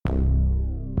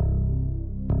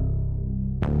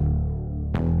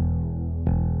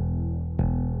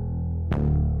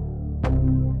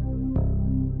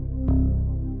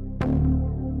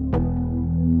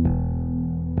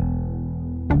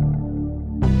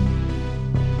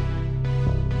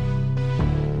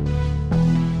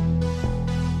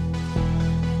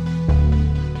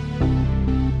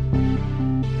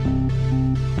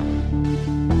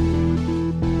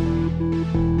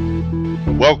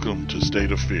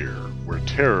State of Fear, where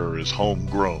terror is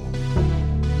homegrown.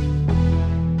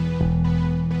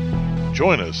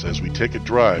 Join us as we take a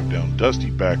drive down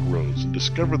dusty back roads and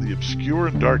discover the obscure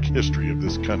and dark history of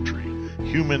this country,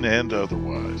 human and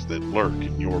otherwise, that lurk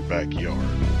in your backyard.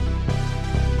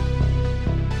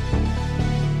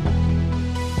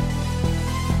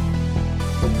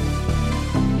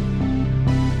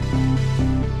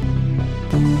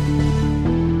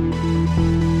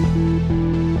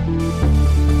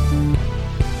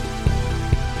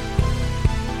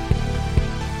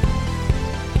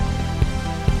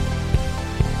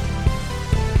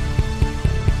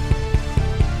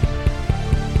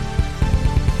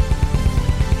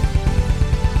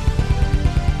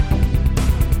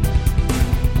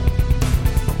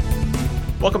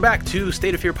 Welcome back to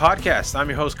State of Fear Podcast. I'm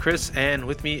your host, Chris, and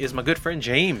with me is my good friend,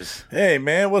 James. Hey,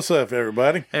 man. What's up,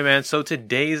 everybody? Hey, man. So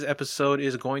today's episode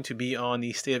is going to be on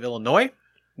the state of Illinois.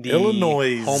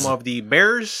 Illinois. Home of the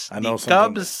Bears,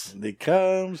 the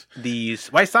Cubs, the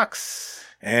White Sox.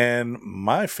 And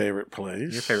my favorite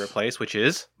place. Your favorite place, which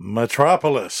is?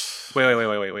 Metropolis.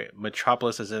 Wait.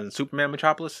 Metropolis is in Superman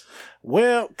Metropolis?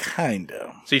 Well, kind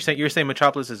of. So you're saying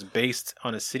Metropolis is based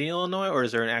on a city in Illinois, or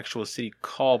is there an actual city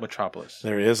called Metropolis?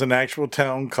 There is an actual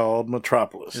town called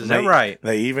Metropolis. Is that right?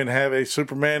 They even have a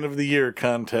Superman of the Year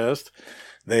contest.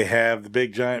 They have the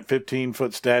big giant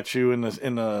 15-foot statue in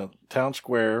the town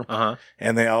square,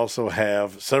 and they also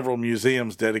have several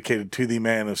museums dedicated to the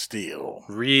Man of Steel.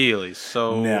 Really?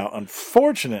 So now,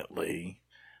 unfortunately,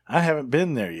 I haven't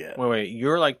been there yet. Wait.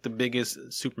 You're like the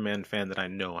biggest Superman fan that I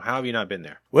know. How have you not been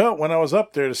there? Well, when I was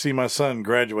up there to see my son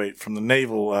graduate from the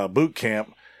Naval boot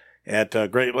camp at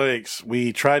Great Lakes,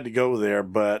 we tried to go there,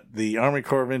 but the Army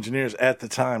Corps of Engineers at the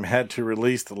time had to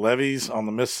release the levees on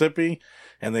the Mississippi,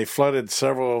 and they flooded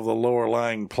several of the lower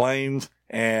lying plains,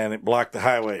 and it blocked the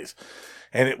highways.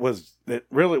 And what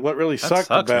really sucked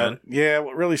about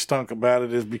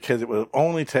it is because it was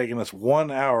only taking us 1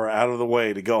 hour out of the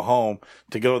way to go home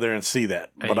to go there and see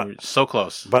that. But you're so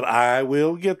close. But I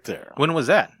will get there. When was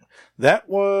that? That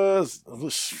was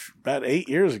about 8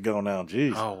 years ago now.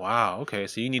 Jeez. Oh, wow. Okay,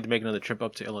 so you need to make another trip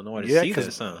up to Illinois to see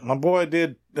this, huh? My boy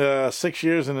did 6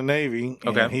 years in the Navy,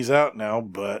 and he's out now,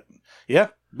 but yeah.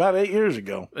 About 8 years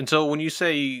ago. And so when you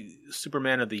say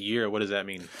Superman of the Year, what does that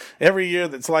mean? Every year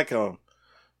that's like it's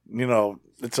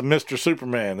a Mr.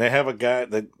 Superman. They have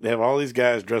they have all these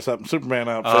guys dress up in Superman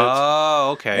outfits.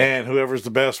 Oh, okay. And whoever's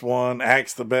the best one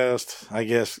acts the best, I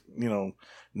guess,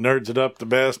 nerds it up the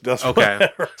best, does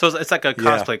whatever. So it's like a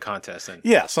cosplay contest then?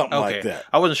 Yeah, something like that.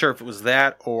 I wasn't sure if it was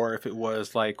that or if it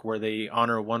was like where they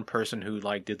honor one person who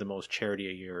like did the most charity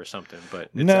a year or something, but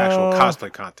it's an actual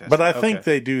cosplay contest. But I think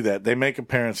they do that. They make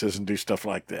appearances and do stuff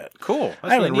like that. Cool.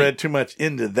 I haven't read too much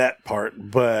into that part,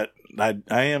 but I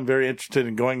am very interested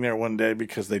in going there one day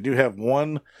because they do have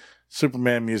one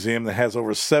Superman museum that has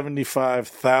over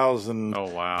 75,000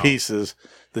 pieces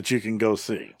that you can go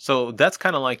see. So that's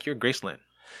kind of like your Graceland.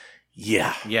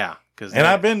 Yeah. And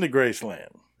I've been to Graceland.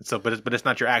 So, but it's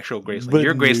not your actual Graceland.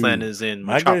 Your Graceland is in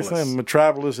Metropolis. My Graceland,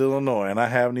 Metropolis, Illinois, and I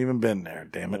haven't even been there.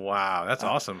 Damn it! Wow, that's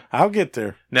awesome. I'll get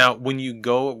there. Now, when you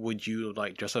go, would you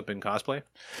like dress up in cosplay?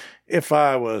 If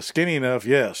I was skinny enough,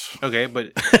 yes. Okay,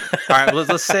 but all right.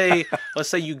 Let's say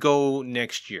you go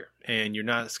next year and you're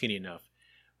not skinny enough.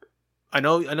 I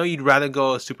know you'd rather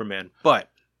go as Superman, but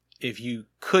if you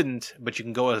couldn't, but you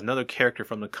can go as another character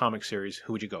from the comic series,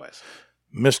 who would you go as?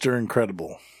 Mr.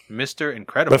 Incredible. Mr.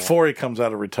 Incredible? Before he comes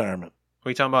out of retirement. What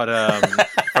are you talking about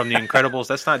from the Incredibles?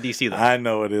 That's not DC, though. I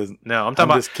know it isn't. No, I'm talking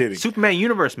about just kidding. Superman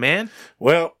universe, man.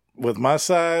 Well, with my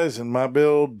size and my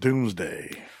build,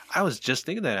 Doomsday. I was just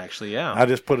thinking that, actually, yeah. I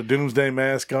just put a Doomsday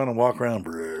mask on and walk around.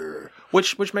 Brrr.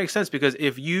 Which makes sense, because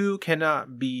if you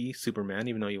cannot be Superman,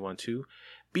 even though you want to,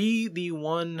 be the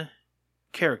one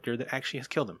character that actually has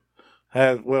killed him.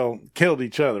 Killed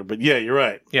each other, but yeah, you're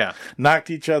right. Yeah. Knocked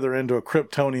each other into a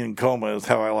Kryptonian coma is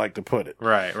how I like to put it.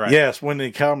 Right. Yes, when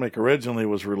the comic originally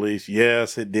was released,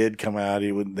 yes, it did come out.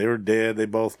 They were dead. They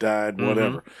both died,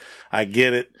 whatever. I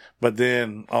get it. But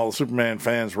then all the Superman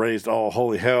fans raised all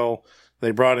holy hell.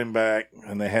 They brought him back,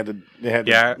 and they had to.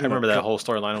 I remember that whole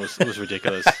storyline. It was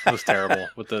ridiculous. It was terrible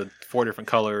with the 4 different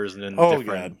colors and then different.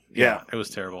 God. Yeah. It was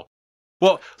terrible.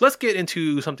 Well, let's get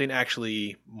into something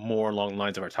actually more along the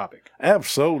lines of our topic.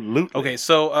 Absolutely. Okay,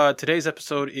 so today's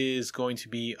episode is going to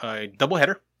be a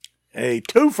doubleheader. A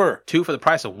twofer. 2 for the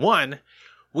price of 1.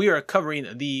 we are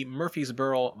covering the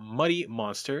Murfreesboro Muddy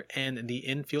Monster and the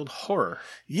Infield Horror.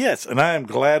 Yes, and I am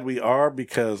glad we are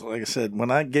because, like I said, when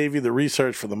I gave you the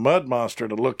research for the Mud Monster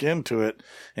to look into it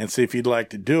and see if you'd like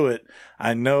to do it,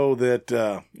 I know that,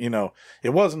 it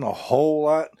wasn't a whole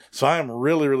lot. So I am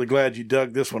really, really glad you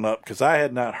dug this one up because I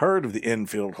had not heard of the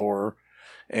Infield Horror.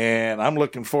 And I'm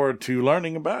looking forward to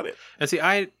learning about it. And see,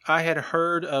 I had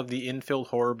heard of the Infield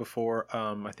Horror before.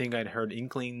 I think I'd heard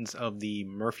inklings of the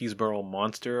Murfreesboro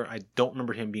Monster. I don't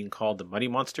remember him being called the Muddy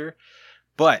Monster.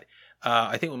 But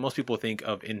I think when most people think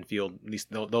of Infield, at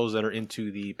least those that are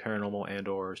into the paranormal and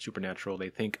or supernatural, they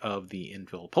think of the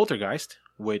Infield Poltergeist,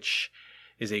 which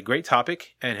is a great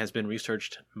topic and has been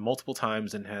researched multiple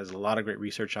times and has a lot of great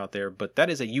research out there. But that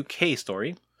is a UK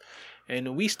story.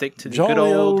 And we stick to the Jolly good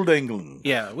old England.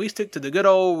 Yeah, we stick to the good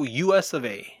old US of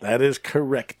A. That is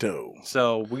correcto.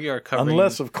 So we are covering...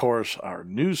 Unless, of course, our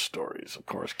news stories, of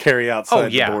course, carry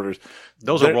outside the borders.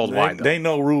 Those are worldwide, though. They ain't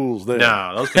no rules there.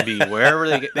 No, those can be wherever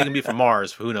they can be from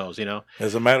Mars. Who knows,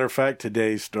 As a matter of fact,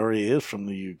 today's story is from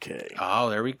the UK. Oh,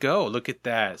 there we go. Look at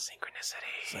that.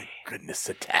 Synchronicity.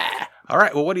 Synchronicity. All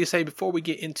right, well, what do you say before we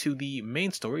get into the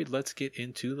main story? Let's get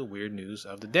into the weird news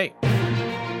of the day.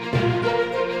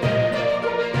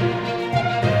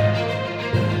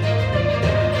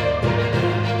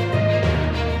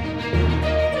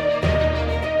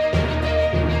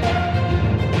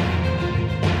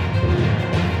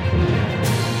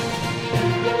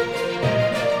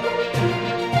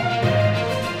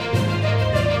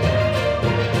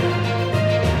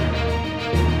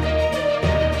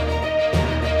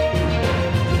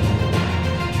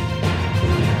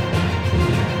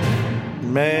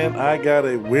 Man, I got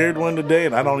a weird one today,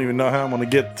 and I don't even know how I'm going to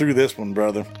get through this one,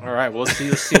 brother. All right, well, let's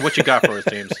see what you got for us,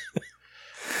 James.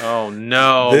 Oh,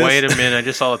 no. Wait a minute. I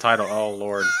just saw the title. Oh,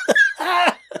 Lord.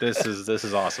 This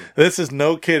is awesome. This is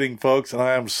no kidding, folks, and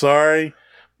I am sorry.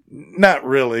 Not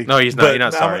really. No, he's not. You're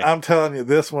not sorry. I'm telling you,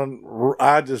 this one,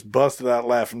 I just busted out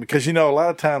laughing because, a lot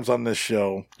of times on this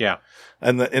show,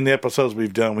 and in the episodes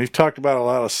we've done, we've talked about a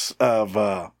lot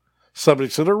of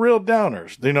subjects that are real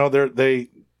downers.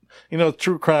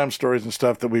 True crime stories and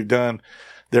stuff that we've done,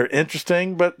 they're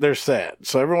interesting, but they're sad.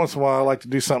 So every once in a while, I like to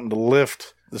do something to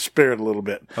lift the spirit a little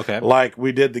bit. Okay. Like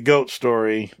we did the goat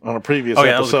story on a previous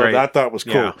episode. I thought was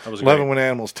cool. Yeah, that was Loving when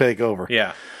animals take over.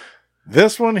 Yeah.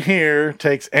 This one here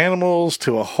takes animals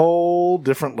to a whole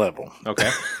different level. Okay.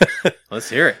 Let's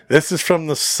hear it. This is from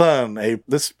The Sun.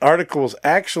 This article is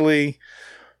actually...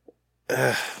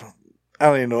 I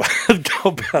don't even know how to go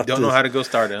about this. Don't know how to go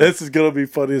start it. This is going to be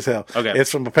funny as hell. Okay. It's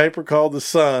from a paper called The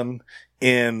Sun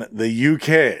in the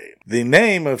UK. The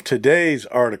name of today's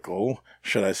article,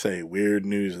 should I say weird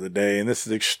news of the day, and this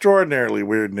is extraordinarily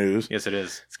weird news. Yes, it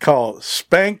is. It's called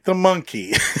Spank the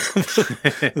Monkey.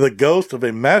 The ghost of a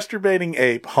masturbating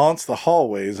ape haunts the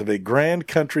hallways of a grand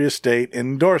country estate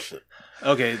in Dorset.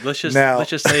 Okay,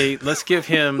 let's give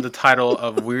him the title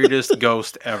of weirdest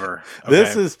ghost ever.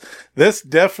 Okay. This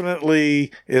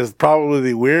definitely is probably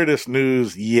the weirdest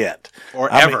news yet,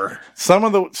 or ever. Some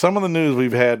of the news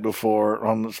we've had before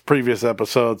on previous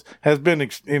episodes has been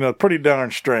pretty darn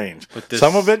strange.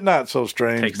 Some of it not so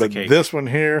strange, but this one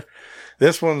here,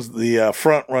 this one's the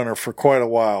front runner for quite a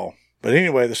while. But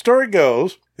anyway, the story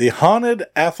goes, the haunted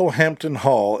Athelhampton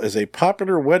Hall is a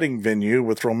popular wedding venue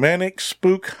with romantic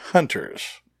spook hunters.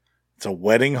 It's a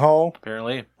wedding hall?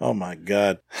 Apparently. Oh, my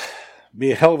God.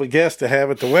 Be a hell of a guest to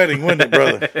have at the wedding, wouldn't it,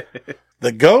 brother?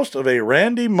 The ghost of a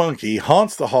randy monkey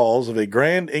haunts the halls of a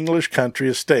grand English country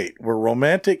estate where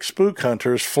romantic spook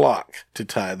hunters flock to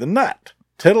tie the knot.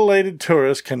 Titillated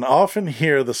tourists can often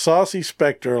hear the saucy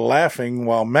specter laughing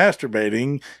while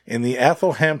masturbating in the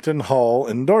Athelhampton Hall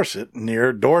in Dorset,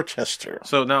 near Dorchester.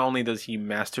 So not only does he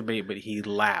masturbate, but he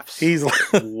laughs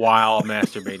while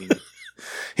masturbating.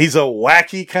 He's a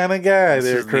wacky kind of guy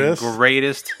there, Chris. The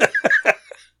greatest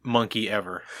monkey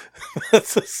ever.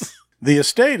 The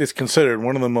estate is considered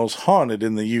one of the most haunted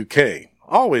in the UK.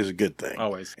 Always a good thing.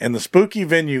 Always. And the spooky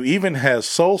venue even has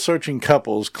soul-searching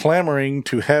couples clamoring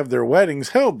to have their weddings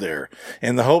held there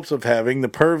in the hopes of having the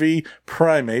pervy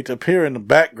primate appear in the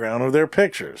background of their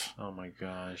pictures. Oh my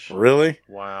gosh. Really?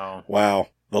 Wow. Wow.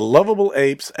 The lovable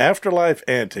ape's afterlife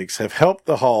antics have helped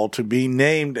the hall to be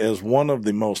named as one of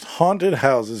the most haunted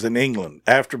houses in England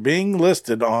after being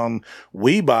listed on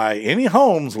We Buy Any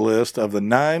Homes list of the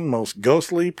 9 most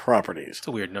ghostly properties. That's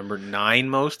a weird number. 9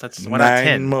 most? That's 1 out of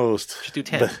 10. 9 most. Should do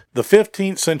 10. The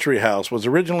 15th century house was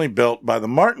originally built by the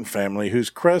Martin family, whose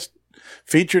crest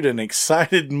featured an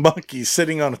excited monkey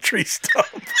sitting on a tree stump.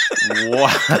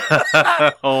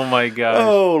 Wow. Oh, my gosh.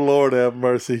 Oh, Lord have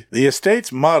mercy. The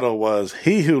estate's motto was,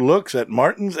 "He who looks at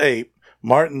Martin's ape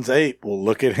Martin's ape will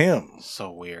look at him.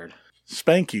 So weird.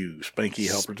 Spank you, Spanky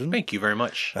Helperton. Thank you very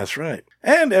much. That's right.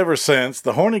 And ever since,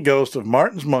 the horny ghost of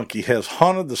Martin's monkey has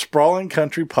haunted the sprawling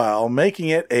country pile, making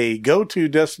it a go-to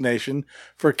destination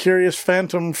for curious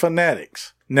phantom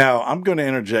fanatics. Now, I'm going to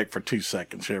interject for 2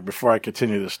 seconds here before I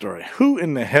continue the story. Who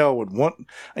in the hell would want...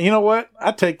 You know what?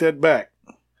 I take that back.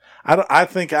 I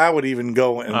think I would even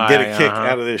go and get a kick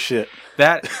out of this shit.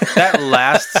 That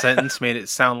last sentence made it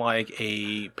sound like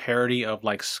a parody of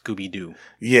like Scooby-Doo.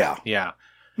 Yeah. Yeah.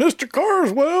 Mr.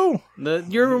 Carswell.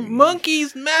 Your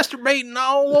monkey's masturbating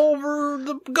all over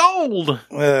the gold.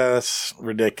 That's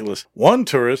ridiculous. One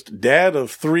tourist, dad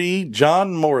of 3,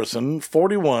 John Morrison,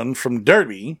 41, from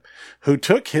Derby, who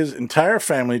took his entire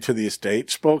family to the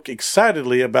estate, spoke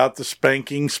excitedly about the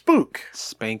spanking spook.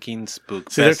 Spanking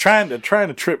spook. See, they're trying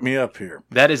to trip me up here.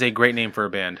 That is a great name for a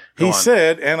band. Go He on.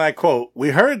 said, and I quote,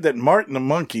 "We heard that Martin the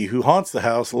monkey who haunts the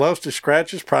house loves to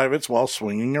scratch his privates while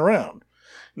swinging around."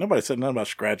 Nobody said nothing about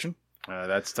scratching.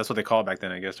 That's what they call it back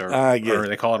then, I guess. Or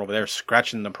they call it over there,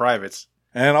 scratching the privates.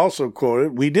 And also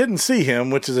quoted, "We didn't see him,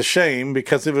 which is a shame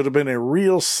because it would have been a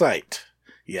real sight."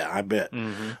 Yeah, I bet.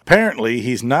 Mm-hmm. Apparently,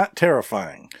 he's not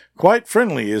terrifying. Quite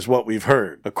friendly is what we've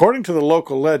heard. According to the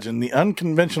local legend, the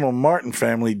unconventional Martin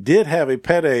family did have a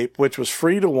pet ape which was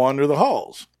free to wander the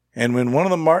halls. And when one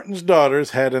of the Martin's daughters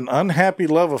had an unhappy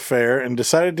love affair and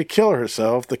decided to kill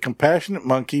herself, the compassionate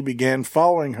monkey began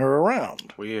following her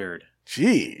around. Weird.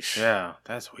 Jeez. Yeah,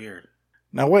 that's weird.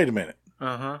 Now, wait a minute.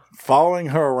 Uh-huh. Following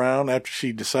her around after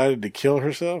she decided to kill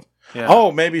herself? Yeah.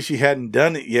 Oh, maybe she hadn't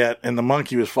done it yet, and the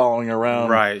monkey was following her around.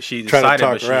 Right. She Trying decided, to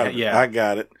talk but her out of it. yeah. I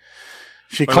got it.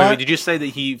 She Wait, did you say that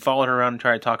he followed her around and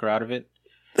tried to talk her out of it?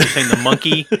 You're saying the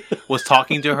monkey was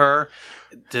talking to her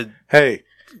to... Hey,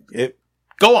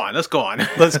 Go on. Let's go on.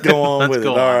 let's go on with it.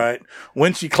 go All on. right.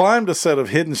 When she climbed a set of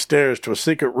hidden stairs to a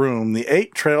secret room, the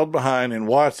ape trailed behind and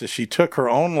watched as she took her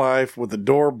own life with the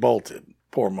door bolted.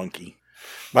 Poor monkey.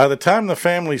 By the time the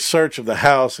family's search of the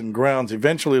house and grounds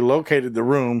eventually located the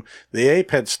room, the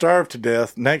ape had starved to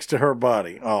death next to her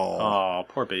body. Oh,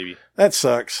 poor baby. That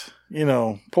sucks. You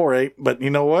know, poor ape. But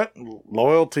you know what?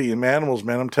 Loyalty in animals,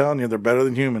 man, I'm telling you, they're better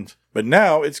than humans. But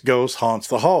now its ghost haunts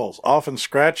the halls, often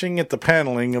scratching at the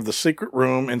paneling of the secret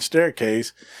room and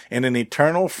staircase in an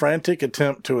eternal frantic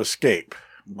attempt to escape.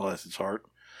 Bless its heart.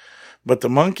 But the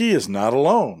monkey is not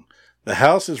alone. The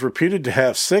house is reputed to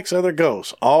have 6 other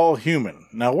ghosts, all human.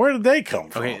 Now, where did they come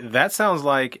from? Okay, that sounds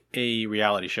like a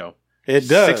reality show. It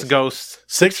does. 6 ghosts.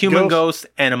 6 human ghosts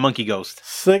and a monkey ghost.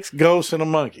 6 ghosts and a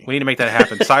monkey. We need to make that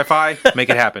happen. Sci-fi, make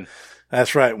it happen.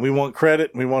 That's right. We want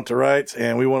credit, we want the rights,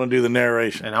 and we want to do the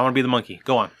narration. And I want to be the monkey.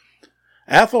 Go on.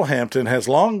 Athelhampton has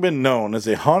long been known as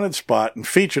a haunted spot and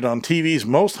featured on TV's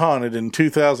Most Haunted in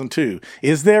 2002.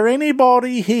 Is there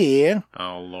anybody here?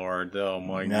 Oh, Lord. Oh,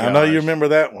 my God. Now, I know you remember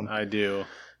that one. I do.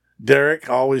 Derek,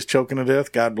 always choking to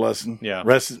death. God bless him. Yeah.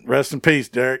 Rest in peace,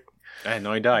 Derek. I didn't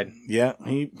know he died. Yeah,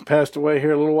 he passed away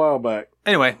here a little while back.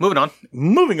 Anyway, moving on.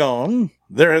 Moving on,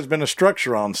 there has been a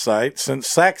structure on site since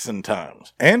Saxon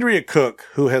times. Andrea Cook,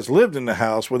 who has lived in the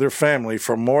house with her family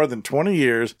for more than 20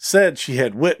 years, said she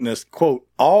had witnessed, quote,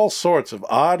 all sorts of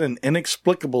odd and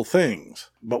inexplicable things.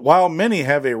 But while many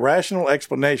have a rational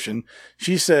explanation,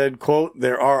 she said, quote,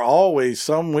 there are always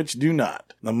some which do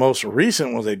not. The most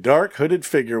recent was a dark hooded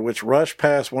figure which rushed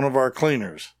past one of our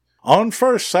cleaners. On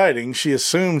first sighting, she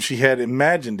assumed she had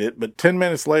imagined it, but 10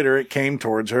 minutes later it came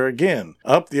towards her again,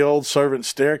 up the old servant's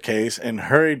staircase, and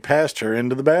hurried past her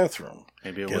into the bathroom.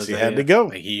 Maybe it Guess was he had to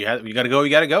go. You got to go,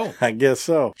 you got to go. I guess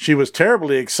so. She was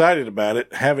terribly excited about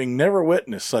it, having never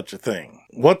witnessed such a thing.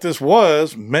 What this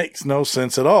was makes no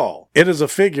sense at all. It is a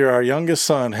figure our youngest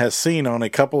son has seen on a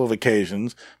couple of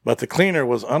occasions, but the cleaner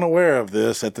was unaware of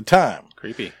this at the time.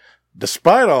 Creepy.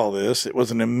 Despite all this, it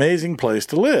was an amazing place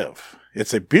to live.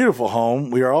 It's a beautiful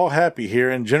home. We are all happy here,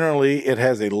 and generally it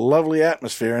has a lovely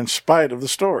atmosphere in spite of the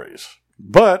stories.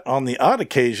 But on the odd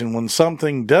occasion when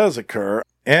something does occur,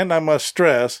 and I must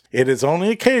stress, it is only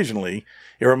occasionally,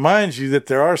 it reminds you that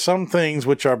there are some things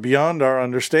which are beyond our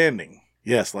understanding.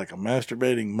 Yes, like a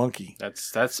masturbating monkey.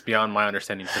 That's beyond my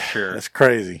understanding for sure. That's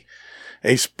crazy.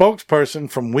 A spokesperson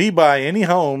from We Buy Any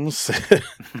Homes said,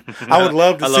 I would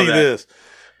love to see this.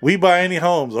 We Buy Any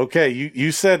Homes. Okay,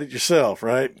 you said it yourself,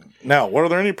 right? Now, were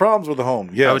there any problems with the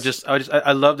home? Yes.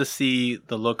 I love to see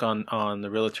the look on the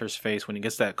realtor's face when he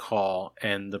gets that call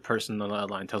and the person on the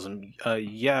line tells him,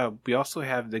 yeah, we also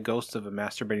have the ghost of a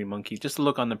masturbating monkey. Just the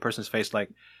look on the person's face like,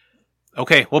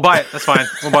 okay, we'll buy it. That's fine.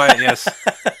 We'll buy it. Yes.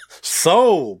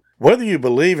 So, whether you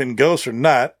believe in ghosts or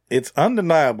not, it's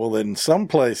undeniable that in some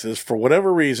places, for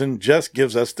whatever reason, just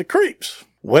gives us the creeps.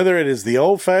 Whether it is the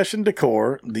old-fashioned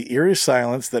decor, the eerie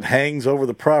silence that hangs over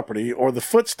the property, or the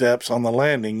footsteps on the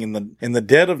landing in the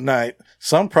dead of night,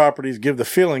 some properties give the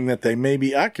feeling that they may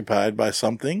be occupied by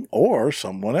something or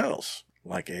someone else.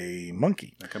 Like a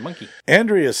monkey. Like a monkey.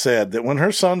 Andrea said that when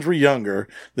her sons were younger,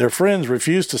 their friends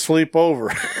refused to sleep over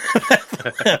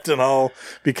at Hampton Hall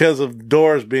because of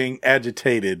doors being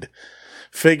agitated.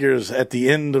 Figures at the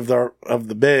end of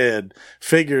the bed.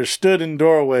 Figures stood in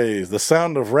doorways. The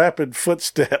sound of rapid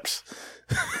footsteps.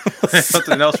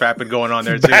 Something else rapid going on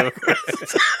there, too.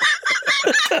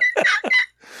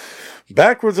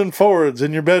 Backwards and forwards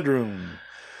in your bedroom.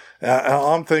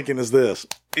 All I'm thinking is this.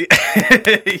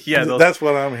 Yeah, that's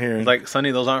what I'm hearing. Like,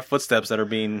 Sonny, those aren't footsteps that are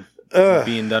being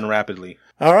done rapidly.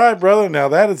 All right, brother. Now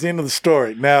that is the end of the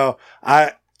story. Now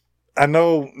I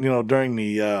know during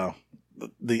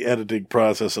the editing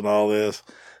process and all this,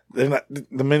 the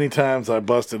many times I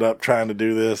busted up trying to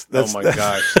do this. Oh my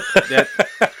gosh,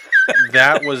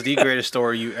 that was the greatest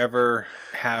story you ever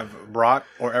have brought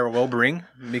or ever will bring,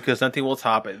 because nothing will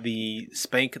top the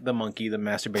Spank the Monkey, the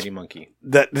masturbating monkey.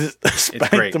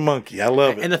 Spank the Monkey, I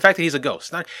love it. And the fact that he's a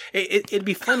ghost. It'd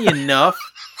be funny enough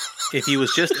if he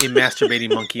was just a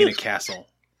masturbating monkey in a castle,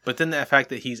 but then the fact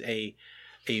that he's a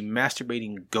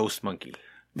masturbating ghost monkey.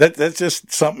 That's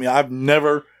just something I've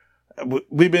never.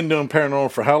 We've been doing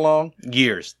paranormal for how long?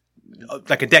 Years.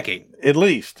 Like a decade. At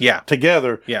least. Yeah.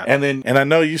 Together. Yeah. And I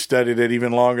know you studied it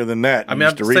even longer than that. I mean,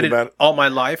 I've studied about it all my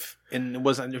life, and I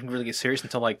didn't really get serious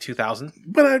until like 2000.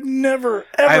 But I've never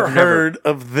heard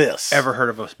of this. Ever heard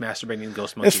of a masturbating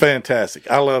ghost monkey? It's fantastic.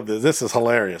 I love this. This is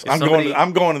hilarious. I'm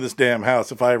going to this damn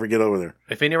house if I ever get over there.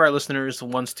 If any of our listeners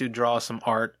wants to draw some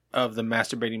art of the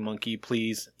masturbating monkey,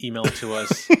 please email it to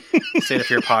us.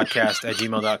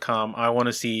 stateofearpodcast@gmail.com. I want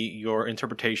to see your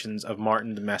interpretations of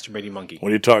Martin the masturbating monkey. What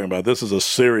are you talking about? This is a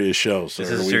serious show, sir.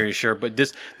 This is a serious show, but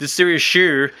this serious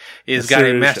show is got a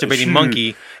masturbating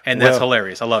monkey, and that's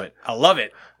hilarious. I love it. I love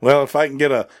it. Well, if I can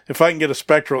get a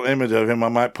spectral image of him, I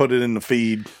might put it in the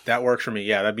feed. That works for me.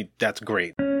 Yeah, that's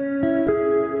great.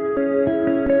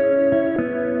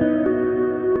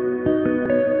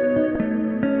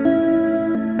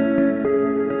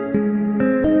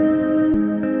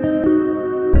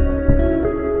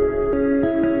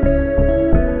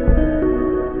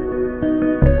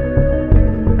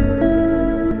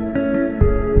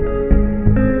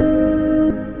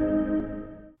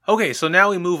 Okay, so now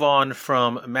we move on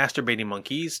from masturbating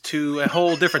monkeys to a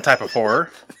whole different type of horror.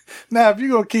 Now, if you're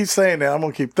going to keep saying that, I'm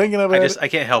going to keep thinking about it. I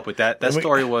can't help it. That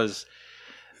story was...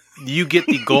 You get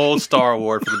the Gold Star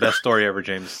Award for the best story ever,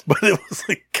 James. But it was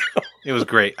like... It was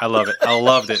great. I love it. I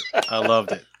loved it.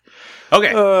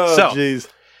 Okay, geez.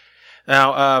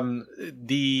 Now,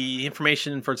 the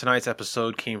information for tonight's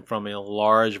episode came from a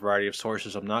large variety of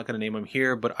sources. I'm not going to name them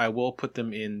here, but I will put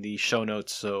them in the show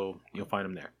notes, so you'll find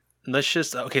them there.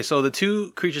 So the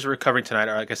two creatures we're covering tonight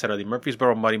are, like I said, are the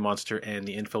Murfreesboro Muddy Monster and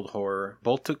the Enfield Horror.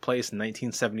 Both took place in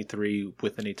 1973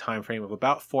 within a time frame of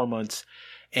about 4 months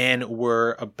and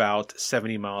were about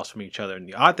 70 miles from each other. And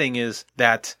the odd thing is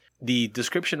that the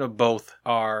description of both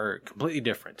are completely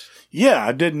different. Yeah,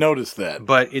 I did notice that.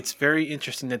 But it's very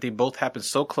interesting that they both happen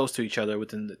so close to each other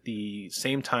within the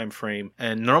same time frame.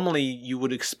 And normally you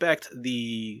would expect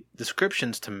the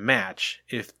descriptions to match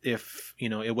if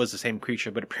it was the same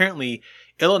creature. But apparently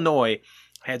Illinois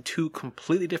had two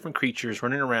completely different creatures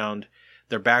running around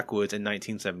their backwoods in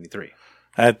 1973.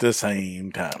 At the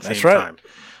same time. That's right.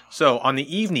 So, on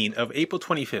the evening of April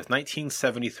 25th,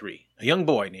 1973, a young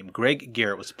boy named Greg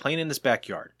Garrett was playing in his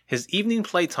backyard. His evening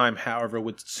playtime, however,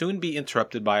 would soon be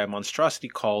interrupted by a monstrosity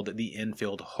called the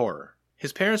Enfield Horror.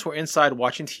 His parents were inside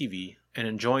watching TV and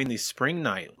enjoying the spring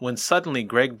night when suddenly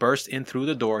Greg burst in through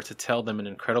the door to tell them an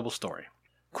incredible story.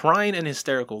 Crying and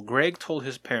hysterical, Greg told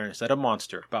his parents that a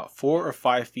monster, about 4 or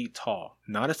 5 feet tall,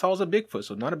 not as tall as a Bigfoot,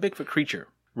 so not a Bigfoot creature,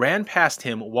 ran past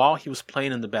him while he was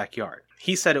playing in the backyard.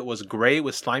 He said it was gray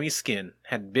with slimy skin,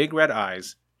 had big red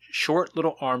eyes, short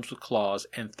little arms with claws,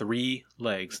 and 3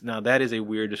 legs. Now, that is a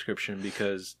weird description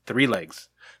because 3 legs.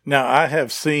 Now, I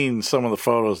have seen some of the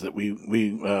photos that we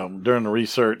during the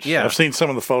research. Yeah. I've seen some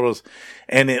of the photos,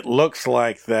 and it looks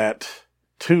like that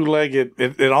 2-legged,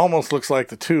 it almost looks like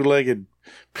the 2-legged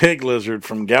pig lizard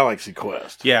from Galaxy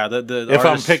Quest. Yeah,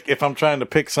 if I'm trying to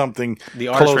pick something, the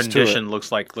artist rendition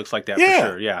looks like that for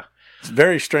sure. Yeah. It's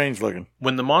very strange looking.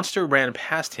 When the monster ran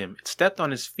past him, it stepped on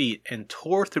his feet and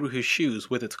tore through his shoes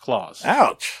with its claws.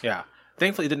 Ouch. Yeah.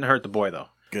 Thankfully, it didn't hurt the boy, though.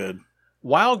 Good.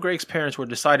 While Greg's parents were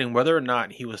deciding whether or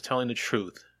not he was telling the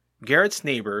truth, Garrett's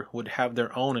neighbor would have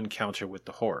their own encounter with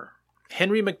the horror.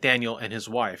 Henry McDaniel and his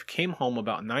wife came home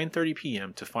about 9:30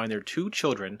 p.m. to find their 2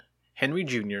 children, Henry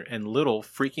Jr. and Little,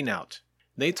 freaking out.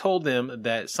 They told them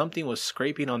that something was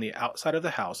scraping on the outside of the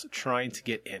house trying to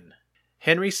get in.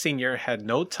 Henry Sr. had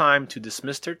no time to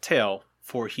dismiss their tale,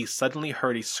 for he suddenly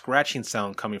heard a scratching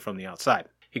sound coming from the outside.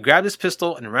 He grabbed his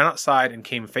pistol and ran outside and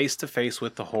came face to face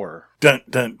with the horror. Dun,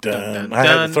 dun, dun. Dun, dun, I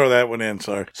had to throw that one in,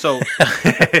 sorry. So,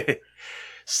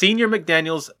 Senior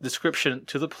McDaniel's description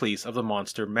to the police of the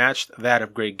monster matched that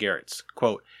of Greg Garrett's.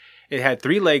 Quote, "It had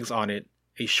 3 legs on it,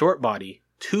 a short body,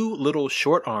 2 little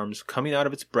short arms coming out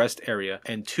of its breast area,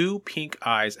 and 2 pink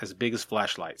eyes as big as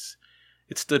flashlights.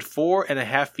 It stood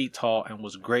 4.5 feet tall and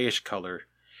was grayish color.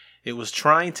 It was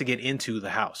trying to get into the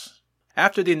house."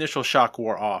 After the initial shock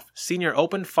wore off, Senior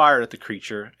opened fire at the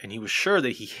creature, and he was sure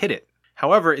that he hit it.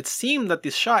 However, it seemed that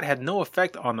the shot had no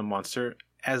effect on the monster,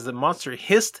 as the monster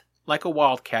hissed like a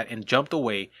wildcat and jumped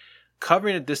away,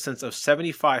 covering a distance of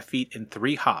 75 feet in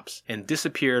 3 hops, and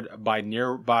disappeared by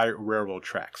nearby railroad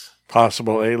tracks.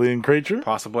 Possible alien creature?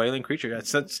 Possible alien creature.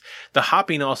 Since the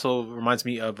hopping also reminds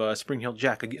me of Spring Hill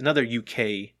Jack, another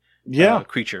UK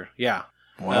creature. Yeah.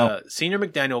 Wow. Senior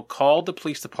McDaniel called the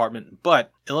police department,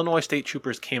 but Illinois state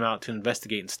troopers came out to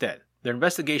investigate instead. Their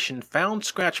investigation found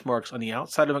scratch marks on the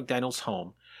outside of McDaniel's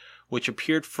home, which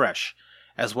appeared fresh,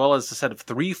 as well as a set of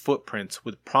 3 footprints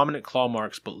with prominent claw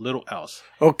marks but little else.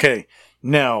 Okay,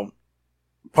 now,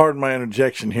 pardon my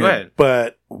interjection here, Go ahead.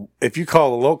 But if you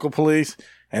call the local police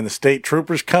and the state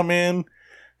troopers come in,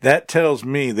 that tells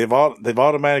me they've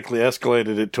automatically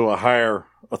escalated it to a higher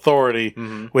authority,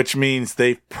 which means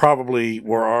they probably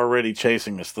were already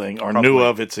chasing this thing or knew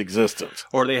of its existence.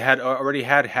 Or they had already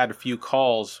had a few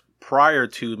calls prior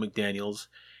to McDaniel's,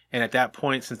 and at that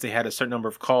point, since they had a certain number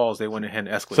of calls, they went ahead and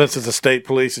escalated. Since it's a state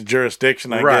police's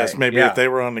jurisdiction, I guess, maybe if they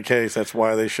were on the case, that's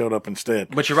why they showed up instead.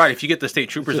 But you're right, if you get the state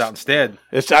troopers out instead.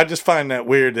 I just find that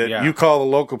weird that you call the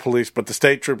local police, but the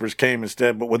state troopers came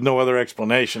instead, but with no other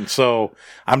explanation. So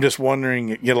I'm just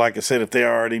wondering, like I said, if they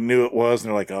already knew it was, and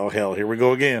they're like, oh, hell, here we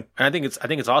go again. And I think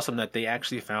it's awesome that they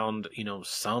actually found,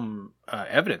 some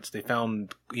evidence. They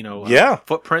found,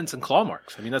 footprints and claw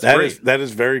marks. I mean, that's great. That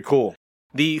is very cool.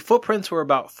 The footprints were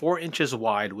about 4 inches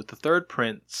wide, with the third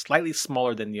print slightly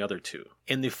smaller than the other 2.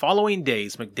 In the following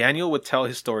days, McDaniel would tell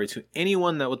his story to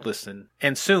anyone that would listen,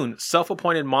 and soon,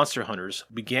 self-appointed monster hunters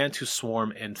began to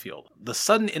swarm Enfield. The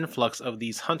sudden influx of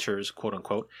these hunters,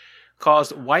 quote-unquote,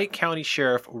 caused White County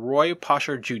Sheriff Roy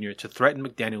Posher Jr. to threaten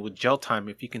McDaniel with jail time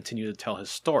if he continued to tell his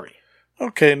story.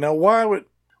 Okay, now why would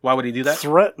he do that?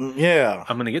 Threaten, yeah.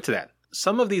 I'm going to get to that.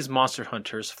 Some of these monster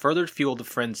hunters further fueled the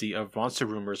frenzy of monster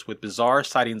rumors with bizarre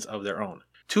sightings of their own.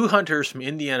 2 hunters from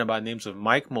Indiana by the names of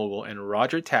Mike Mogul and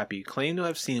Roger Tappy claimed to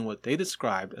have seen what they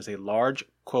described as a large,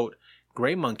 quote,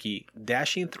 gray monkey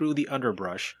dashing through the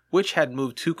underbrush, which had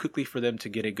moved too quickly for them to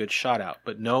get a good shot out.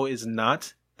 But no, it's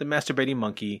not the masturbating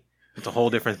monkey. It's a whole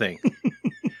different thing.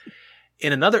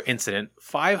 In another incident,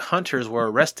 5 hunters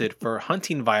were arrested for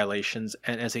hunting violations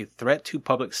and as a threat to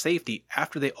public safety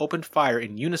after they opened fire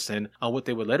in unison on what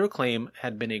they would later claim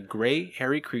had been a gray,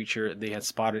 hairy creature they had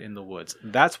spotted in the woods.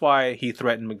 That's why he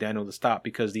threatened McDaniel to stop,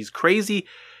 because these crazy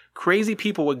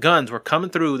people with guns were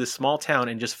coming through this small town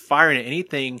and just firing at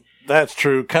anything. That's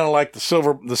true. Kind of like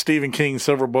the Stephen King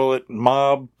Silver Bullet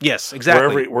mob. Yes,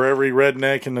 exactly. Where every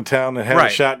redneck in the town that had a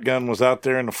shotgun was out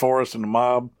there in the forest in the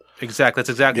mob. Exactly, that's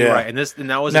exactly right. And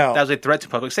that was a threat to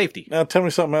public safety. Now tell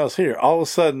me something else here. All of a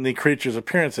sudden, the creature's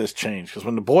appearance has changed, because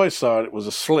when the boys saw it, it was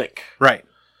a slick. Right.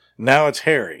 Now it's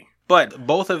hairy. But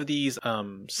both of these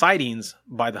sightings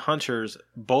by the hunters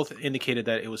both indicated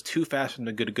that it was too fast for them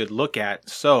to get a good look at.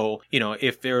 So,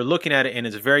 if they're looking at it and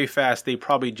it's very fast, they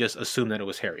probably just assume that it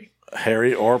was hairy.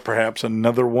 Hairy, or perhaps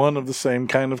another one of the same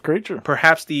kind of creature.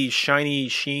 Perhaps the shiny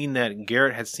sheen that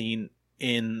Garrett had seen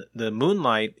in the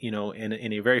moonlight, in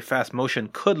a very fast motion,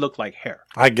 could look like hair.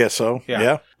 I guess so.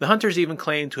 Yeah. The hunters even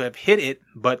claimed to have hit it,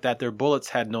 but that their bullets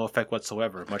had no effect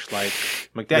whatsoever, much like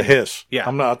McDaniel. The hiss. Yeah.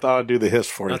 I thought I'd do the hiss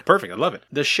for you. That's perfect. I love it.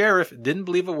 The sheriff didn't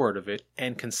believe a word of it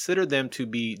and considered them to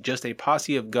be just a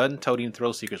posse of gun-toting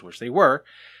thrill seekers, which they were,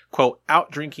 quote, out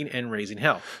drinking and raising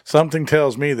hell. Something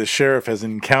tells me the sheriff has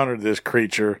encountered this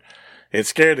creature. It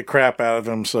scared the crap out of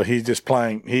him, so he's just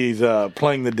playing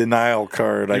the denial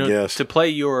card, I guess. To play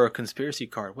your conspiracy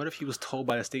card, what if he was told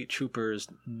by the state troopers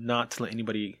not to let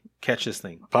anybody catch this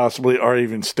thing? Possibly, or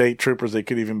even state troopers. They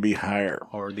could even be higher.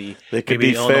 Or they could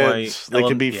be feds. They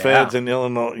could be feds in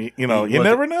Illinois. You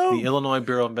never know. The Illinois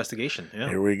Bureau of Investigation. Yeah.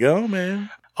 Here we go, man.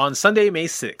 On Sunday, May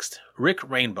 6th, Rick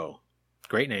Rainbow,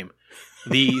 great name,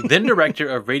 the then director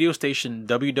of radio station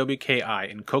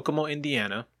WWKI in Kokomo,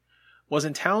 Indiana, was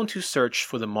in town to search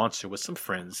for the monster with some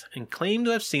friends and claimed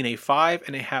to have seen a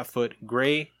 5.5-foot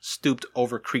gray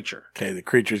stooped-over creature. Okay, the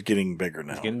creature's getting bigger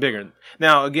now. It's getting bigger.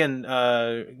 Now, again,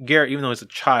 Garrett, even though he's a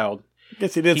child, I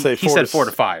guess he did say 4 he said 4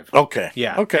 to 5. Okay.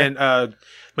 Yeah. Okay. And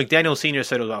McDaniel Sr.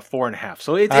 said it was about 4.5.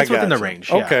 So it's within the range.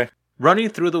 Yeah. Okay. Running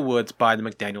through the woods by the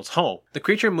McDaniels' home. The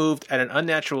creature moved at an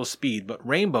unnatural speed, but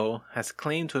Rainbow has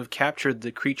claimed to have captured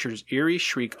the creature's eerie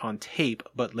shriek on tape,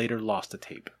 but later lost the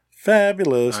tape.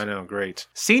 Fabulous. I know, great.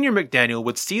 Senior McDaniel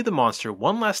would see the monster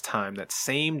one last time that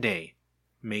same day,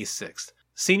 May 6th.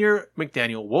 Senior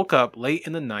McDaniel woke up late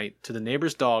in the night to the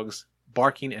neighbor's dogs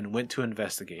barking and went to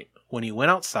investigate. When he went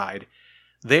outside,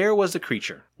 there was the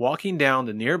creature, walking down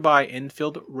the nearby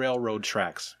Enfield Railroad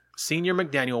tracks. Senior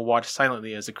McDaniel watched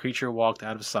silently as the creature walked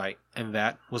out of sight, and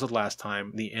that was the last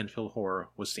time the Enfield horror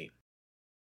was seen.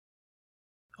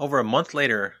 Over a month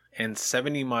later, and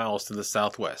 70 miles to the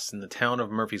southwest, in the town of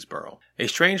Murfreesboro, a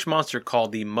strange monster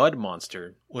called the Mud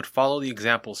Monster would follow the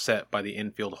example set by the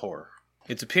Enfield horror.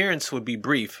 Its appearance would be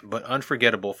brief, but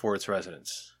unforgettable for its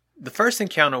residents. The first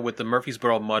encounter with the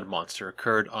Murfreesboro Mud Monster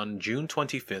occurred on June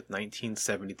 25,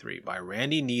 1973, by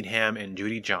Randy Needham and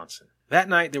Judy Johnson. That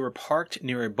night, they were parked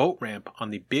near a boat ramp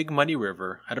on the Big Muddy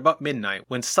River at about midnight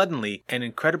when suddenly an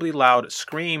incredibly loud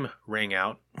scream rang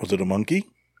out. Was it a monkey?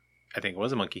 I think it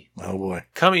was a monkey. Oh, boy.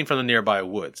 Coming from the nearby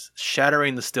woods,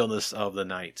 shattering the stillness of the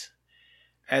night.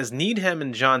 As Needham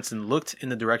and Johnson looked in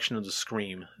the direction of the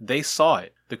scream, they saw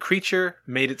it. The creature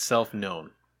made itself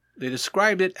known. They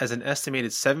described it as an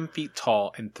estimated 7 feet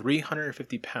tall and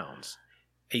 350 pounds.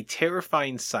 A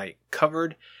terrifying sight,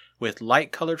 covered with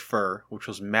light-colored fur, which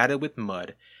was matted with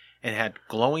mud, and had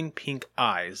glowing pink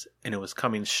eyes, and it was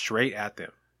coming straight at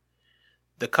them.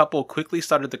 The couple quickly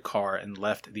started the car and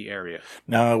left the area.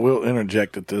 Now, I will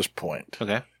interject at this point.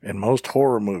 Okay. In most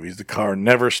horror movies, the car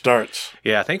never starts.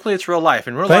 Yeah, thankfully it's real life.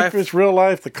 In real Thankfully, life, it's real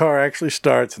life. The car actually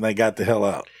starts, and they got the hell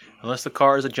out. unless the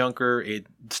car is a junker, it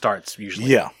starts usually.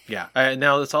 Yeah. Yeah.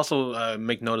 Now, let's also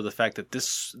make note of the fact that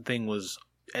this thing was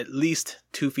at least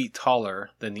 2 feet taller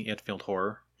than the Enfield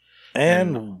horror.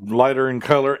 And lighter in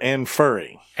color and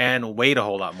furry. And weighed a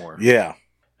whole lot more. Yeah.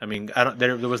 I mean,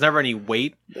 there was never any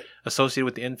weight associated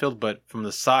with the Enfield, but from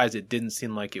the size, it didn't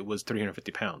seem like it was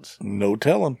 350 pounds. No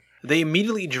telling. They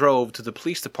immediately drove to the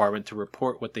police department to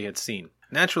report what they had seen.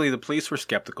 Naturally, the police were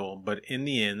skeptical, but in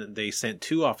the end, they sent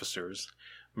 2 officers,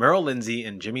 Merrill Lindsay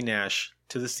and Jimmy Nash,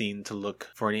 to the scene to look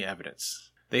for any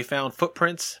evidence. They found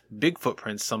footprints, big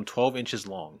footprints, some 12 inches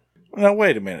long. Now,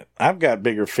 wait a minute. I've got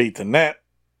bigger feet than that.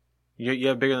 You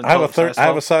have bigger than I 12?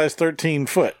 have a size 13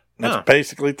 foot. That's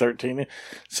basically 13.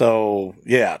 So,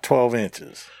 yeah, 12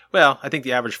 inches. Well, I think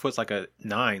the average foot's like a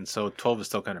 9, so 12 is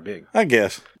still kind of big. I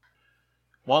guess.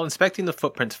 While inspecting the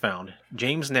footprints found,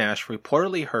 James Nash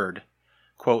reportedly heard,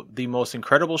 quote, the most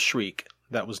incredible shriek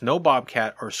that was no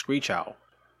bobcat or screech owl.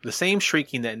 The same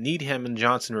shrieking that Needham and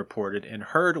Johnson reported, and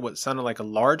heard what sounded like a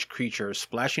large creature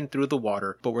splashing through the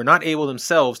water, but were not able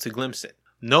themselves to glimpse it.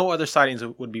 No other sightings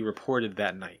would be reported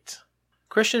that night.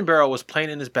 Christian Barrow was playing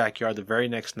in his backyard the very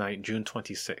next night, June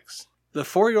 26. The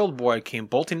 4-year-old boy came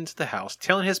bolting into the house,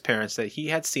 telling his parents that he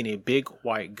had seen a big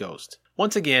white ghost.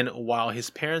 Once again, while his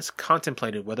parents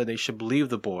contemplated whether they should believe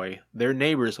the boy, their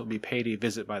neighbors would be paid a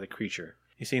visit by the creature.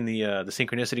 You seen the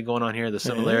synchronicity going on here, the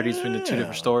similarities between the 2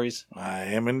 different stories? I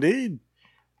am indeed.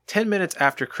 10 minutes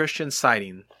after Christian's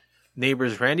sighting,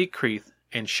 neighbors Randy Creeth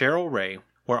and Cheryl Ray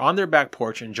were on their back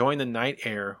porch enjoying the night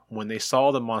air when they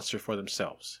saw the monster for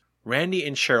themselves. Randy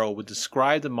and Cheryl would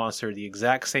describe the monster the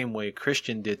exact same way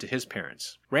Christian did to his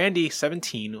parents. Randy,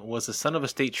 17, was the son of a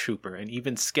state trooper and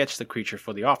even sketched the creature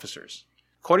for the officers.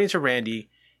 According to Randy,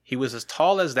 he was as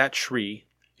tall as that tree.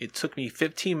 It took me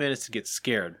 15 minutes to get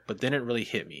scared, but then it really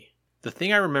hit me. The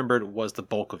thing I remembered was the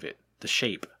bulk of it, the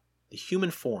shape, the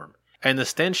human form, and the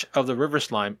stench of the river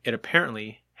slime it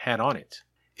apparently had on it.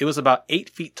 It was about 8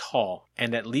 feet tall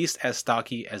and at least as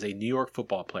stocky as a New York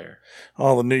football player.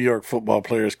 All the New York football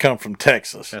players come from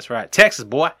Texas. That's right. Texas,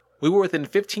 boy. We were within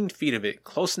 15 feet of it,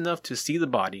 close enough to see the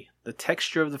body, the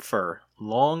texture of the fur,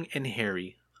 long and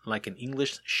hairy, like an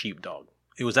English sheepdog.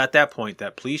 It was at that point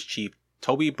that Police Chief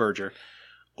Toby Berger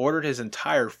ordered his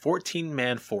entire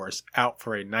 14-man force out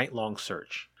for a night-long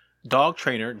search. Dog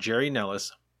trainer Jerry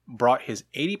Nellis brought his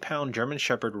 80-pound German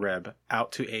Shepherd Reb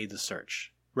out to aid the search.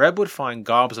 Reb would find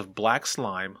gobs of black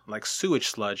slime, like sewage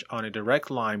sludge, on a direct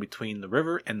line between the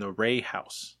river and the Ray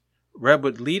house. Reb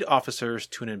would lead officers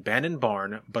to an abandoned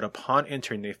barn, but upon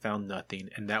entering they found nothing,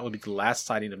 and that would be the last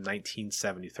sighting of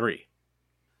 1973.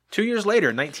 2 years later,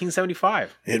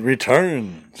 1975, it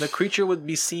returns. The creature would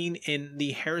be seen in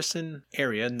the Harrison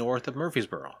area north of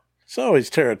Murfreesboro. So he's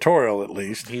territorial, at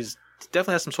least. He's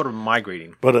definitely has some sort of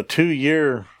migrating. But a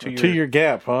two-year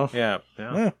gap, huh? Yeah.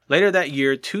 Later that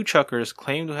year, 2 truckers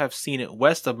claimed to have seen it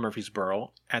west of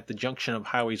Murfreesboro at the junction of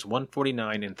highways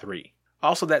 149 and 3.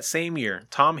 Also that same year,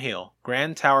 Tom Hale,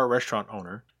 Grand Tower restaurant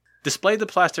owner, displayed the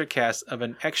plaster cast of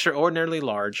an extraordinarily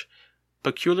large,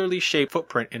 peculiarly shaped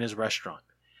footprint in his restaurant.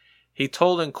 He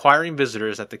told inquiring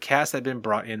visitors that the cast had been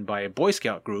brought in by a Boy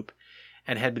Scout group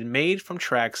and had been made from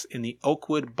tracks in the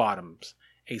Oakwood Bottoms,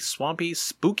 a swampy,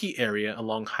 spooky area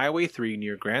along Highway 3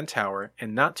 near Grand Tower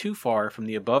and not too far from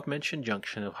the above-mentioned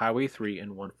junction of Highway 3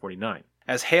 and 149.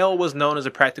 As Hale was known as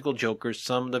a practical joker,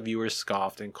 some of the viewers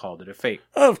scoffed and called it a fake.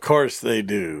 Of course they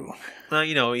do.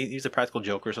 He's a practical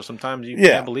joker, so sometimes you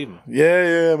can't believe him.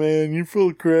 Yeah, man, you're full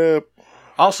of crap.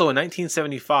 Also, in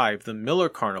 1975, the Miller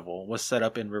Carnival was set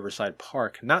up in Riverside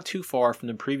Park, not too far from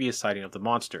the previous sighting of the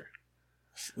monster.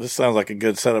 This sounds like a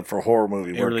good setup for a horror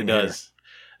movie. It really does.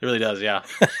 It really does, yeah.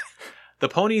 The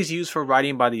ponies used for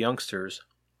riding by the youngsters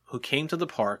who came to the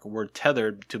park were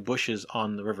tethered to bushes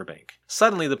on the riverbank.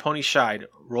 Suddenly, the ponies shied,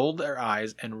 rolled their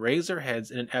eyes, and raised their heads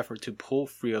in an effort to pull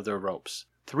free of their ropes.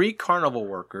 3 carnival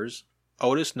workers,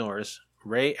 Otis Norris,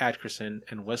 Ray Atkerson,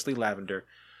 and Wesley Lavender,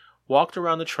 walked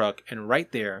around the truck, and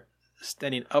right there,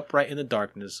 standing upright in the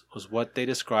darkness, was what they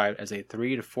described as a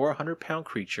 300 to 400 pound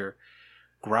creature,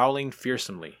 growling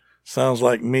fearsomely. Sounds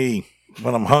like me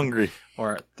when I'm hungry.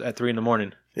 Or at 3 in the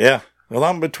morning. Yeah. Well,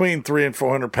 I'm between 300 and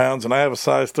 400 pounds, and I have a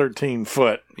size 13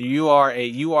 foot. You are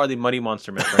the muddy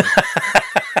monster, my friend.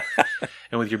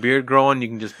 And with your beard growing, you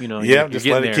can just, just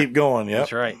let it keep going. Yeah,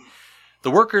 that's right.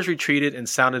 The workers retreated and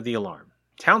sounded the alarm.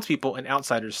 Townspeople and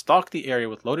outsiders stalked the area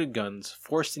with loaded guns,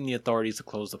 forcing the authorities to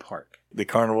close the park. The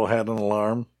carnival had an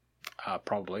alarm?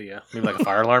 Probably, yeah. Maybe like a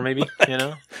fire alarm, maybe,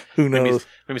 Who knows?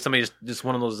 Maybe somebody just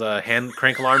one of those hand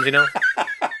crank alarms,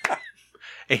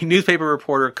 A newspaper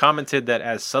reporter commented that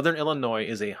as Southern Illinois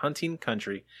is a hunting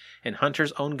country and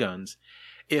hunters own guns,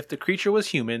 if the creature was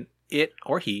human, it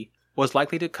or he was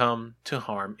likely to come to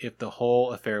harm if the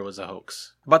whole affair was a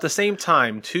hoax. About the same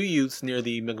time, 2 youths near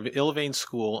the McIlvaine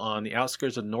School on the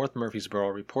outskirts of North Murfreesboro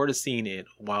reported seeing it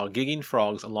while gigging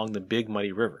frogs along the Big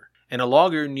Muddy River. And a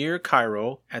logger near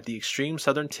Cairo, at the extreme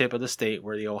southern tip of the state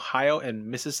where the Ohio and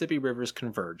Mississippi rivers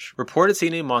converge, reported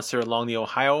seeing a monster along the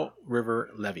Ohio River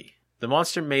levee. The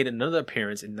monster made another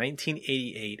appearance in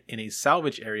 1988 in a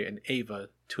salvage area in Ava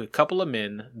to a couple of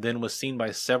men, then was seen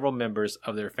by several members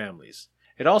of their families.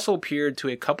 It also appeared to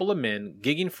a couple of men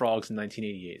gigging frogs in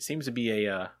 1988. Seems to be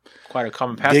quite a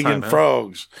common pastime. Gigging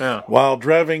frogs while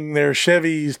driving their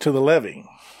Chevys to the levee.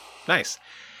 Nice.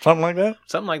 Something like that?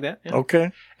 Something like that, yeah.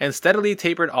 Okay. And steadily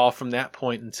tapered off from that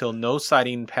point until no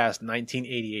sighting past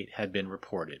 1988 had been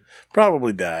reported.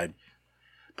 Probably died.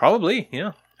 Probably,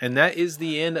 yeah. And that is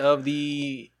the end of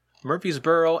the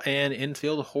Murfreesboro and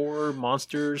Enfield horror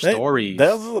monster stories.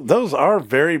 Those are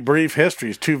very brief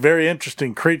histories. 2 very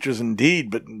interesting creatures indeed,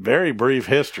 but very brief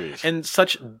histories. And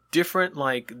such different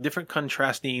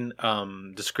contrasting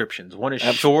descriptions. One is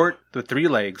short, with 3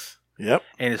 legs. Yep.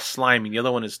 And is slimy. The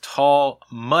other one is tall,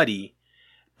 muddy,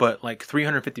 but like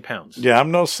 350 pounds. Yeah,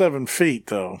 I'm no 7 feet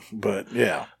though, but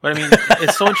yeah. But I mean,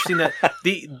 it's so interesting that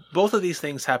both of these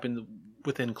things happened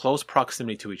within close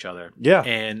proximity to each other. Yeah.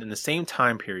 And in the same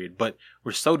time period, but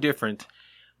were so different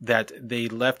that they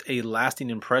left a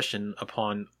lasting impression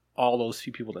upon all those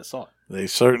few people that saw it. They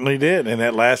certainly did. And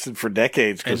that lasted for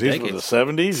decades because these were the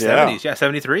 70s. 70s, yeah,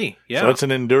 73. Yeah. So it's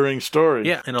an enduring story.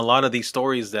 Yeah. And a lot of these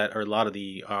stories a lot of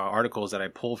the articles that I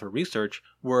pulled for research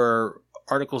were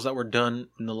articles that were done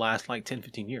in the last 10,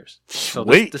 15 years. So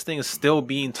this thing is still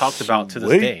being talked about to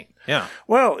this day. Yeah.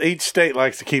 Well, each state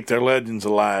likes to keep their legends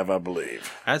alive, I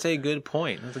believe. That's a good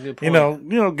point.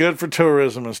 Good for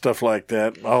tourism and stuff like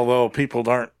that. Although people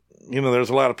aren't, there's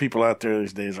a lot of people out there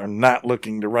these days are not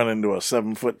looking to run into a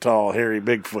 7-foot tall, hairy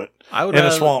Bigfoot in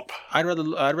a swamp. I'd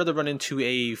rather run into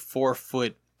a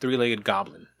 4-foot 3-legged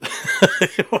goblin.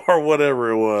 Or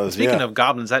whatever it was. Speaking of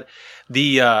goblins, that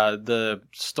the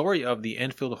story of the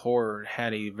Enfield Horror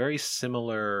had a very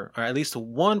similar, or at least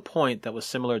one point that was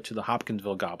similar to the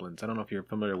Hopkinsville goblins. I don't know if you're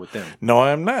familiar with them. No, I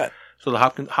am not. So the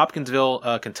Hopkinsville,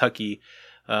 Kentucky,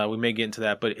 we may get into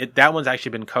that, but that one's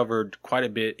actually been covered quite a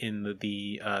bit in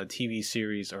the TV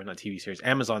series, or not TV series,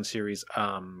 Amazon series.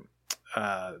 The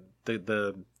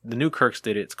Newkirks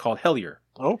did it. It's called Hellier.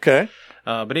 Okay.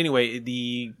 But anyway,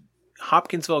 the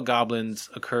Hopkinsville goblins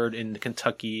occurred in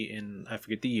Kentucky in, I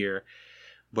forget the year,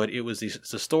 but it was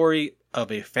the story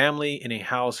of a family in a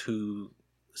house who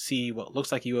see what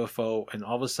looks like a UFO, and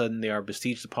all of a sudden they are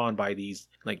besieged upon by these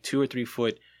 2 or 3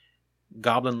 foot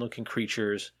goblin looking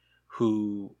creatures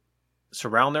who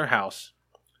surround their house.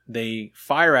 They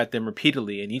fire at them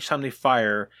repeatedly, and each time they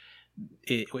fire,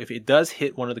 if it does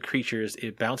hit one of the creatures,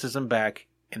 it bounces them back,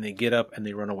 and they get up and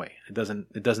they run away. It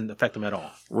doesn't affect them at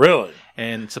all. Really?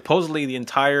 And supposedly the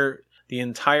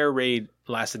entire raid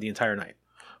lasted the entire night.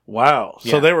 Wow.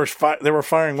 Yeah. So they were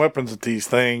firing weapons at these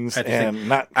things and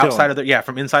not outside of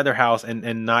from inside their house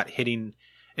and not hitting.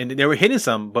 And they were hitting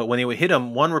some, but when they would hit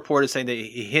them, one report is saying that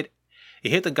it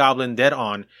hit the goblin dead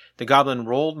on. The goblin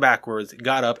rolled backwards,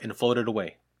 got up, and floated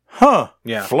away. Huh.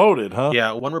 Yeah. Floated, huh?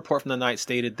 Yeah. One report from the night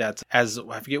stated that as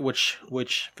I forget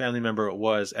which family member it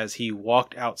was, as he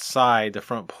walked outside the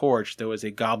front porch, there was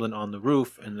a goblin on the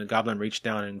roof, and the goblin reached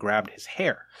down and grabbed his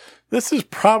hair. This is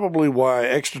probably why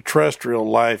extraterrestrial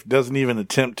life doesn't even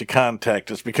attempt to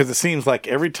contact us, because it seems like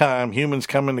every time humans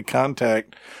come into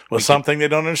contact with something they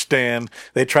don't understand,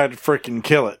 they try to freaking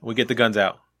kill it. We get the guns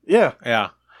out. Yeah.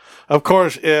 Yeah. Of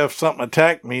course, if something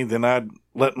attacked me, then I'd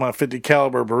let my 50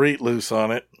 caliber Barrett loose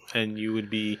on it. And you would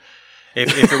be,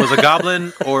 if it was a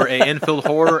goblin or a Enfield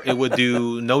horror, it would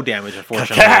do no damage,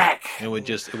 unfortunately. Attack!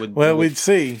 We'd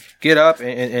see. Get up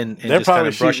and just kind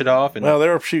of brush it off. And, well, they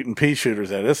were shooting pea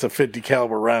shooters at it. It's a 50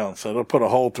 caliber round, so it'll put a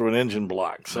hole through an engine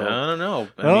block. So I don't know.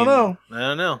 I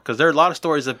don't know. Because there are a lot of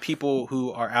stories of people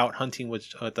who are out hunting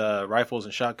with rifles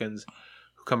and shotguns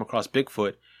who come across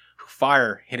Bigfoot, who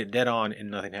fire, hit it dead on,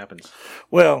 and nothing happens.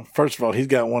 Well, first of all, he's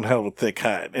got one hell of a thick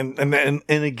hide. And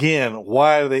again,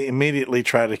 why do they immediately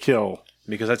try to kill?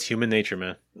 Because that's human nature,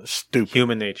 man. Stupid.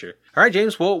 Human nature. All right,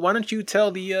 James, well, why don't you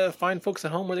tell the fine folks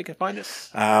at home where they can find us?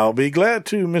 I'll be glad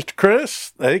to, Mr.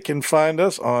 Chris. They can find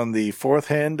us on the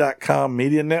fourthhand.com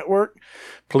media network.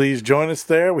 Please join us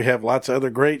there. We have lots of other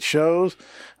great shows,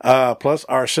 plus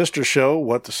our sister show,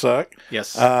 What the Suck.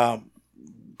 Yes.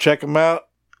 Check them out.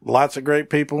 Lots of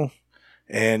great people.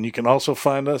 And you can also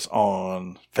find us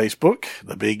on Facebook,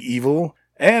 The Big Evil,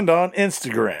 and on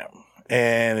Instagram.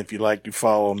 And if you'd like to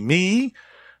follow me,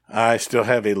 I still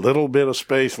have a little bit of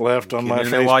space left on my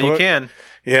Facebook. While you can.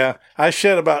 Yeah. I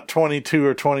shed about 22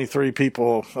 or 23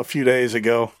 people a few days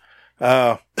ago.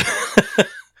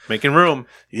 Making room.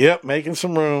 Yep, making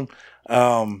some room.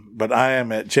 But I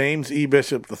am at James E.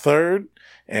 Bishop III,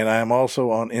 and I am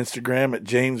also on Instagram at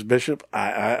James Bishop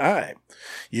III.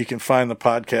 You can find the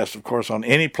podcast, of course, on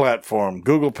any platform: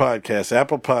 Google Podcasts,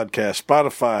 Apple Podcasts,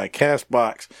 Spotify,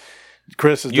 CastBox.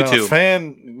 Chris has done a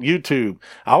YouTube.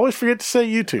 I always forget to say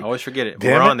YouTube. I always forget it.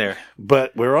 Damn We're it. on there.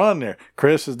 But we're on there.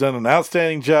 Chris has done an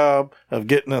outstanding job of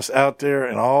getting us out there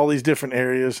in all these different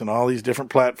areas and all these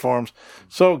different platforms.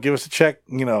 So give us a check,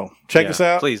 check us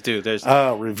out. Please do. There's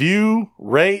review,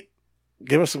 rate,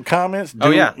 give us some comments.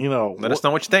 Let us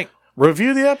know what you think.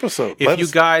 Review the episode. If you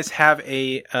guys have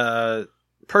a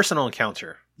personal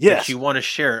encounter yes. that you want to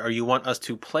share or you want us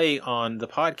to play on the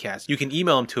podcast, you can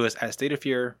email them to us at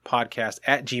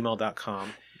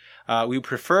stateofearpodcast@gmail.com. We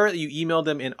prefer that you email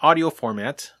them in audio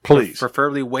format. Please.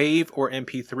 Preferably WAV or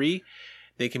MP3.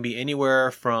 They can be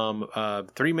anywhere from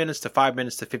 3 minutes to 5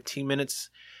 minutes to 15 minutes.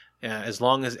 As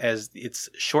long as it's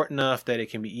short enough that it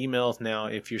can be emailed. Now,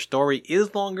 if your story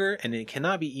is longer and it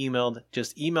cannot be emailed,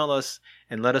 just email us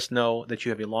and let us know that you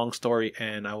have a long story,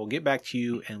 and I will get back to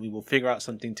you, and we will figure out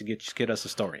something to get us a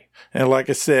story. And like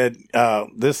I said,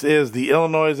 this is the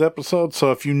Illinois episode,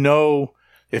 so if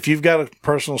you've got a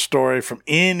personal story from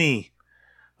any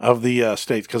of the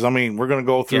states, because we're going to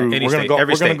go through. We're going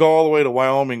to go all the way to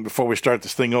Wyoming before we start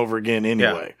this thing over again.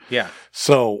 Anyway, yeah.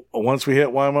 So once we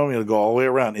hit Wyoming, it'll go all the way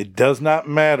around. It does not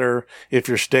matter if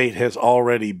your state has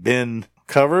already been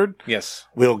covered. Yes,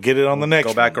 we'll get it on the next.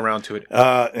 Go back around to it.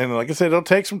 And like I said, it'll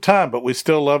take some time, but we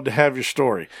still love to have your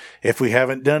story. If we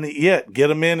haven't done it yet, get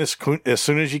them in as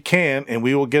soon as you can, and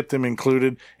we will get them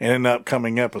included in an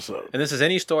upcoming episode. And this is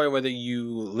any story, whether you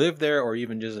live there or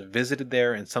even just visited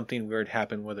there and something weird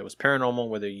happened, whether it was paranormal,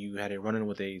 whether you had a run-in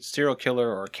with a serial killer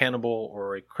or a cannibal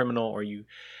or a criminal, or you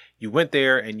went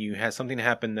there and you had something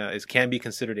happen that can be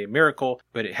considered a miracle,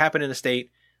 but it happened in a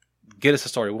state. Get us a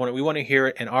story. We want to hear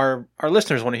it, and our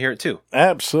listeners want to hear it too.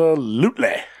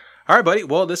 Absolutely. All right, buddy.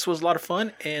 Well, this was a lot of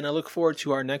fun, and I look forward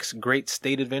to our next great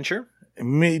state adventure.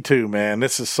 Me too, man.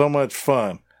 This is so much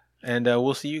fun. And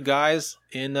we'll see you guys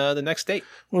in the next state.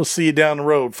 We'll see you down the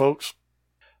road, folks.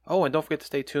 Oh, and don't forget to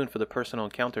stay tuned for the personal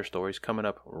encounter stories coming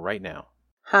up right now.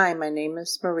 Hi, my name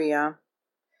is Maria.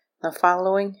 The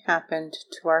following happened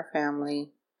to our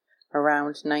family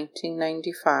around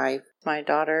 1995. My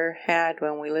daughter had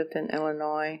when we lived in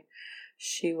Illinois.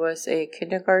 She was a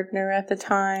kindergartner at the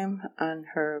time, and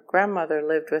her grandmother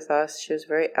lived with us. She was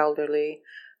very elderly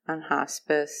on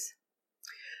hospice.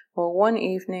 Well, one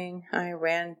evening, I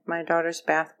ran my daughter's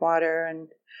bath water and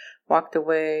walked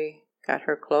away, got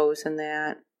her clothes and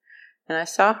that, and I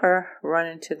saw her run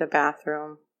into the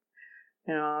bathroom.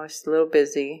 I was a little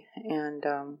busy, and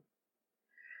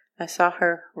I saw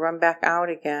her run back out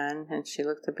again, and she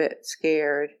looked a bit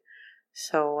scared.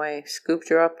 So I scooped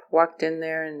her up, walked in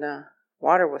there, and the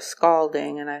water was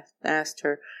scalding, and I asked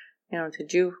her,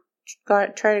 did you try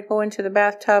to go into the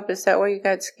bathtub? Is that why you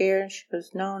got scared? And she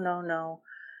goes, no.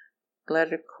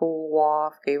 Let it cool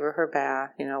off, gave her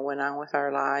bath, went on with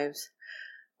our lives.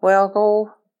 Well,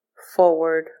 go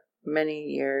forward many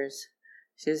years.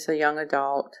 She's a young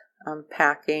adult,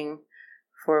 packing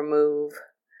for a move,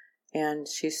 and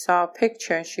she saw a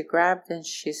picture, and she grabbed it, and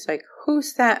she's like,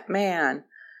 who's that man?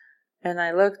 And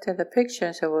I looked at the picture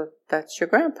and said, well, that's your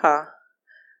grandpa.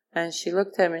 And she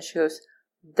looked at him and she goes,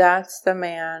 that's the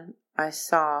man I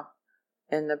saw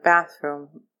in the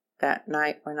bathroom that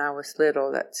night when I was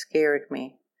little that scared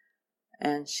me.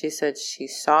 And she said she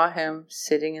saw him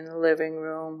sitting in the living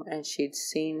room, and she'd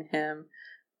seen him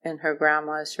in her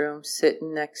grandma's room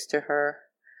sitting next to her.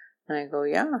 And I go,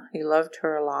 yeah, he loved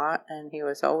her a lot, and he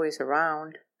was always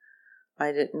around.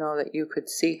 I didn't know that you could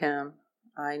see him.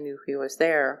 I knew he was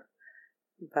there.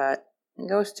 But it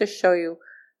goes to show you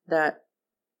that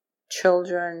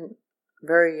children,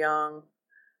 very young,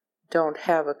 don't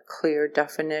have a clear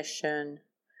definition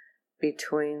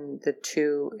between the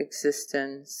two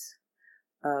existence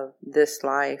of this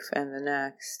life and the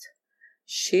next.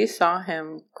 She saw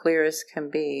him clear as can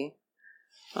be.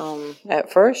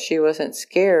 At first she wasn't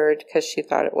scared because she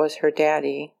thought it was her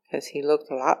daddy, because he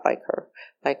looked a lot like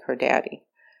her daddy.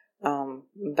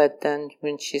 But then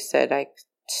when she said, I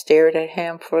stared at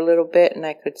him for a little bit and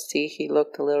I could see he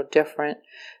looked a little different,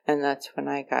 and that's when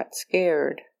I got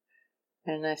scared.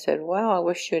 And I said, well, I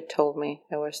wish you had told me.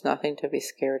 There was nothing to be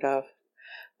scared of.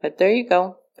 But there you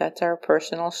go. That's our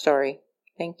personal story.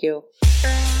 Thank you.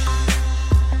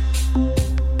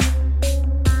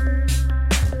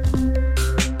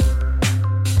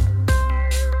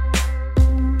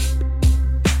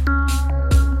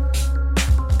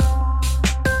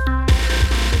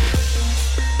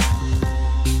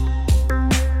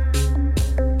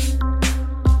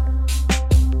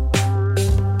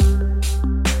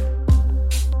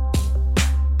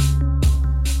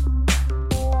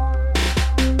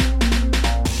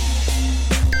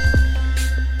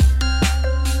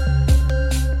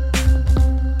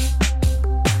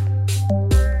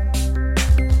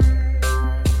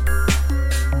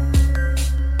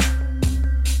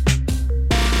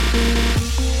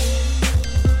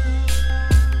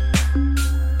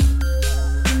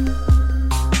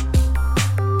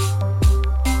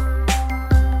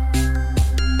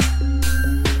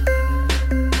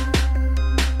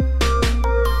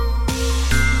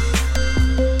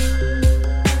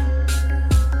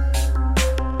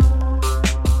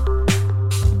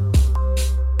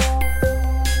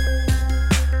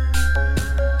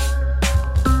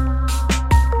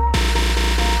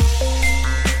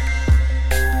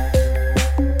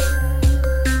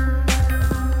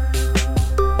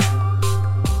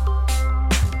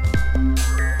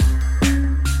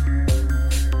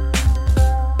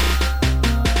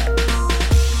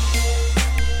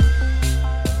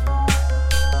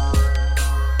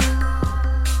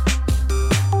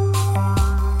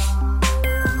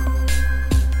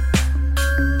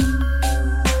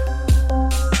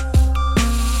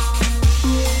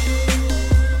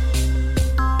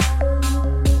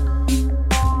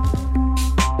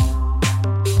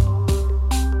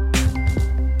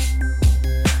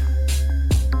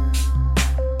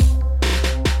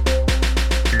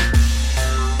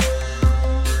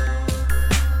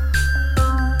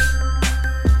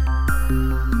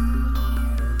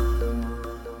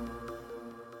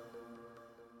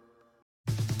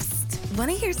 Want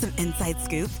to hear some inside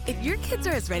scoop? If your kids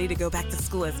are as ready to go back to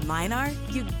school as mine are,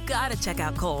 you gotta check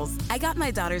out Kohl's. I got my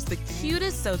daughters the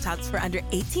cutest Sotoks for under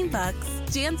 $18,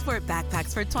 JanSport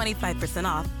backpacks for 25%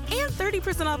 off, and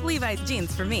 30% off Levi's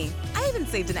jeans for me. I even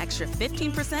saved an extra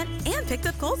 15% and picked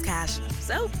up Kohl's cash.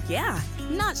 So, yeah,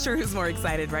 not sure who's more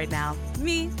excited right now,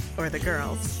 me or the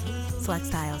girls. Select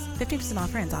styles. 15%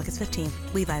 offer ends August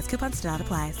 15th. Levi's coupons do not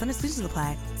apply. Some exclusions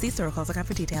apply. See store or Kohl's.com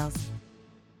for details.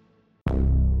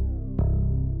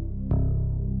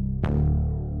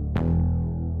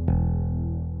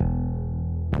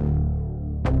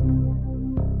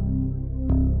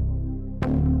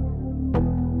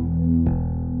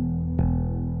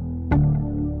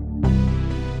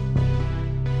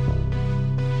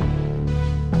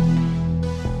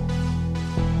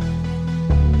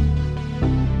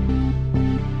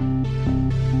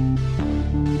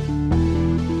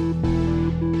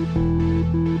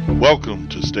 Welcome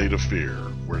to State of Fear,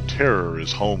 where terror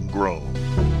is homegrown.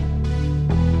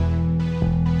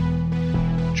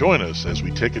 Join us as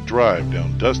we take a drive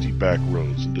down dusty back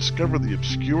roads and discover the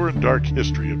obscure and dark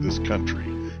history of this country,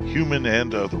 human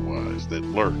and otherwise, that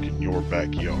lurk in your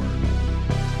backyard.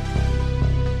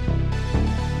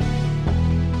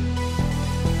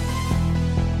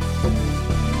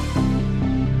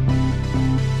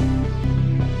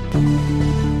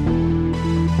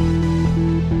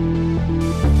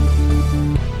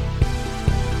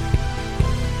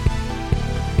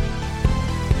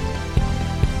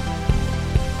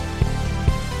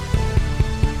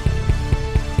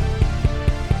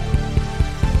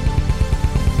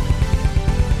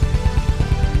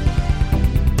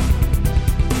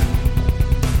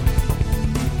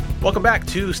 Welcome back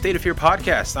to State of Fear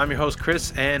Podcast. I'm your host,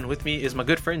 Chris, and with me is my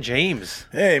good friend, James.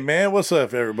 Hey, man, what's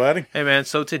up, everybody? Hey, man,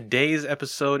 so today's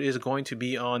episode is going to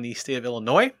be on the state of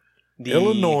Illinois. The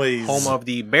Illinois. Home of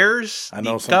the Bears, I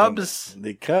know the Cubs,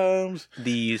 the Cubs,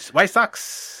 the White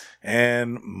Sox,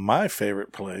 and my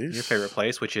favorite place. your favorite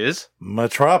place, which is...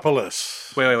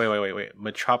 Metropolis. Wait.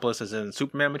 Metropolis is in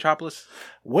Superman Metropolis?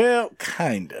 Well,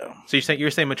 kind of. So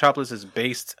you're saying Metropolis is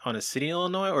based on a city in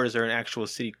Illinois, or is there an actual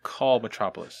city called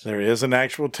Metropolis? There is an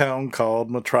actual town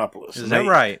called Metropolis. Is that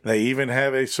right? They even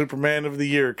have a Superman of the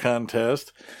Year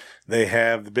contest. They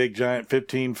have the big giant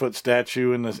 15-foot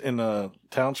statue in the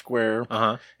town square,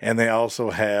 and they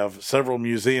also have several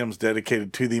museums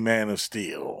dedicated to the Man of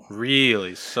Steel.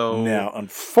 Really? So Now,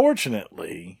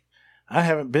 unfortunately, I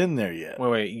haven't been there yet.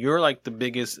 Wait. You're like the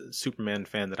biggest Superman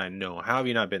fan that I know. How have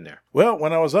you not been there? Well,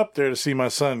 when I was up there to see my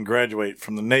son graduate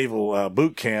from the Naval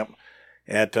boot camp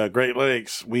at Great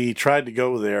Lakes, we tried to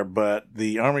go there, but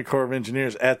the Army Corps of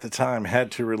Engineers at the time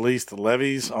had to release the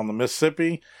levees on the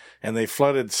Mississippi, and they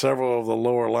flooded several of the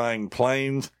lower lying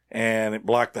plains, and it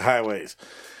blocked the highways.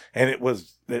 And what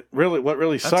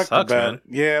really sucked about it.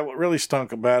 Yeah, what really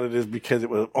stunk about it is because it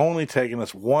was only taking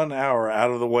us 1 hour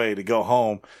out of the way to go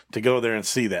home to go there and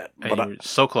see that. And you're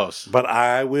so close. But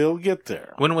I will get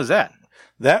there. When was that?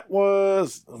 That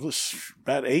was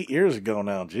about 8 years ago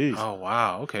now. Jeez. Oh,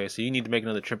 wow. Okay, so you need to make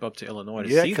another trip up to Illinois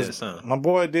to see this, huh? My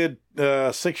boy did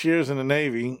 6 years in the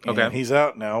Navy, and Okay. he's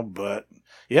out now. But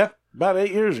yeah, about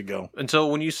 8 years ago. And so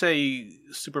when you say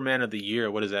Superman of the Year,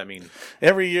 what does that mean?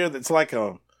 Every year, that's like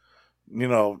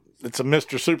it's a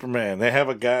Mr. Superman. They have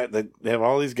a guy they have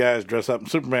all these guys dress up in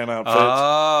Superman outfits.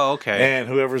 Oh, okay. And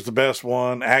whoever's the best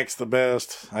one acts the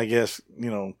best. I guess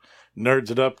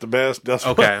nerds it up the best. Does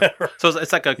whatever. So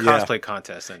it's like a cosplay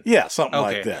contest then. Yeah, something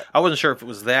like that. I wasn't sure if it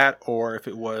was that or if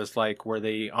it was like where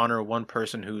they honor one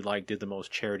person who like did the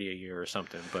most charity a year or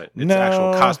somthing. But it's an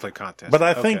actual cosplay contest. But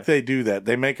I think they do that.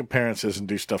 They make appearances and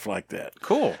do stuff like that.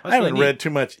 Cool. I haven't read too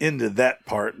much into that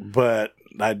part, but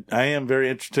I am very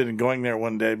interested in going there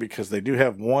one day because they do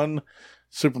have one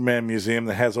Superman museum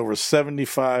that has over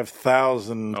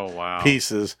 75,000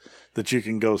 pieces that you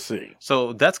can go see.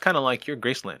 So that's kind of like your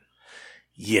Graceland.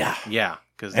 Yeah. Yeah.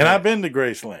 And I've been to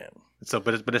Graceland. So,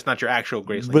 but it's not your actual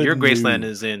Graceland. Your Graceland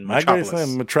is in Metropolis. My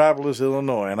Graceland, Metropolis,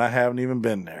 Illinois, and I haven't even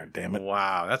been there. Damn it!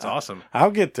 Wow, that's awesome.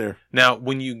 I'll get there. Now,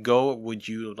 when you go, would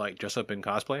you like dress up in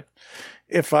cosplay?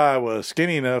 If I was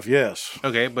skinny enough, yes.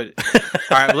 Okay, but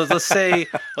all right. Let's say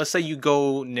you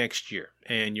go next year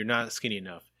and you're not skinny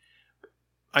enough.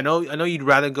 I know you'd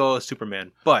rather go as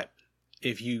Superman, but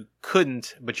if you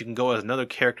couldn't, but you can go as another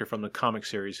character from the comic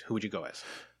series, who would you go as?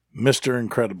 Mr.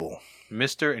 Incredible.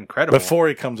 Mr. Incredible. Before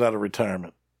he comes out of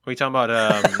retirement. What are you talking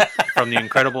about? From the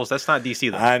Incredibles? That's not DC,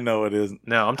 though. I know it isn't.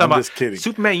 No, I'm talking about just kidding.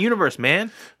 Superman universe,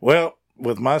 man. Well,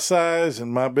 with my size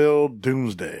and my build,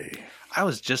 Doomsday. I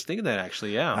was just thinking that,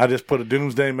 actually, yeah. I just put a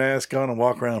Doomsday mask on and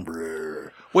walk around.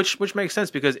 Brr. Which makes sense,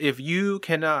 because if you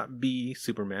cannot be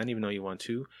Superman, even though you want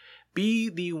to, be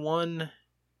the one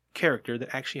character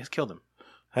that actually has killed him.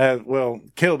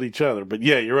 Killed each other, but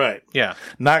yeah, you're right. Yeah.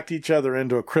 Knocked each other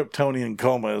into a Kryptonian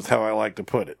coma is how I like to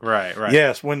put it. Right.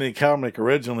 Yes, when the comic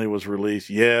originally was released,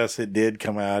 yes, it did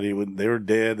come out. They were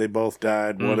dead. They both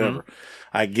died, whatever.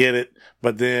 I get it.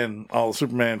 But then all the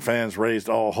Superman fans raised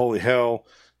all holy hell.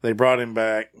 They brought him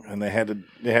back, and they had to.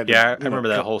 I remember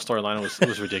that whole storyline. It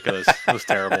was ridiculous. It was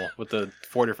terrible with the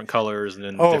 4 different colors and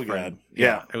then different. God.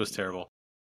 Yeah, it was terrible.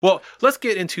 Well, let's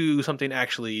get into something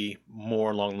actually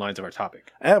more along the lines of our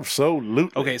topic.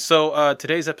 Absolutely. Okay, so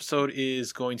today's episode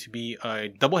is going to be a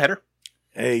doubleheader.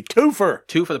 A twofer.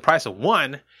 2 for the price of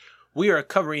 1. We are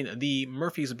covering the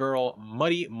Murfreesboro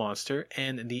Muddy Monster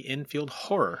and the Infield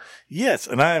Horror. Yes,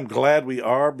 and I am glad we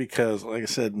are because, like I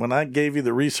said, when I gave you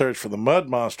the research for the Mud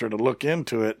Monster to look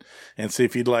into it and see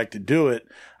if you'd like to do it,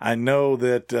 I know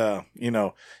that,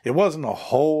 it wasn't a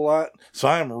whole lot. So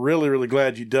I am really, really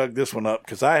glad you dug this one up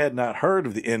because I had not heard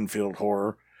of the Infield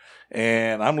Horror.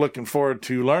 and I'm looking forward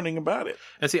to learning about it.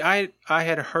 And see, I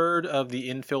had heard of the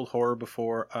infield horror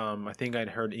before. I think I'd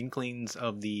heard inklings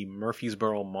of the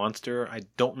Murfreesboro Monster. I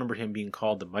don't remember him being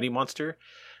called the Muddy Monster,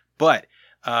 but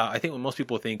I think when most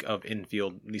people think of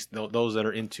infield, at least those that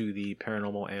are into the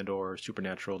paranormal and or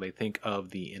supernatural, they think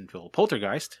of the infield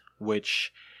poltergeist,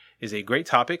 which is a great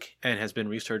topic and has been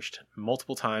researched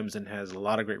multiple times and has a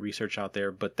lot of great research out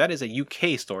there. But that is a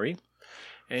UK story.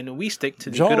 And we stick to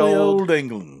the Jolly good old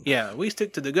England. Yeah, we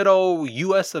stick to the good old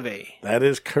US of A. That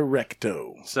is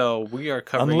correcto. So we are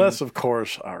covering... Unless, of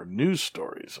course, our news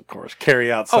stories, of course, carry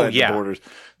outside the borders.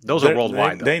 Those are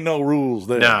worldwide, though. They know rules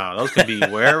there. No, those can be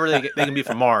wherever they can be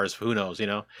from Mars. Who knows, you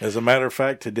know? As a matter of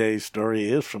fact, today's story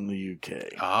is from the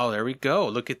UK. Oh, there we go.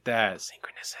 Look at that.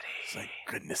 Synchronicity.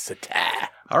 Synchronicity.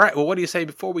 All right, well, what do you say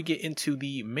before we get into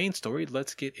the main story?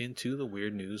 Let's get into the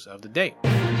weird news of the day.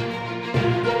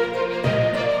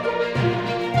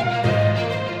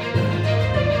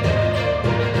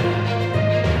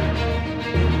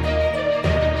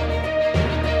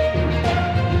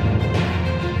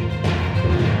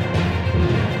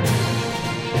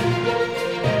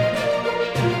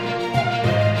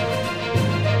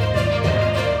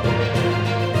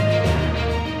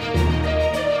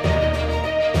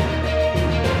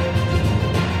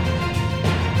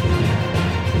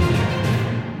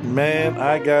 Man,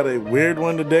 I got a weird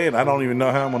one today, and I don't even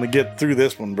know how I'm going to get through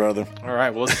this one, brother. All right,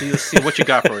 well, let's see what you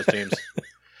got for us, James.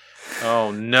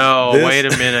 Oh, no. Wait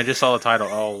a minute. I just saw the title.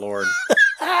 Oh, Lord.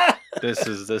 This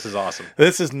is awesome.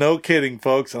 This is no kidding,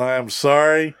 folks, and I am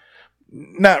sorry.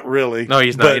 Not really. No,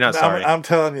 he's not. You're not sorry. I'm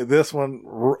telling you, this one,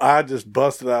 I just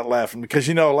busted out laughing because,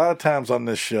 you know, a lot of times on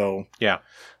this show,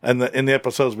 and in the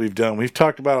episodes we've done, we've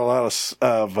talked about a lot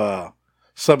of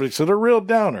subjects that are real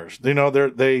downers.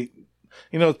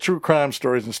 You know, true crime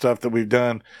stories and stuff that we've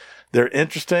done, they're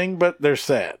interesting, but they're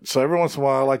sad. So every once in a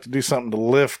while, I like to do something to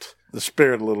lift the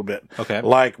spirit a little bit. Okay.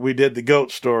 Like we did the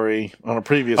goat story on a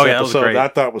previous episode. I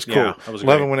thought was cool. Yeah, that was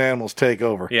Loving when animals take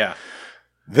over. Yeah.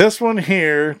 This one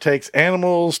here takes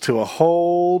animals to a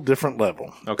whole different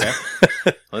level. Okay.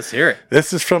 Let's hear it.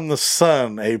 This is from The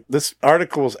Sun. This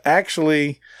article is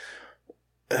actually...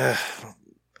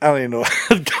 I don't even know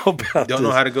how to go about this. Don't know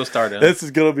how to go start it. This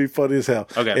is going to be funny as hell.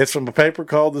 Okay. It's from a paper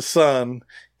called The Sun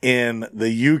in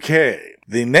the UK.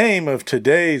 The name of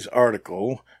today's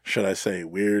article, should I say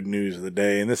weird news of the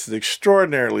day, and this is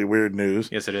extraordinarily weird news.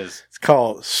 Yes, it is. It's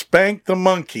called Spank the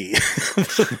Monkey.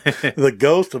 The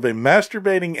ghost of a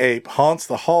masturbating ape haunts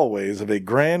the hallways of a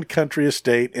grand country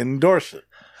estate in Dorset.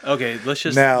 Okay, let's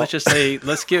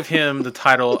give him the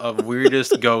title of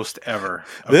weirdest ghost ever.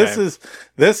 Okay.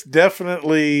 This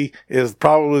definitely is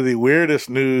probably the weirdest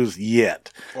news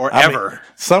yet, or ever.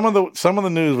 Some of the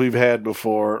news we've had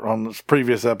before on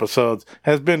previous episodes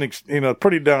has been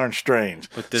pretty darn strange.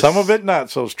 Some of it not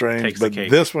so strange, but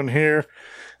this one here,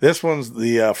 this one's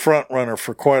the front runner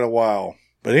for quite a while.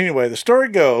 But anyway, the story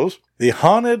goes, the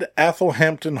haunted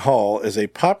Athelhampton Hall is a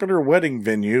popular wedding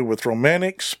venue with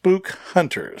romantic spook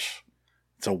hunters.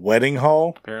 It's a wedding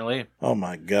hall? Apparently. Oh,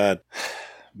 my God.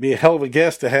 Be a hell of a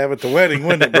guest to have at the wedding,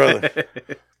 wouldn't it, brother?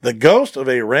 The ghost of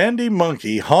a randy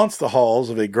monkey haunts the halls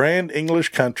of a grand English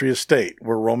country estate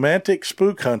where romantic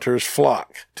spook hunters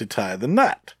flock to tie the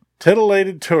knot.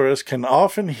 Titillated tourists can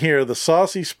often hear the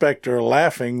saucy specter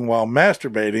laughing while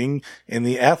masturbating in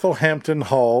the Athelhampton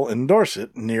Hall in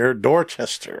Dorset, near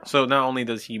Dorchester. So not only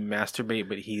does he masturbate,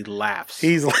 but he laughs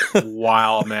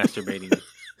while masturbating.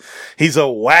 He's a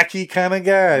wacky kind of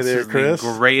guy there, Chris.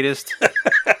 The greatest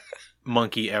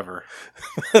monkey ever.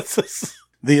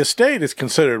 The estate is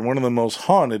considered one of the most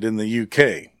haunted in the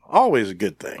UK. Always a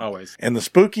good thing. Always. And the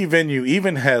spooky venue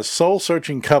even has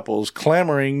soul-searching couples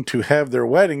clamoring to have their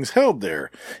weddings held there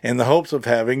in the hopes of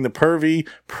having the pervy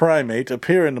primate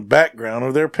appear in the background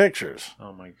of their pictures.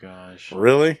 Oh my gosh.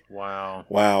 Really?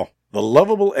 Wow. The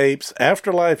lovable ape's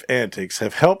afterlife antics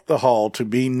have helped the hall to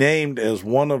be named as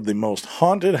one of the most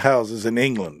haunted houses in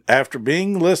England after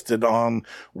being listed on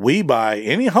We Buy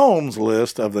Any Homes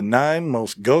list of the 9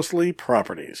 most ghostly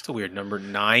properties. That's a weird number.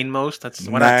 9 most? That's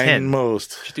 1 out of 10. 9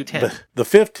 most. Should do 10. The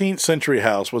 15th century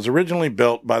house was originally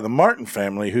built by the Martin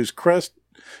family, whose crest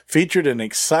featured an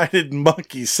excited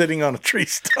monkey sitting on a tree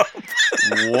stump.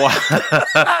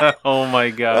 What? Oh my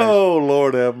gosh. Oh,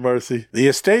 Lord have mercy. The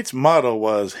estate's motto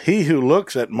was, "He who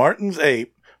looks at Martin's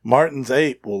ape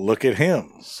will look at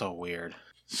him." So weird.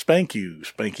 Spank you,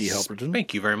 Spanky Helperton.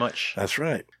 Thank you very much. That's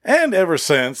right. And ever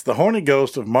since, the horny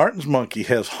ghost of Martin's monkey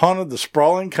has haunted the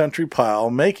sprawling country pile,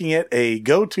 making it a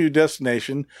go-to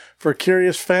destination for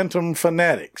curious phantom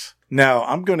fanatics. Now,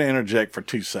 I'm going to interject for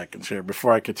 2 seconds here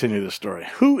before I continue the story.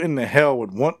 Who in the hell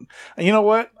would want... You know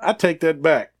what? I take that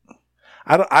back.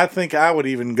 I think I would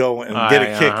even go and get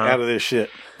a kick out of this shit.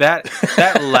 That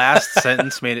last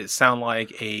sentence made it sound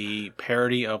like a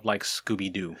parody of like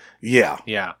Scooby-Doo. Yeah.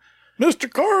 Yeah.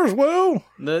 Mr. Carswell.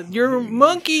 Your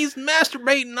monkey's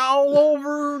masturbating all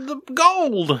over the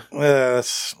gold.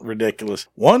 That's ridiculous.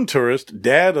 One tourist,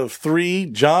 dad of 3,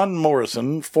 John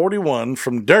Morrison, 41,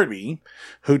 from Derby,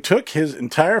 who took his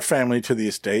entire family to the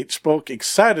estate, spoke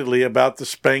excitedly about the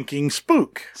spanking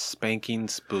spook. Spanking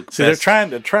spook. See, they're trying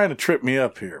to trip me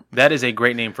up here. That is a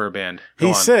great name for a band.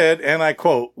 He said, and I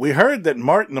quote, "We heard that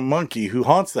Martin the monkey who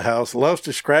haunts the house loves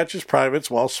to scratch his privates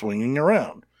while swinging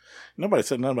around." Nobody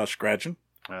said nothing about scratching.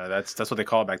 That's what they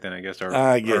call it back then, I guess. Or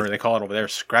they call it over there,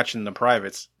 scratching the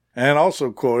privates. And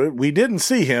also quoted, "We didn't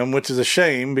see him, which is a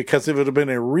shame because it would have been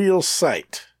a real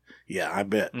sight." Yeah, I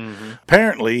bet. Mm-hmm.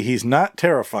 Apparently, he's not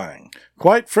terrifying.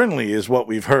 Quite friendly is what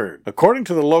we've heard. According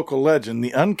to the local legend,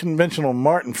 the unconventional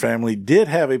Martin family did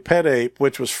have a pet ape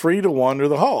which was free to wander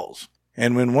the halls.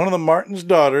 And when one of the Martin's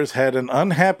daughters had an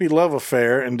unhappy love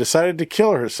affair and decided to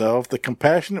kill herself, the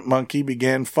compassionate monkey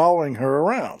began following her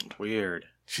around. Weird.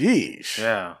 Jeez.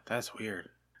 Yeah, that's weird.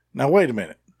 Now, wait a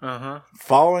minute. Uh-huh.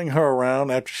 Following her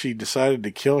around after she decided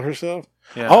to kill herself?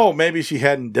 Yeah. Oh, maybe she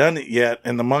hadn't done it yet,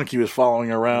 and the monkey was following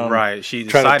her around. Right. She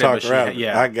decided, tried to talk her out of it.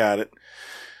 Yeah. I got it.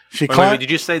 Wait, did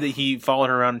you say that he followed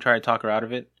her around and tried to talk her out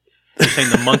of it? You're saying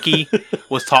the monkey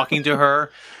was talking to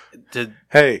her?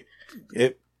 Hey,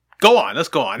 Go on. Let's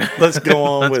go on. Let's go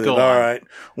on with it. All right.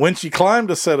 When she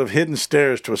climbed a set of hidden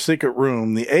stairs to a secret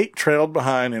room, the ape trailed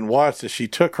behind and watched as she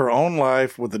took her own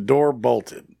life with the door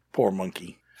bolted. Poor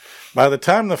monkey. By the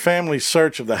time the family's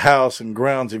search of the house and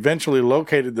grounds eventually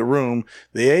located the room,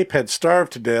 the ape had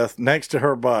starved to death next to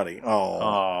her body.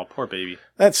 Oh, poor baby.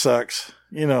 That sucks.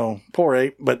 Poor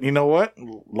ape. But you know what?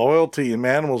 Loyalty in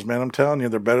animals, man, I'm telling you,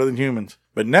 they're better than humans.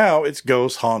 But now its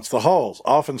ghost haunts the halls,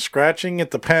 often scratching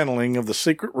at the paneling of the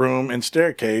secret room and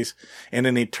staircase in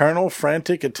an eternal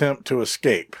frantic attempt to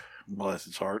escape. Bless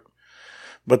its heart.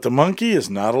 But the monkey is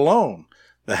not alone.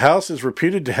 The house is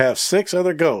reputed to have 6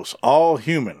 other ghosts, all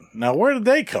human. Now, where did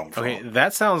they come from? Okay,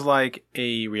 that sounds like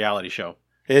a reality show.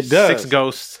 It does. 6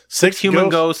 ghosts. 6 human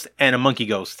ghosts and a monkey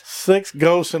ghost. 6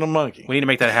 ghosts and a monkey. We need to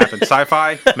make that happen.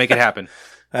 Sci-fi, make it happen.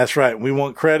 That's right. We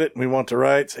want credit, we want the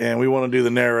rights, and we want to do the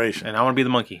narration. And I want to be the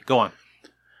monkey. Go on.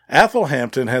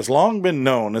 Athelhampton has long been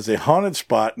known as a haunted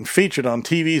spot and featured on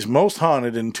TV's Most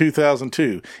Haunted in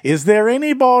 2002. Is there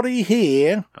anybody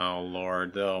here? Oh,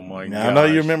 Lord. Oh, my God. I know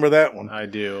you remember that one. I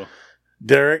do.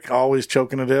 Derek, always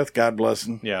choking to death. God bless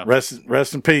him. Yeah.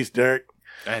 Rest in peace, Derek.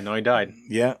 I didn't know he died.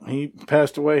 Yeah, he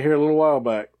passed away here a little while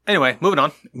back. Anyway,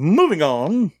 moving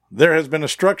on. There has been a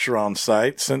structure on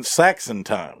site since Saxon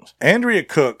times. Andrea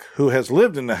Cook, who has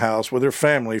lived in the house with her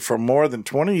family for more than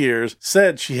 20 years,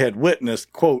 said she had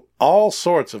witnessed, quote, all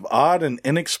sorts of odd and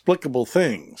inexplicable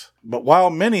things. But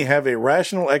while many have a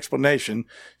rational explanation,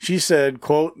 she said,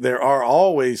 quote, there are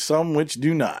always some which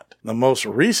do not. The most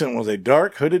recent was a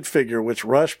dark hooded figure which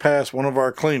rushed past one of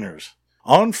our cleaners.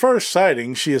 On first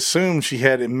sighting, she assumed she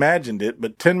had imagined it,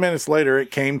 but 10 minutes later it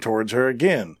came towards her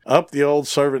again, up the old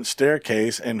servant's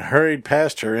staircase, and hurried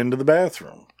past her into the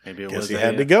bathroom. Maybe it guess was he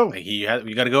had to go. You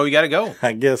gotta go.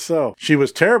 I guess so. She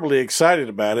was terribly excited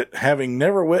about it, having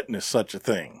never witnessed such a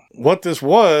thing. What this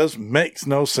was makes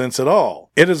no sense at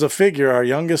all. It is a figure our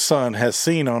youngest son has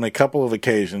seen on a couple of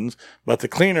occasions, but the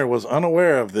cleaner was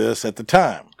unaware of this at the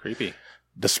time. Creepy.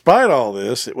 Despite all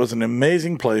this, it was an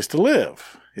amazing place to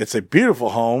live. It's a beautiful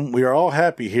home. We are all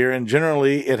happy here, and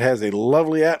generally it has a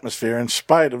lovely atmosphere in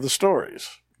spite of the stories.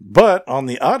 But on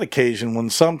the odd occasion when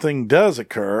something does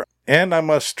occur, and I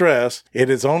must stress, it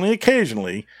is only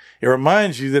occasionally, it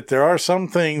reminds you that there are some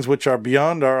things which are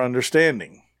beyond our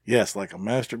understanding. Yes, like a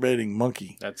masturbating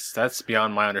monkey. That's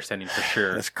beyond my understanding for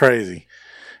sure. That's crazy.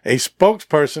 A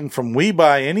spokesperson from We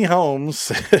Buy Any Homes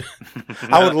said,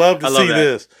 I would love to see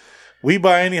this. We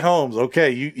Buy Any Homes.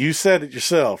 Okay, you said it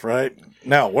yourself, right?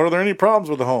 Now, were there any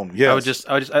problems with the home? Yes.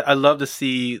 I love to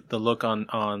see the look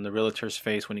on the realtor's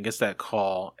face when he gets that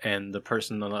call and the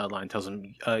person on the line tells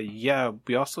him, yeah,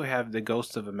 we also have the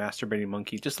ghost of a masturbating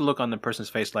monkey. Just the look on the person's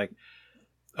face like,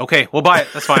 okay, we'll buy it.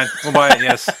 That's fine. We'll buy it.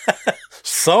 Yes.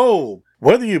 Sold.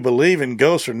 Whether you believe in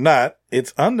ghosts or not,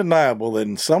 it's undeniable that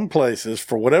in some places,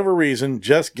 for whatever reason,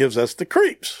 just gives us the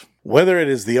creeps. Whether it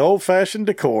is the old-fashioned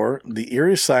decor, the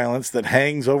eerie silence that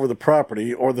hangs over the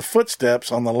property, or the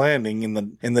footsteps on the landing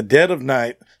in the dead of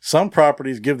night, some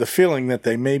properties give the feeling that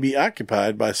they may be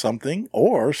occupied by something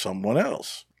or someone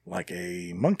else. Like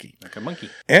a monkey.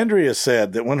 Andrea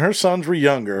said that when her sons were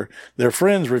younger, their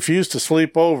friends refused to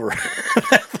sleep over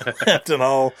at Hampton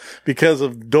Hall because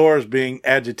of doors being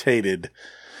agitated.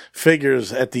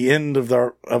 Figures at the end of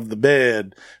the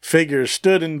bed. Figures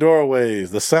stood in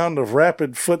doorways. The sound of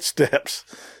rapid footsteps.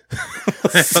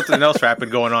 Something else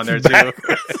rapid going on there too.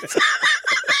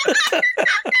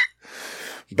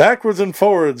 Backwards and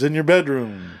forwards in your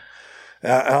bedroom.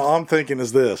 All I'm thinking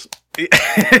is this.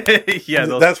 Yeah,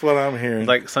 that's what I'm hearing.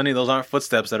 Like, Sonny, those aren't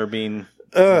footsteps that are being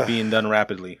done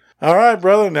rapidly. All right,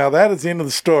 brother. Now that is the end of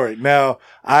the story. Now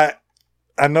I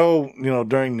know,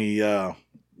 during the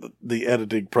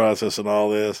editing process and all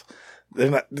this,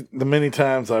 the many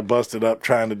times I busted up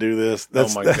trying to do this.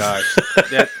 Oh my gosh,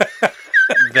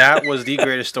 that was the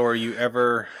greatest story you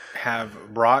ever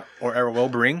have brought or ever will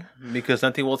bring, because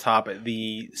nothing will top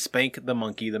the Spank the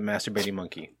Monkey, the masturbating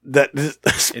monkey.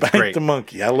 Spank the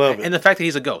Monkey. I love it. And the fact that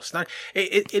he's a ghost.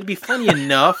 It'd be funny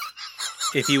enough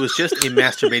if he was just a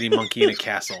masturbating monkey in a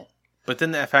castle. But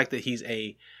then the fact that he's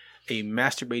a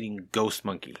masturbating ghost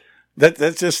monkey.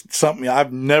 That's just something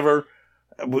I've never...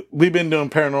 We've been doing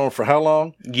paranormal for how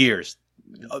long? Years.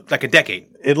 Like a decade.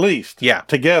 At least. Yeah.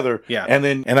 Together. Yeah.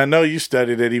 And I know you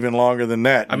studied it even longer than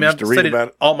that. I mean, I've studied about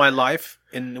it all my life,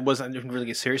 and it wasn't really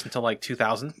get serious until like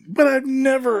 2000. But I've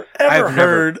never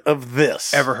heard of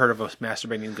this. Ever heard of a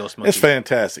masturbating ghost monkey? It's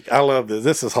fantastic. I love this.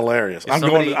 This is hilarious. I'm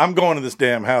going to this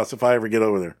damn house if I ever get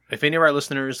over there. If any of our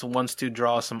listeners wants to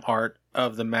draw some art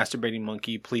of the masturbating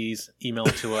monkey, please email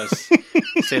it to us.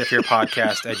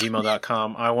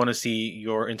 stateofearpodcast@gmail.com. I want to see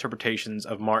your interpretations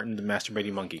of Martin the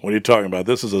masturbating monkey. What are you talking about?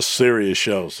 This is a serious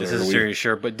show, sir. This is a serious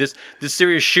show, but this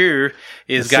serious show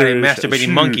is got a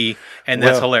masturbating monkey, and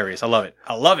that's hilarious. I love it.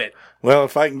 I love it. Well,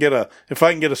 if I can get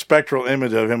a spectral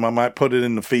image of him, I might put it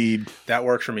in the feed. That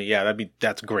works for me. Yeah,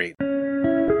 that's great.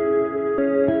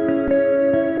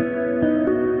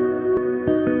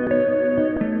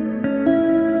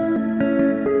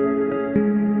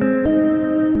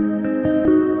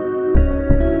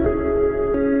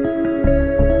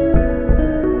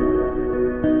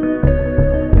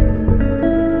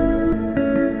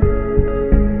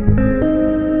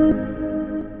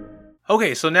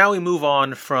 Okay, so now we move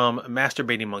on from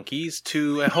masturbating monkeys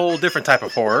to a whole different type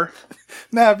of horror.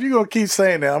 Now, if you're going to keep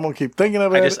saying that, I'm going to keep thinking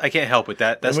about it. I can't help with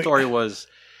that. That story was...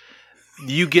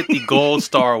 You get the Gold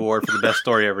Star Award for the best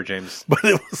story ever, James. But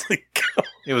it was like...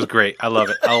 It was great. I love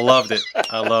it. I loved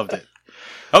it.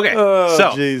 Okay,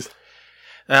 so... Geez.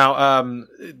 Now,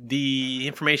 the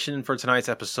information for tonight's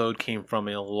episode came from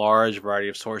a large variety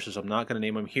of sources. I'm not going to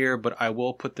name them here, but I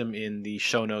will put them in the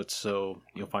show notes, so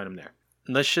you'll find them there.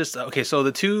 So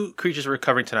the two creatures we're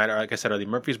covering tonight are, like I said, are the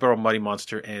Murfreesboro Muddy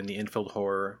Monster and the Enfield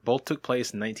Horror. Both took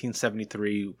place in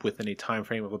 1973 within a time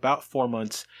frame of about 4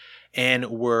 months and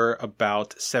were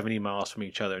about 70 miles from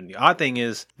each other. And the odd thing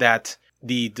is that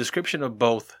the description of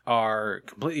both are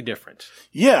completely different.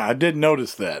 Yeah, I did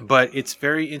notice that. But it's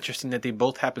very interesting that they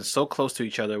both happen so close to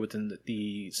each other within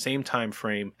the same time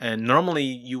frame. And normally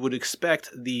you would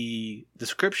expect the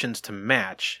descriptions to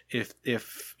match if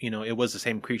it was the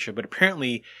same creature. But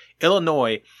apparently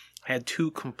Illinois had two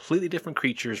completely different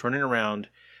creatures running around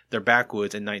their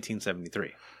backwoods in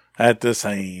 1973. At the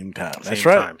same time. That's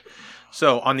right.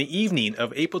 So, on the evening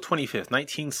of April 25th,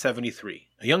 1973,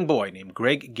 a young boy named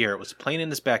Greg Garrett was playing in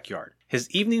his backyard. His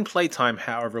evening playtime,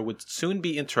 however, would soon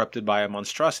be interrupted by a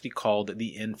monstrosity called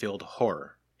the Enfield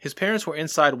Horror. His parents were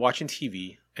inside watching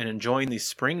TV and enjoying the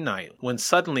spring night when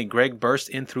suddenly Greg burst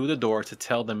in through the door to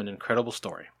tell them an incredible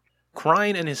story.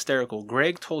 Crying and hysterical,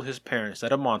 Greg told his parents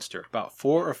that a monster, about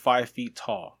 4 or 5 feet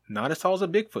tall, not as tall as a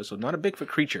Bigfoot, so not a Bigfoot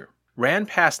creature, ran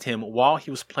past him while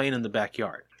he was playing in the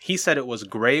backyard. He said it was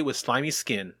gray with slimy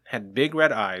skin, had big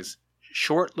red eyes,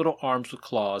 short little arms with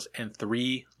claws, and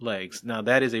 3 legs. Now,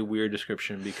 that is a weird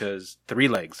description because 3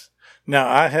 legs. Now,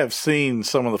 I have seen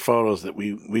some of the photos that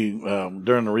we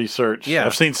during the research. Yeah.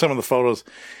 I've seen some of the photos,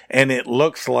 and it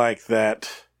looks like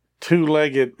that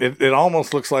 2-legged, it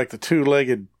almost looks like the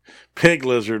 2-legged pig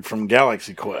lizard from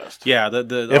Galaxy Quest. Yeah,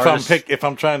 if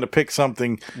I'm trying to pick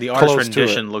something, the artist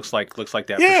rendition looks like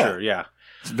that for sure. Yeah.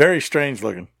 It's very strange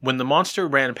looking. When the monster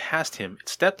ran past him, it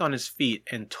stepped on his feet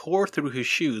and tore through his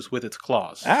shoes with its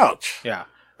claws. Ouch. Yeah.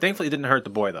 Thankfully, it didn't hurt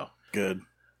the boy, though. Good.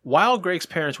 While Greg's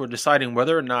parents were deciding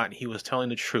whether or not he was telling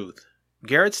the truth,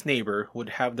 Garrett's neighbor would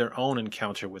have their own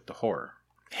encounter with the horror.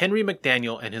 Henry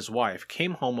McDaniel and his wife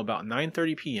came home about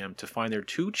 9:30 p.m. to find their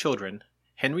 2 children,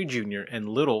 Henry Jr. and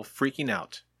Little, freaking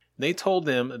out. They told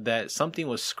them that something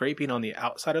was scraping on the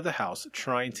outside of the house,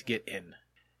 trying to get in.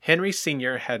 Henry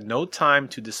Sr. had no time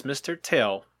to dismiss their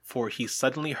tale, for he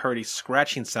suddenly heard a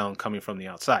scratching sound coming from the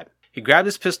outside. He grabbed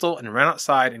his pistol and ran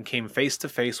outside and came face to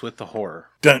face with the horror.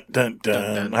 Dun, dun,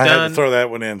 dun. I had to throw that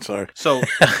one in, sorry.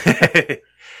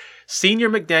 Senior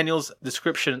McDaniel's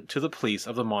description to the police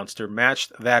of the monster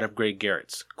matched that of Greg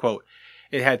Garrett's. Quote,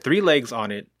 "It had 3 legs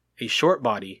on it, a short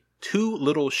body, 2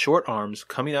 little short arms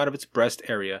coming out of its breast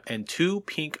area, and 2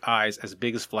 pink eyes as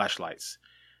big as flashlights.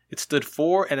 It stood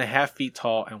 4.5 feet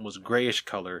tall and was grayish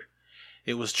color.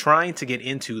 It was trying to get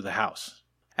into the house."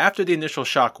 After the initial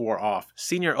shock wore off,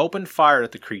 Senior opened fire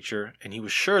at the creature, and he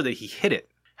was sure that he hit it.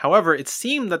 However, it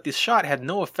seemed that the shot had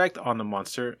no effect on the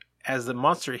monster, as the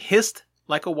monster hissed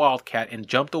like a wildcat and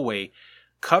jumped away,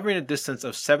 covering a distance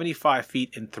of 75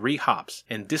 feet in 3 hops,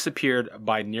 and disappeared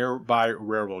by nearby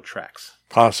railroad tracks.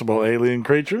 Possible alien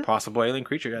creature? Possible alien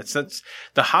creature. Since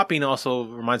the hopping also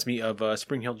reminds me of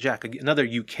Spring Hill Jack, another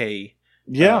UK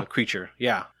creature.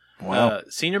 Yeah. Wow.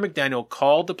 Senior McDaniel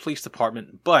called the police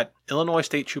department, but Illinois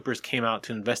state troopers came out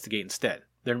to investigate instead.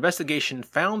 Their investigation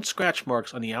found scratch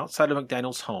marks on the outside of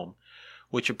McDaniel's home,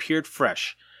 which appeared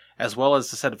fresh, as well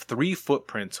as a set of 3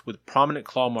 footprints with prominent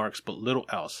claw marks but little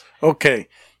else. Okay.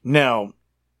 Now,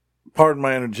 pardon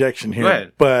my interjection here, Go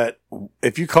ahead. but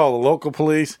if you call the local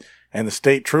police and the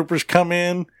state troopers come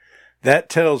in, that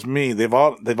tells me they've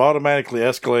automatically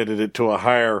escalated it to a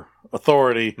higher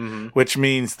authority, which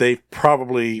means they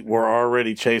probably were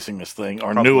already chasing this thing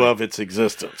or knew of its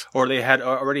existence. Or they had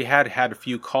already had a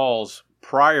few calls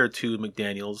prior to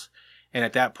McDaniel's, and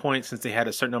at that point, since they had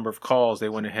a certain number of calls, they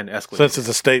went ahead and escalated. Since it's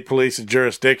a state police's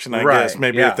jurisdiction, I guess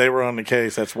maybe if they were on the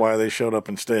case, that's why they showed up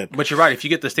instead. But you're right. If you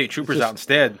get the state troopers out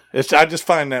instead, I just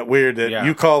find that weird that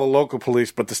you call the local police,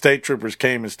 but the state troopers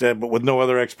came instead, but with no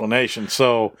other explanation.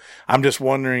 So I'm just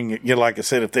wondering, like I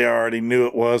said, if they already knew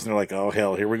it was, and they're like, "Oh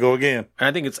hell, here we go again." And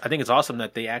I think it's awesome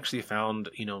that they actually found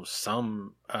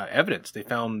some evidence. They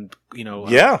found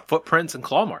footprints and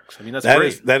claw marks. I mean that's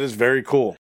great. That is very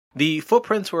cool. The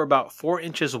footprints were about 4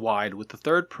 inches wide, with the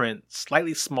third print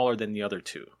slightly smaller than the other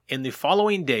 2. In the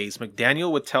following days, McDaniel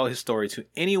would tell his story to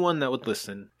anyone that would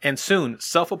listen, and soon,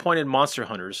 self-appointed monster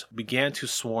hunters began to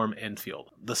swarm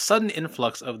Enfield. The sudden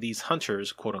influx of these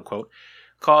hunters, quote-unquote,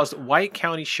 caused White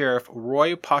County Sheriff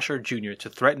Roy Posher Jr. to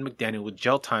threaten McDaniel with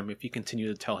jail time if he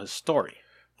continued to tell his story.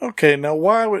 Okay, now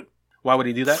why would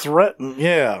he do that? Threaten,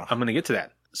 yeah. I'm going to get to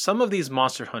that. Some of these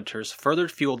monster hunters further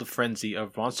fueled the frenzy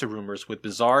of monster rumors with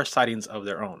bizarre sightings of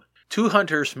their own. 2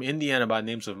 hunters from Indiana by the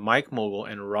names of Mike Mogul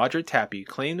and Roger Tappy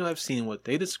claimed to have seen what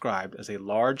they described as a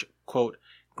large, quote,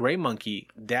 gray monkey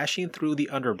dashing through the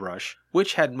underbrush,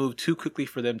 which had moved too quickly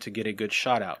for them to get a good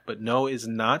shot out. But no, it's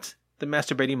not the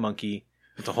masturbating monkey.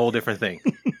 It's a whole different thing.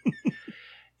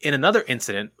 In another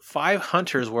incident, 5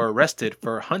 hunters were arrested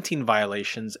for hunting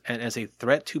violations and as a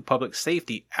threat to public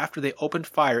safety after they opened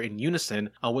fire in unison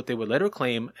on what they would later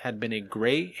claim had been a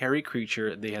gray, hairy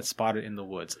creature they had spotted in the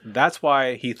woods. That's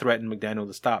why he threatened McDaniel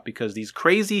to stop, because these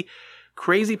crazy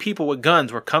people with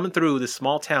guns were coming through this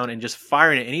small town and just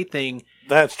firing at anything.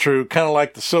 That's true. Kind of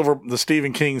like the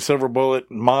Stephen King Silver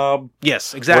Bullet mob.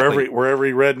 Yes, exactly. Where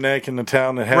every redneck in the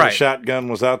town that had a shotgun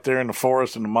was out there in the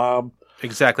forest in the mob.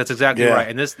 Exactly, that's exactly right.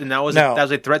 And that was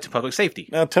a threat to public safety.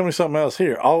 Now tell me something else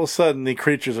here. All of a sudden, the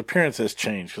creature's appearance has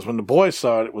changed, because when the boys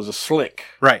saw it, it was a slick.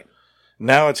 Right.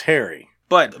 Now it's hairy.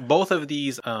 But both of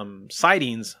these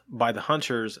sightings by the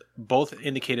hunters both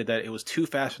indicated that it was too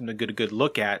fast for them to get a good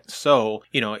look at. So,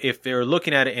 if they were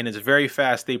looking at it and it's very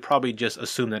fast, they probably just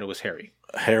assumed that it was hairy.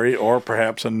 Hairy, or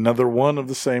perhaps another one of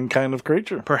the same kind of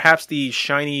creature. Perhaps the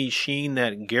shiny sheen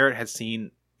that Garrett had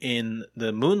seen in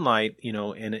the moonlight,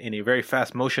 in a very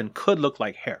fast motion, could look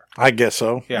like hair. I guess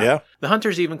so. Yeah. The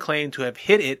hunters even claimed to have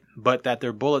hit it, but that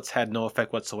their bullets had no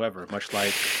effect whatsoever, much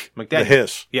like McDaniel. The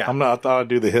hiss. Yeah. I thought I'd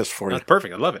do the hiss for you. That's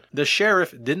perfect. I love it. The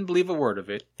sheriff didn't believe a word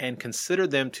of it and considered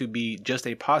them to be just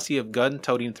a posse of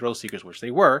gun-toting thrill seekers, which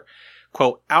they were,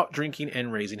 quote, out drinking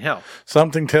and raising hell.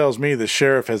 Something tells me the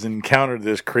sheriff has encountered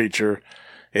this creature.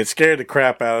 It scared the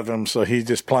crap out of him, so he's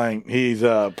just playing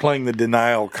the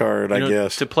denial card, I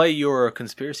guess. To play your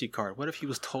conspiracy card, what if he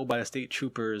was told by the state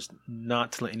troopers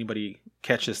not to let anybody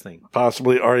catch this thing?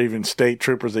 Possibly, or even state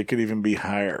troopers. They could even be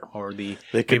higher. Or they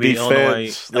could be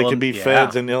feds. They could be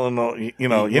feds in Illinois. You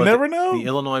never know. The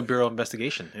Illinois Bureau of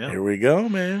Investigation. Yeah. Here we go,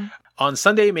 man. On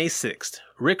Sunday, May 6th,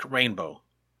 Rick Rainbow,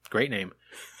 great name,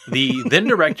 the then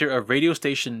director of radio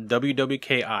station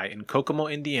WWKI in Kokomo,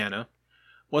 Indiana,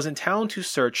 was in town to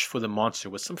search for the monster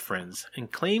with some friends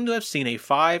and claimed to have seen a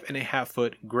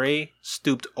 5.5-foot gray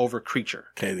stooped over creature.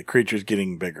 Okay, the creature's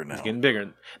getting bigger now. It's getting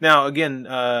bigger. Now, again,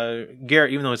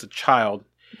 Garrett, even though he's a child,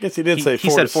 I guess he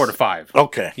said 4 to 5.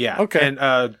 Okay. Yeah. Okay. And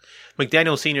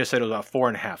McDaniel Sr. said it was about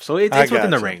 4.5. So it's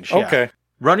within the range. Yeah. Okay.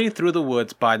 Running through the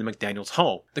woods by the McDaniels'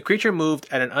 home. The creature moved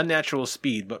at an unnatural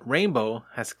speed, but Rainbow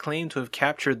has claimed to have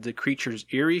captured the creature's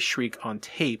eerie shriek on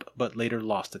tape, but later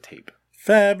lost the tape.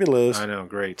 Fabulous. I know,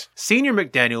 great. Senior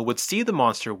McDaniel would see the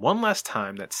monster one last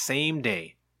time that same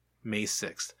day, May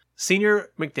 6th.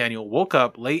 Senior McDaniel woke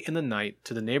up late in the night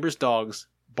to the neighbor's dogs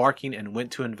barking and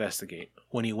went to investigate.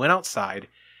 When he went outside,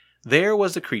 there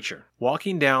was the creature,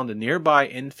 walking down the nearby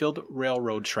Enfield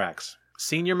Railroad tracks.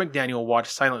 Senior McDaniel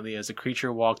watched silently as the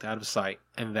creature walked out of sight,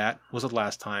 and that was the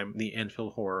last time the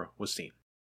Enfield horror was seen.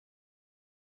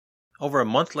 Over a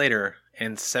month later,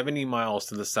 and 70 miles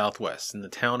to the southwest, in the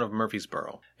town of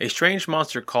Murfreesboro, a strange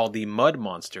monster called the Mud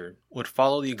Monster would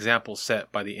follow the example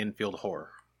set by the Enfield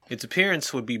horror. Its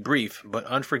appearance would be brief, but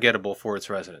unforgettable for its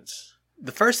residents.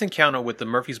 The first encounter with the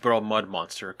Murfreesboro Mud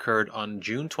Monster occurred on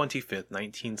June 25,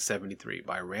 1973,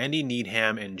 by Randy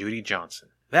Needham and Judy Johnson.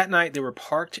 That night, they were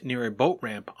parked near a boat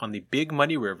ramp on the Big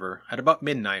Muddy River at about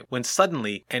midnight when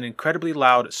suddenly an incredibly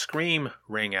loud scream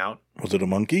rang out. Was it a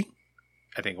monkey?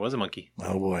 I think it was a monkey.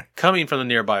 Oh, boy. Coming from the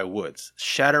nearby woods,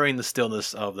 shattering the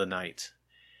stillness of the night.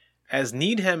 As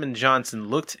Needham and Johnson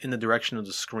looked in the direction of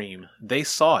the scream, they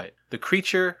saw it. The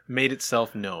creature made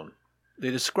itself known. They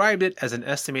described it as an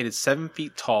estimated 7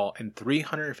 feet tall and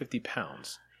 350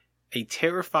 pounds. A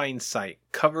terrifying sight,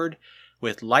 covered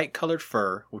with light-colored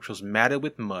fur, which was matted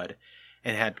with mud,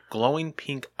 and had glowing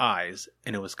pink eyes,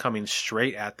 and it was coming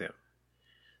straight at them.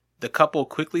 The couple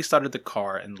quickly started the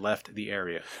car and left the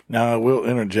area. Now, I will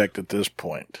interject at this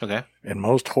point. Okay. In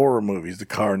most horror movies, the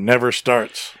car never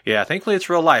starts. Yeah, thankfully it's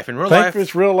real life. In real Thankfully, life,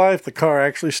 it's real life. The car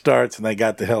actually starts, and they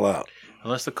got the hell out.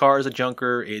 unless the car is a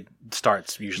junker, it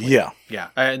starts usually. Yeah. Yeah.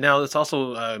 Now, let's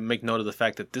also make note of the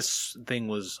fact that this thing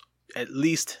was at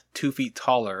least 2 feet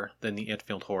taller than the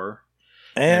Enfield horror.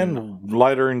 And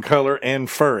lighter in color and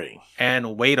furry.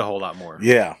 And weighed a whole lot more.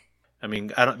 Yeah. I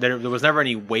mean, there was never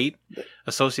any weight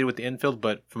associated with the Enfield,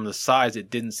 but from the size, it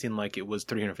didn't seem like it was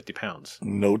 350 pounds.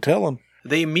 No telling.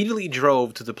 They immediately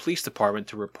drove to the police department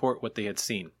to report what they had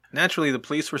seen. Naturally, the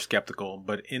police were skeptical,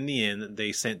 but in the end,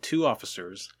 they sent 2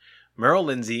 officers, Merrill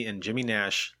Lindsay and Jimmy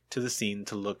Nash, to the scene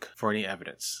to look for any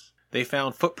evidence. They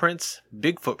found footprints,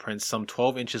 big footprints, some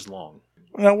 12 inches long.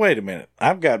 Now, wait a minute.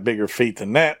 I've got bigger feet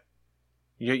than that.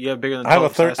 You have bigger than I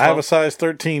 12? have a size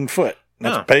 13 foot.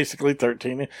 That's basically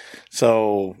 13.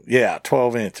 So, yeah,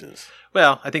 12 inches.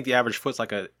 Well, I think the average foot's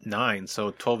like a 9, so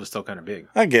 12 is still kind of big.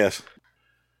 I guess.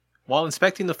 While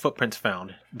inspecting the footprints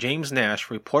found, James Nash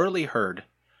reportedly heard,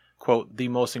 quote, the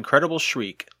most incredible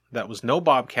shriek that was no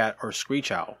bobcat or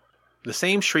screech owl. The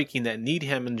same shrieking that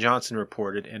Needham and Johnson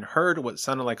reported, and heard what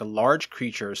sounded like a large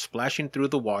creature splashing through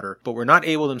the water, but were not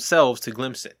able themselves to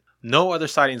glimpse it. No other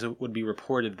sightings would be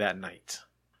reported that night.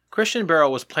 Christian Barrow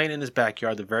was playing in his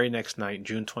backyard the very next night,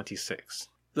 June 26.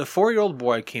 The 4-year-old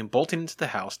boy came bolting into the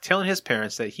house, telling his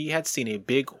parents that he had seen a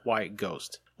big white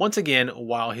ghost. Once again,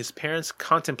 while his parents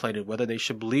contemplated whether they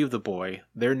should believe the boy,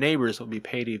 their neighbors would be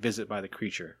paid a visit by the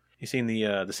creature. You seen the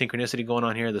synchronicity going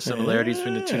on here, the similarities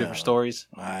between the 2 different stories?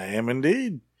 I am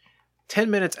indeed. 10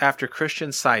 minutes after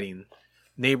Christian's sighting,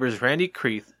 neighbors Randy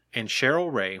Creeth and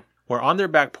Cheryl Ray were on their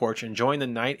back porch enjoying the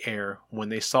night air when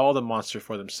they saw the monster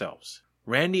for themselves.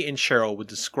 Randy and Cheryl would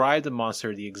describe the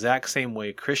monster the exact same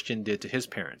way Christian did to his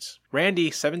parents.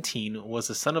 Randy, 17, was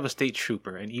the son of a state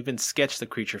trooper and even sketched the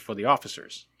creature for the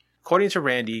officers. According to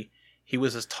Randy, he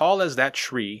was as tall as that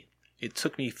tree. It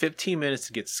took me 15 minutes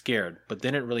to get scared, but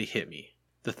then it really hit me.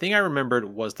 The thing I remembered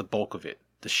was the bulk of it,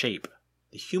 the shape,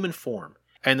 the human form,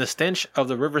 and the stench of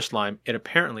the river slime it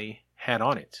apparently had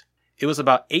on it. It was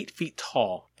about 8 feet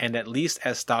tall and at least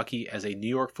as stocky as a New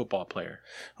York football player.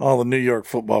 All the New York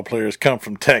football players come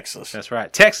from Texas. That's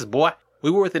right. Texas, boy.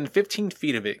 We were within 15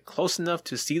 feet of it, close enough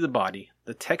to see the body,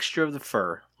 the texture of the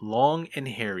fur, long and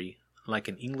hairy, like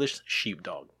an English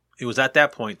sheepdog. It was at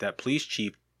that point that Police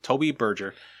Chief Toby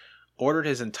Berger ordered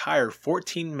his entire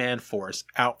 14-man force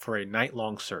out for a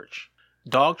night-long search.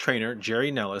 Dog trainer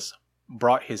Jerry Nellis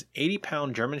brought his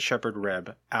 80-pound German Shepherd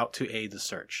Reb out to aid the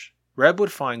search. Reb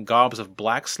would find gobs of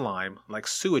black slime, like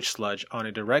sewage sludge, on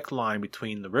a direct line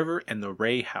between the river and the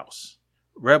Ray house.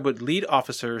 Reb would lead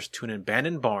officers to an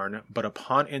abandoned barn, but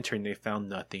upon entering they found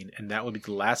nothing, and that would be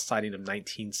the last sighting of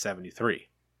 1973.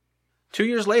 2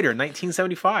 years later,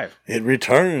 1975. It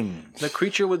returns. The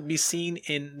creature would be seen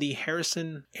in the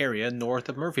Harrison area north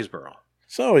of Murfreesboro.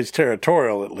 So he's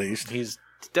territorial at least. He's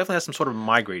definitely has some sort of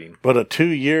migrating. But a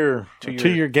two-year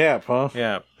gap, huh?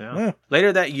 Yeah.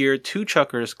 Later that year, 2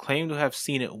 truckers claimed to have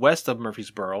seen it west of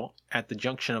Murfreesboro at the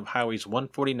junction of highways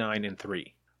 149 and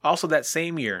 3. Also that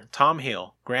same year, Tom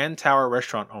Hale, Grand Tower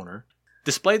restaurant owner,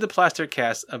 displayed the plaster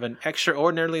cast of an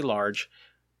extraordinarily large,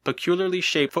 peculiarly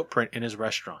shaped footprint in his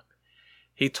restaurant.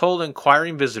 He told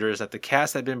inquiring visitors that the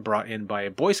cast had been brought in by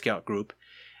a Boy Scout group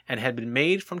and had been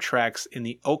made from tracks in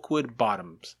the Oakwood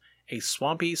Bottoms, a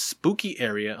swampy, spooky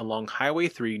area along Highway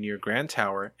 3 near Grand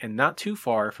Tower and not too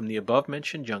far from the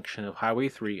above-mentioned junction of Highway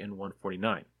 3 and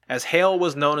 149. As Hale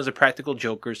was known as a practical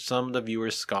joker, some of the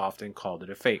viewers scoffed and called it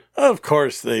a fake. Of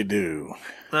course they do.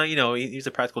 He's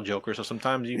a practical joker, so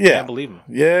sometimes you can't believe him.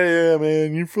 Yeah,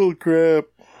 man, you're full of crap.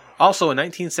 Also, in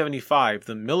 1975,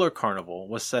 the Miller Carnival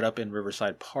was set up in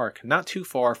Riverside Park, not too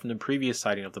far from the previous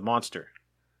sighting of the monster.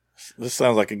 This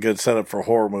sounds like a good setup for a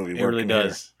horror movie. It really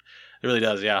does. It really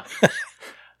does, yeah.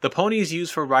 The ponies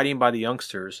used for riding by the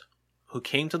youngsters who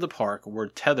came to the park were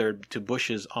tethered to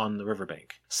bushes on the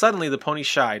riverbank. Suddenly, the ponies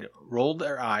shied, rolled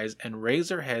their eyes, and raised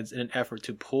their heads in an effort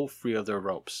to pull free of their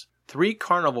ropes. 3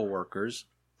 carnival workers,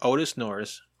 Otis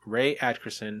Norris, Ray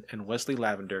Atkerson, and Wesley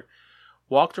Lavender,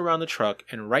 walked around the truck,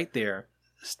 and right there,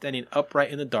 standing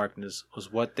upright in the darkness,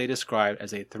 was what they described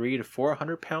as a 300 to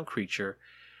 400 pound creature,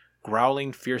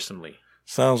 growling fearsomely.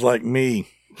 Sounds like me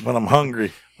when I'm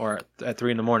hungry. Or at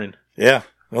 3 in the morning. Yeah.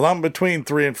 Well, I'm between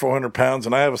 300 and 400 pounds,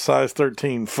 and I have a size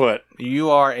 13 foot. You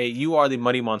are the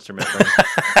Muddy Monster, my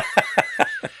friend.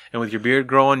 And with your beard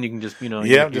growing, you can just,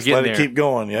 just let it keep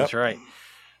going. Yeah, that's right.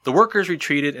 The workers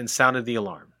retreated and sounded the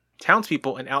alarm.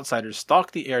 Townspeople and outsiders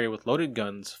stalked the area with loaded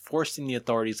guns, forcing the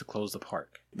authorities to close the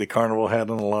park. The carnival had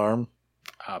an alarm?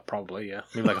 Probably, yeah.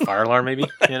 Maybe like a fire alarm, maybe,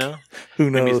 Who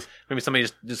knows? Maybe somebody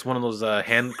just one of those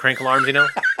hand crank alarms,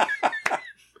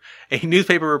 A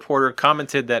newspaper reporter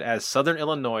commented that as Southern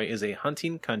Illinois is a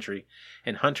hunting country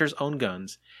and hunters own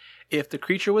guns, if the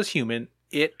creature was human,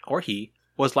 it or he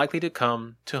was likely to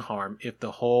come to harm if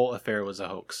the whole affair was a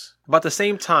hoax. About the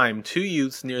same time, 2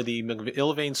 youths near the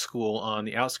McIlvaine School on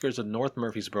the outskirts of North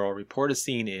Murfreesboro reported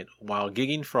seeing it while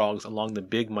gigging frogs along the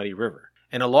Big Muddy River.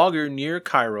 And a logger near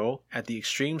Cairo, at the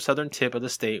extreme southern tip of the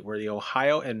state where the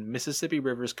Ohio and Mississippi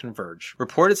rivers converge,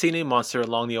 reported seeing a monster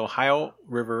along the Ohio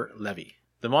River levee.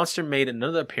 The monster made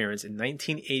another appearance in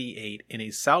 1988 in a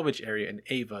salvage area in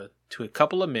Ava to a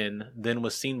couple of men, then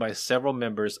was seen by several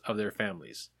members of their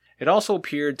families. It also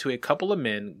appeared to a couple of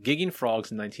men gigging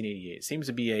frogs in 1988. Seems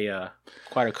to be a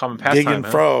quite a common pastime.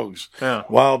 Gigging frogs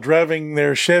while driving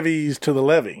their Chevys to the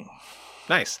levee.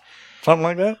 Nice. Something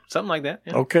like that? Something like that,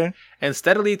 yeah. Okay. And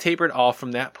steadily tapered off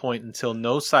from that point until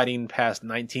no sighting past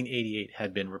 1988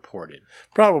 had been reported.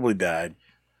 Probably died.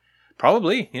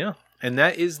 Probably, yeah. And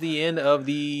that is the end of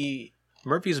the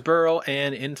Murfreesboro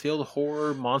and Enfield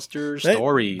horror monster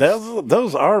stories.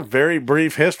 Those are very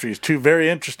brief histories. 2 very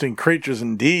interesting creatures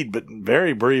indeed, but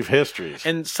very brief histories.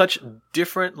 And such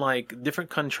different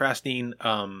contrasting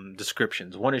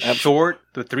descriptions. One is short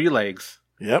with 3 legs.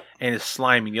 Yep. And is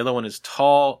slimy. The other one is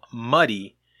tall,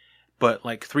 muddy, but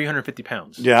like 350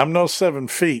 pounds. Yeah, I'm no 7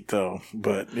 feet though,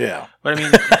 but yeah. But I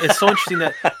mean, it's so interesting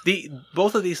that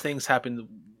both of these things happened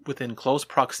within close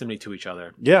proximity to each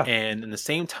other. Yeah. And in the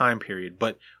same time period,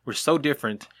 but were so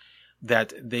different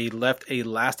that they left a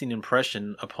lasting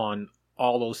impression upon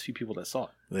all those few people that saw it.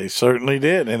 They certainly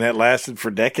did. And that lasted for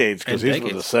decades because these were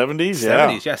the 70s.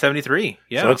 70s, yeah, 73.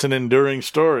 Yeah. So it's an enduring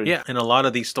story. Yeah. And a lot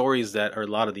of these stories a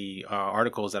lot of the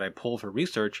articles that I pulled for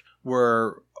research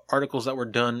were articles that were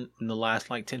done in the last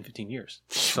 10, 15 years.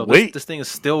 So this thing is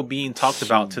still being talked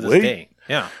about to this day.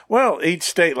 Yeah. Well, each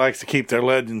state likes to keep their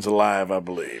legends alive, I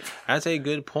believe. That's a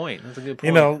good point.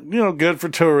 Good for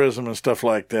tourism and stuff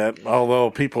like that. Although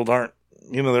people aren't,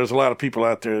 there's a lot of people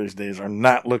out there these days are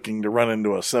not looking to run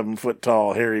into a 7-foot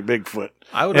tall, hairy Bigfoot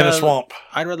in a swamp.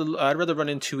 I'd rather run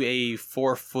into a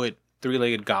 4-foot,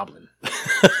 3-legged goblin.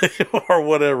 Or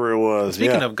whatever it was.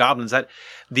 Speaking of goblins, that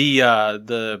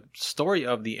the story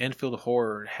of the Enfield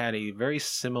Horror had a very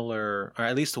similar, or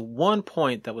at least one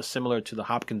point that was similar to the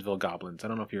Hopkinsville goblins. I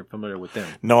don't know if you're familiar with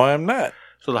them. No, I'm not.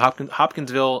 So the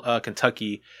Hopkinsville,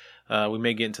 Kentucky, we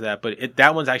may get into that, but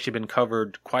that one's actually been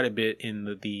covered quite a bit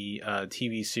in the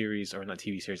TV series, or not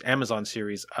TV series, Amazon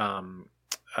series. The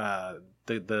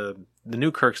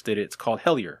Newkirks did it. It's called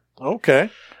Hellier.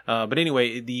 Okay. But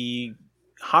anyway, the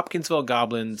Hopkinsville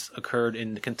goblins occurred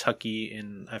in Kentucky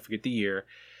in, I forget the year,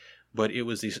 but it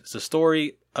was the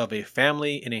story of a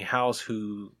family in a house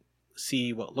who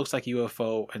see what looks like a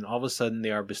UFO, and all of a sudden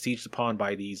they are besieged upon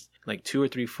by these 2 or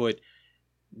 3 foot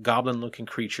goblin looking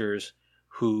creatures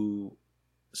who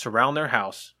surround their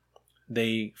house.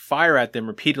 They fire at them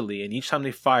repeatedly, and each time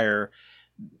they fire,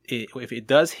 if it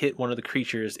does hit one of the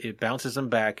creatures, it bounces them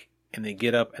back, and they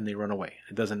get up and they run away.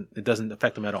 It doesn't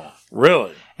affect them at all.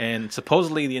 Really? And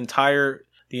supposedly the entire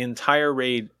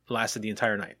raid lasted the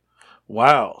entire night.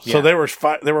 Wow! Yeah. So they were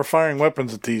firing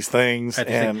weapons at these things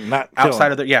and not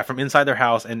outside of from inside their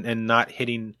house and not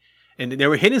hitting. And they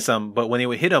were hitting some, but when they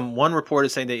would hit them, one report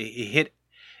is saying that it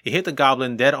hit the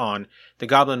goblin dead on. The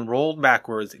goblin rolled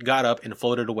backwards, got up, and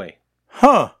floated away.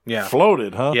 Huh. Yeah.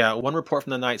 Floated, huh? Yeah, one report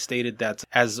from the night stated that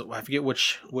as I forget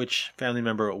which family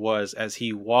member it was, as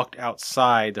he walked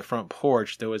outside the front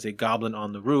porch, there was a goblin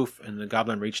on the roof, and the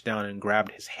goblin reached down and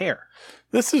grabbed his hair.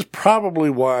 This is probably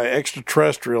why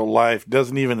extraterrestrial life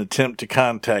doesn't even attempt to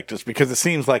contact us, because it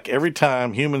seems like every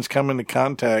time humans come into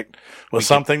contact with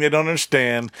something they don't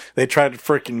understand, they try to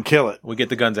freaking kill it. We get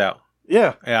the guns out.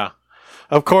 Yeah. Yeah.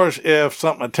 Of course, if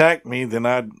something attacked me, then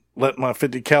I'd let my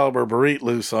 50 caliber Barrett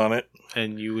loose on it.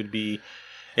 And you would be,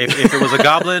 if it was a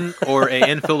goblin or a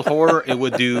Enfield horror, it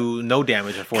would do no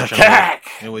damage, unfortunately.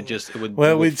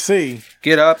 We'd see.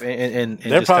 Get up and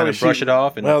just kind of brush it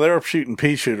off. And, well, they were shooting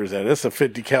pea shooters at it. It's a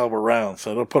 50 caliber round,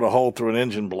 so they'll put a hole through an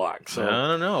engine block. So I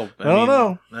don't know. I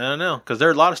don't know. Because there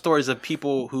are a lot of stories of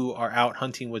people who are out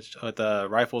hunting with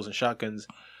rifles and shotguns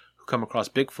who come across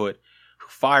Bigfoot, who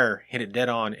fire, hit it dead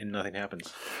on, and nothing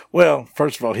happens. Well,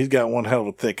 first of all, he's got one hell of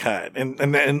a thick hide.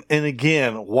 And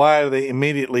again, why do they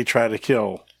immediately try to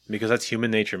kill? Because that's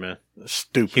human nature, man.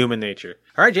 Stupid. Human nature.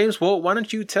 All right, James, well, why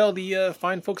don't you tell the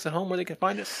fine folks at home where they can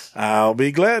find us? I'll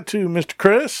be glad to, Mr.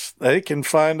 Chris. They can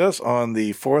find us on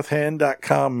the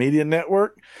fourthhand.com media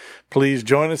network. Please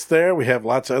join us there. We have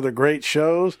lots of other great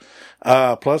shows,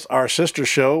 plus our sister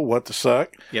show, What the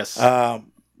Suck. Yes.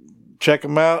 Check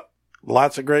them out.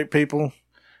 Lots of great people.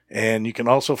 And you can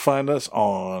also find us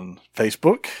on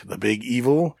Facebook, The Big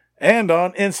Evil, and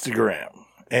on Instagram.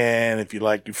 And if you'd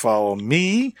like to follow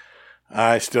me,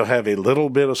 I still have a little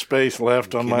bit of space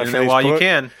left on my Facebook. While you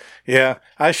can. Yeah.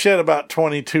 I shed about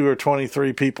 22 or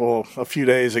 23 people a few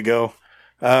days ago.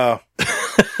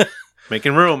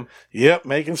 Making room. Yep,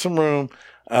 making some room.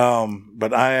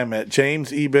 But I am at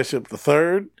James E. Bishop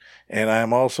III, and I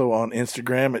am also on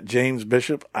Instagram at James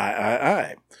Bishop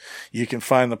III. You can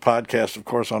find the podcast, of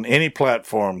course, on any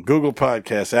platform: Google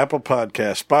Podcasts, Apple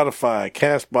Podcasts, Spotify,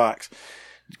 CastBox.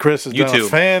 Chris has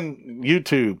done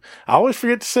YouTube. I always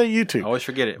forget to say YouTube. I always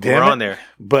forget it. Damn We're it. on there.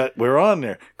 But we're on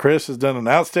there. Chris has done an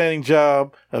outstanding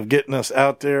job of getting us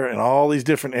out there in all these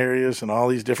different areas and all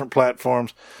these different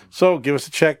platforms. So give us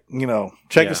a check,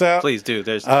 check us out. Please do.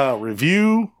 There's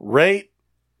review, rate,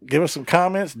 give us some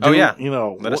comments. Let us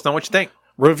know what you think.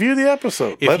 Review the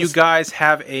episode. If you guys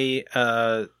have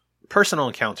a personal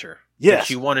encounter that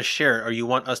you want to share or you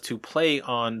want us to play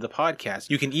on the podcast,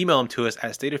 you can email them to us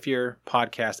at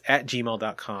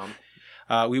stateofearpodcast@gmail.com.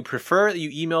 We prefer that you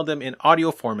email them in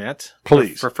audio format.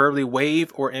 Please. Preferably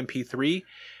WAV or MP3.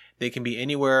 They can be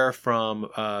anywhere from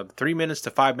 3 minutes to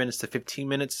 5 minutes to 15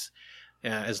 minutes.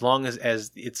 As long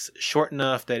as it's short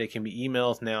enough that it can be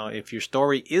emailed. Now, if your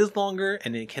story is longer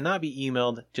and it cannot be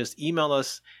emailed, just email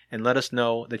us and let us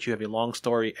know that you have a long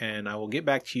story, and I will get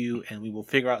back to you, and we will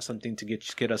figure out something to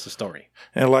get us a story.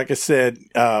 And like I said,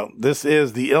 this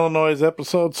is the Illinois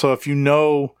episode, so if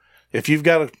you've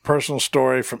got a personal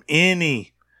story from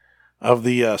any of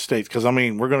the states, because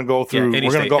we're going to go through.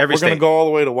 We're going to go all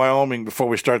the way to Wyoming before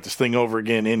we start this thing over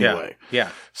again. Anyway, yeah.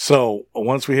 So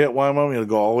once we hit Wyoming, it'll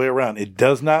go all the way around. It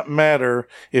does not matter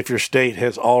if your state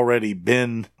has already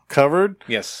been covered.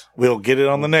 Yes, we'll get it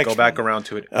on the next. Go back around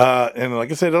to it. And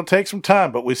like I said, it'll take some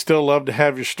time, but we still love to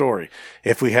have your story.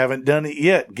 If we haven't done it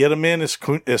yet, get them in as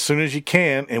soon as you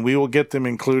can, and we will get them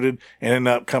included in an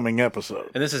upcoming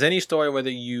episode. And this is any story, whether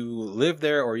you live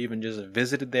there or even just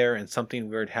visited there and something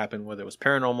weird happened, whether it was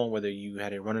paranormal, whether you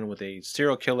had a run-in with a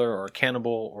serial killer or a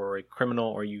cannibal or a criminal,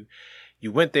 or you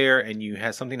went there and you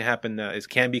had something happen that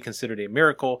can be considered a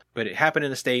miracle, but it happened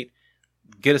in a state.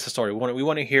 Get us a story. We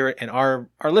want to hear it, and our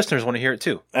listeners want to hear it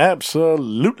too.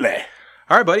 Absolutely.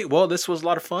 All right, buddy. Well, this was a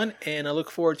lot of fun, and I look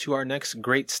forward to our next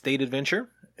great state adventure.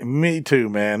 Me too,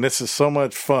 man. This is so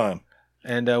much fun.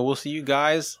 And we'll see you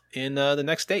guys in the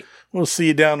next state. We'll see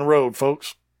you down the road,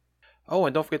 folks. Oh,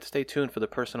 and don't forget to stay tuned for the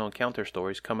personal encounter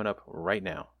stories coming up right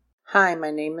now. Hi,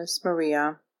 my name is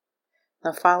Maria.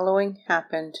 The following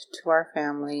happened to our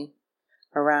family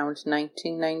around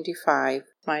 1995.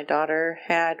 My daughter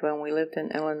had when we lived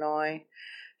in Illinois.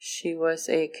 She was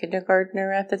a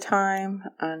kindergartner at the time,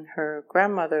 and her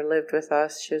grandmother lived with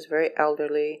us. She was very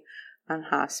elderly on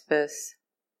hospice.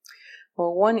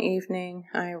 Well, one evening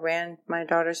I ran my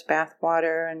daughter's bath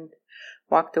water and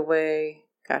walked away,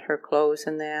 got her clothes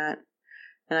and that,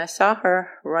 and I saw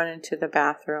her run into the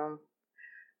bathroom.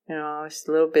 I was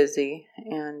a little busy,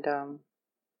 and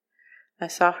I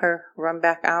saw her run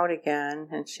back out again,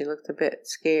 and she looked a bit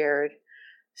scared.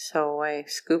 So I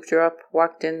scooped her up,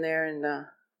 walked in there, and the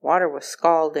water was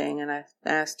scalding. And I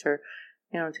asked her,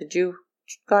 did you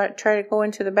try to go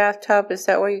into the bathtub? Is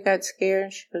that why you got scared?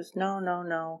 And she goes,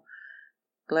 no.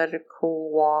 Let it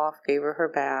cool off, gave her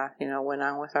bath, went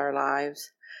on with our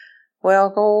lives. Well,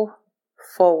 go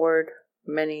forward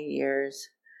many years.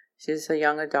 She's a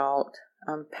young adult,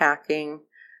 packing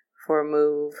for a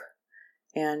move.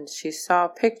 And she saw a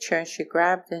picture and she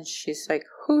grabbed it and she's like,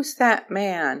 "Who's that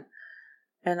man?"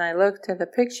 And I looked at the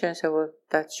picture and said, "Well,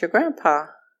 that's your grandpa."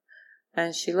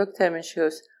 And she looked at him and she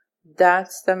goes,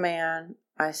 "That's the man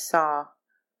I saw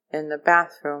in the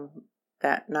bathroom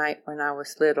that night when I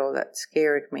was little that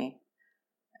scared me."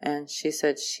 And she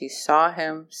said she saw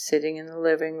him sitting in the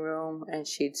living room and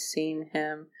she'd seen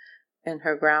him in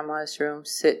her grandma's room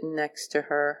sitting next to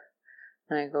her.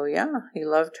 And I go, "Yeah, he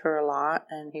loved her a lot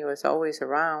and he was always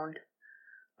around.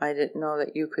 I didn't know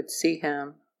that you could see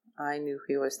him. I knew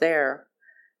he was there."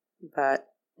 But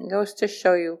it goes to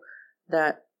show you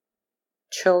that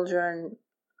children,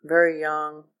 very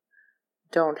young,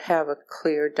 don't have a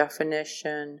clear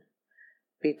definition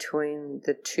between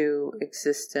the two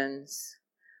existence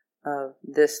of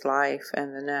this life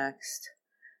and the next.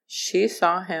 She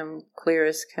saw him clear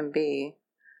as can be.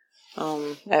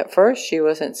 At first she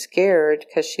wasn't scared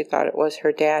because she thought it was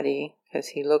her daddy, because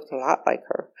he looked a lot like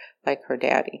her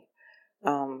daddy.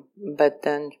 But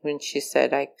then when she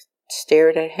said, I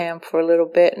stared at him for a little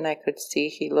bit and I could see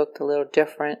he looked a little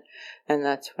different, and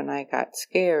that's when I got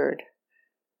scared.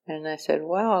 And I said,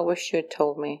 "Well, I wish you had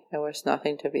told me. There was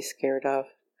nothing to be scared of."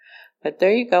 But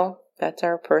there you go. That's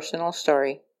our personal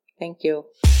story. Thank you.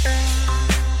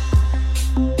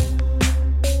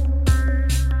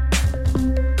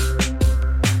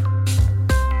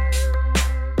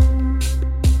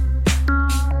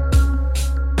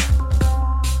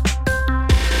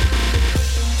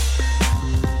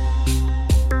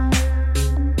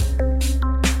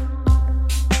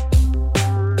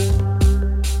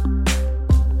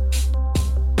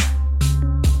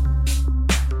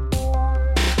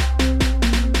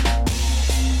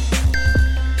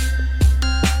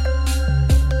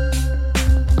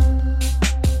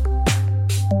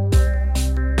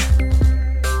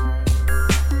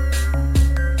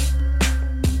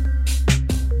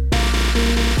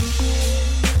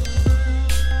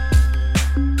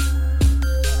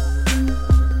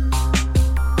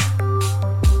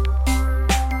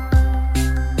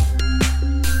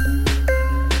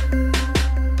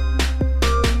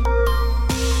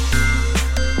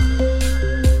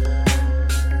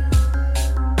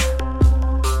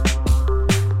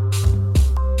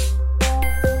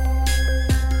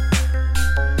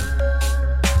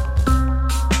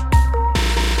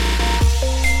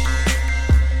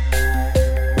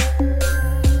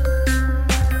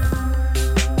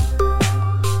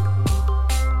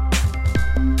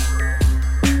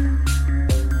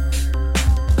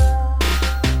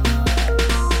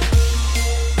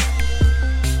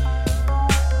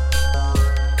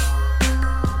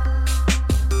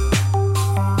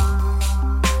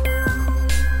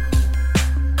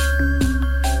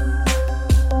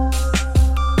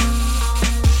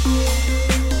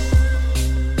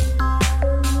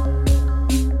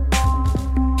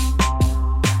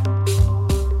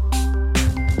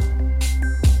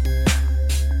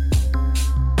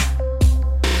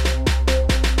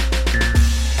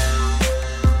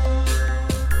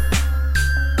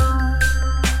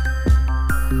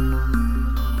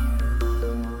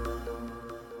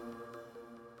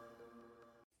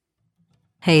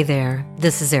 Hey there,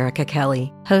 this is Erica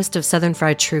Kelly, host of Southern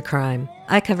Fried True Crime.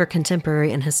 I cover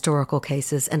contemporary and historical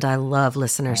cases, and I love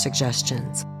listener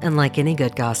suggestions. And like any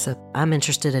good gossip, I'm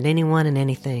interested in anyone and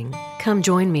anything. Come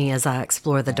join me as I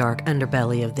explore the dark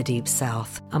underbelly of the Deep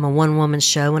South. I'm a one-woman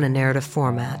show in a narrative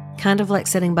format, kind of like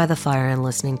sitting by the fire and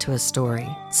listening to a story.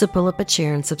 So pull up a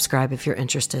chair and subscribe if you're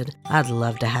interested. I'd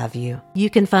love to have you. You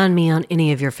can find me on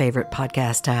any of your favorite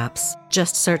podcast apps.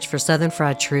 Just search for Southern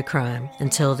Fried True Crime.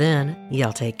 Until then,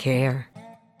 y'all take care.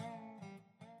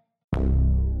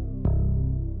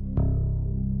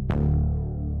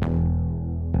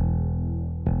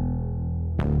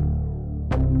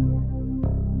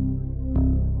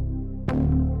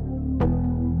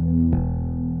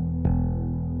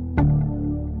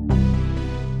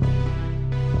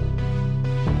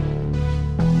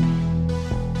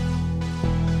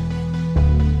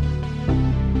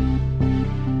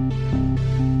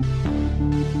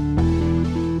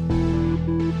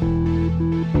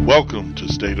 Welcome to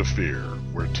State of Fear,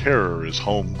 where terror is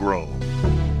homegrown.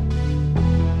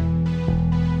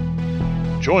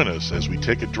 Join us as we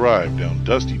take a drive down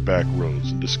dusty back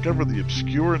roads and discover the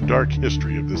obscure and dark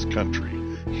history of this country,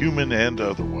 human and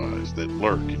otherwise, that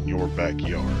lurk in your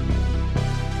backyard.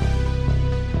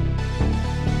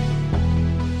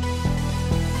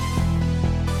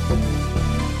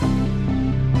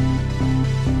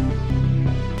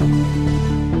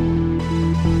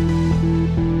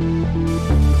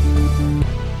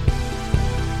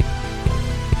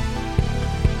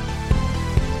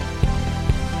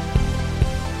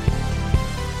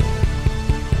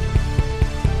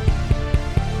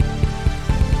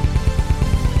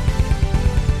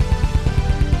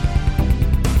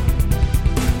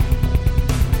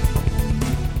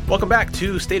 Welcome back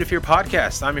to State of Fear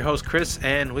Podcast. I'm your host, Chris,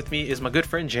 and with me is my good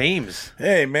friend, James.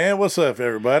 Hey, man. What's up,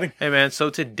 everybody? Hey, man. So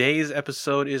today's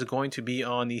episode is going to be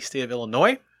on the state of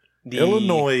Illinois.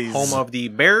 Illinois. Home of the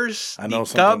Bears, I know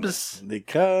the Cubs, the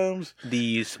Cubs,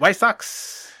 the White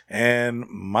Sox, and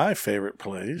my favorite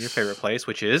place. your favorite place,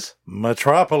 which is...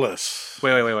 Metropolis.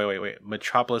 Wait.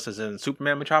 Metropolis is in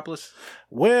Superman Metropolis?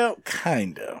 Well,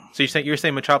 kind of. So you're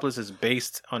saying Metropolis is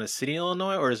based on a city in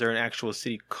Illinois, or is there an actual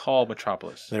city called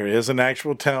Metropolis? There is an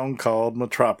actual town called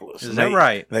Metropolis. Is that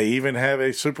right? They even have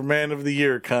a Superman of the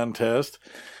Year contest.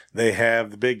 They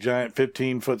have the big giant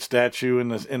 15-foot statue in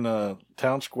the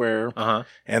town square. Uh-huh.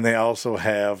 And they also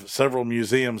have several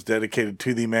museums dedicated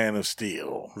to the Man of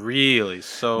Steel. Really?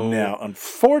 So... Now,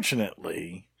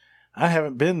 unfortunately, I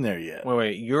haven't been there yet.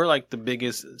 Wait. You're like the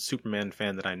biggest Superman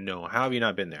fan that I know. How have you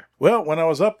not been there? Well, when I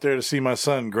was up there to see my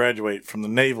son graduate from the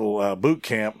Naval boot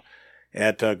camp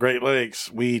at Great Lakes,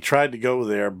 we tried to go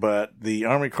there, but the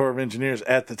Army Corps of Engineers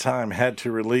at the time had to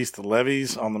release the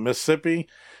levees on the Mississippi,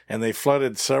 and they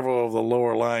flooded several of the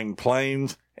lower lying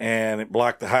plains, and it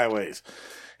blocked the highways.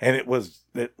 And what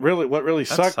really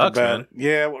sucked sucks, about man. it,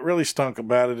 yeah, what really stunk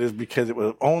about it is because it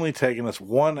was only taking us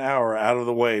 1 hour out of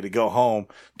the way to go home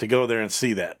to go there and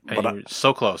see that. And you're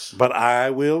so close. But I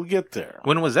will get there.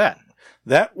 When was that?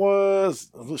 That was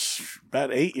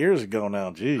about 8 years ago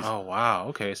now. Jeez. Oh, wow.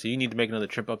 Okay, so you need to make another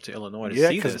trip up to Illinois to Yeah,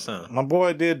 see 'cause this, huh? my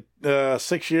boy did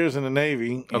 6 years in the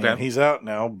Navy. And Okay. he's out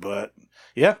now, but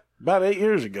yeah, about 8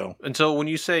 years ago. And so when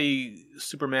you say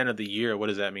Superman of the Year, what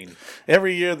does that mean?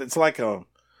 Every year, that's like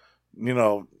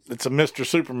it's a Mr.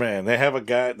 Superman. They have a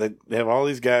guy they have all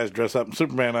these guys dress up in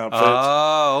Superman outfits,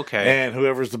 Oh, okay. and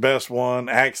whoever's the best one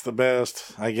acts the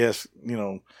best. I guess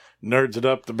nerds it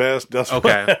up the best. Does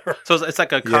Okay. whatever. So it's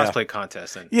like a cosplay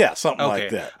contest then. Yeah, something Okay. like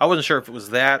that. I wasn't sure if it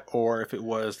was that or if it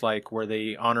was like where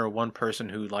they honor one person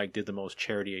who like did the most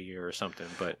charity a year or something,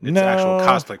 but it's an No, actual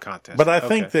cosplay contest. But I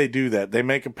think Okay. they do that. They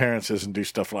make appearances and do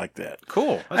stuff like that.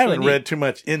 Cool. That's I haven't really neat. read too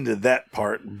much into that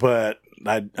part, but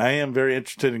I am very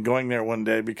interested in going there one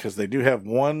day because they do have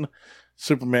one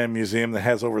Superman museum that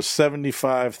has over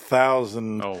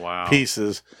 75,000 Oh, wow.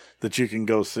 pieces that you can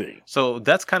go see. So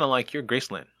that's kind of like your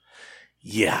Graceland.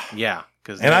 Yeah. Yeah.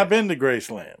 Cause And I've been to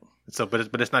Graceland. So, but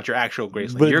it's not your actual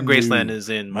Graceland. But Your Graceland no. is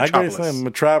in My Metropolis. Graceland,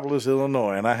 Metropolis,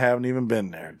 Illinois, and I haven't even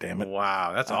been there, damn it.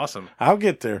 Wow, that's awesome. I'll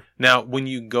get there. Now, when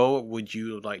you go, would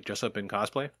you like dress up in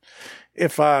cosplay?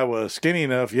 If I was skinny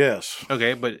enough, yes.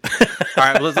 Okay, but all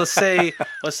right, let's say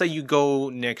you go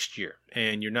next year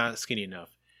and you're not skinny enough.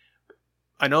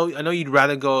 I know you'd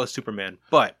rather go as Superman,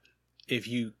 but if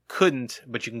you couldn't,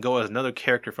 but you can go as another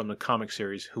character from the comic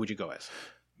series, who would you go as?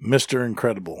 Mr.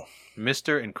 Incredible.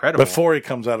 Mr. Incredible. Before he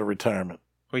comes out of retirement.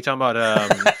 What are you talking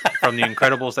about? From the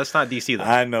Incredibles? That's not DC though.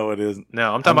 I know it isn't.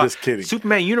 No, I'm talking about just kidding.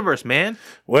 Superman universe, man.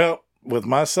 Well, with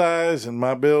my size and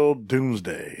my build,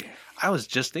 Doomsday. I was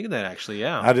just thinking that actually.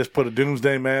 Yeah. I just put a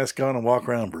Doomsday mask on and walk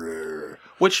around. Brrr.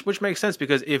 Which makes sense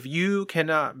because if you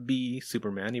cannot be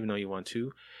Superman, even though you want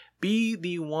to, be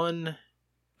the one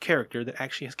character that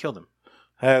actually has killed him.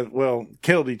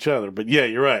 Killed each other. But yeah,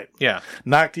 you're right. Yeah.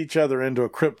 Knocked each other into a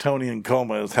Kryptonian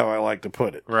coma is how I like to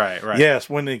put it. Right. Yes,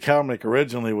 when the comic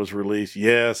originally was released,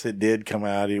 yes, it did come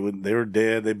out. They were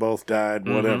dead. They both died,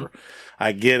 whatever.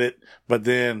 I get it. But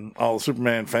then all the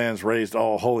Superman fans raised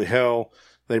all holy hell.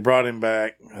 They brought him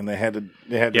back, and they had to.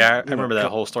 Yeah, I remember that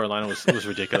whole storyline. It was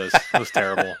ridiculous. It was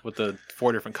terrible with the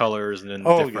 4 different colors and then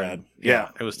different. God. Yeah,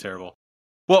 it was terrible.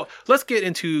 Well, let's get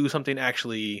into something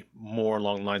actually more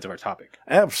along the lines of our topic.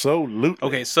 Absolutely.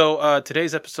 Okay, so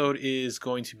today's episode is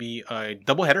going to be a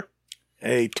doubleheader.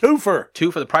 A twofer.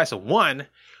 2 for the price of 1.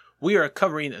 We are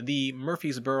covering the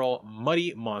Murfreesboro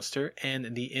Muddy Monster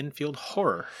and the Infield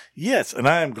Horror. Yes, and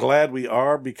I am glad we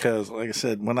are because, like I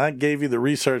said, when I gave you the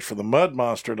research for the Mud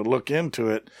Monster to look into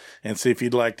it and see if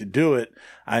you'd like to do it,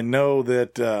 I know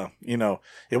that,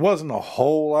 it wasn't a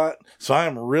whole lot. So I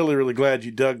am really, really glad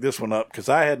you dug this one up because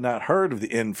I had not heard of the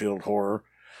Infield Horror.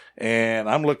 And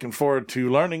I'm looking forward to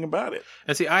learning about it.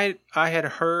 And see, I had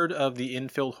heard of the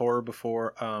Infield Horror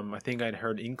before. I think I'd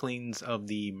heard inklings of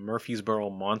the Murfreesboro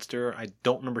Monster. I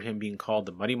don't remember him being called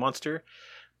the Muddy Monster.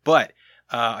 But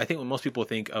I think when most people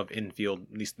think of Infield,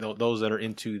 at least those that are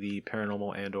into the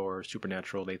paranormal and or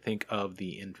supernatural, they think of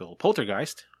the Infield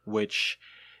Poltergeist, which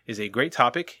is a great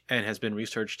topic and has been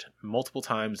researched multiple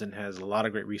times and has a lot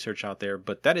of great research out there.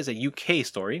 But that is a UK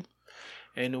story.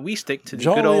 and we stick to the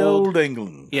Jolly good old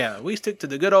England. Yeah, we stick to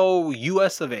the good old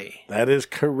U.S. of A. That is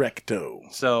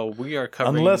correcto. So we are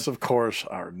covering... Unless, of course,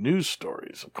 our news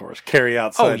stories, of course, carry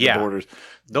outside the borders.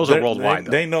 Those are worldwide,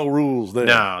 though. They know rules there.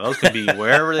 No, those can be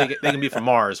wherever they can be from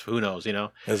Mars. Who knows, you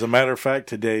know? As a matter of fact,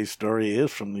 today's story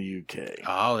is from the UK.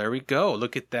 Oh, there we go.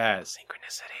 Look at that.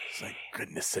 Synchronicity.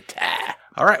 Synchronicity.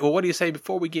 All right, well, what do you say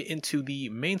before we get into the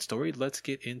main story? Let's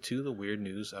get into the weird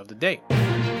news of the day.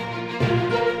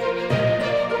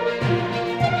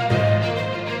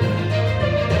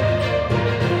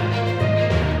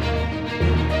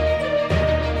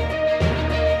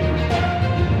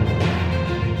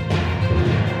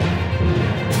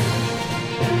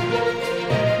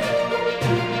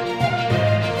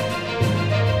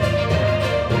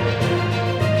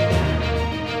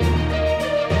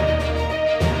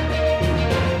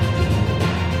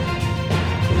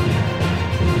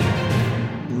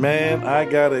 Man, I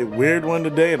got a weird one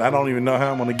today, and I don't even know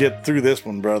how I'm going to get through this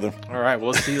one, brother. All right,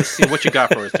 well, let's see what you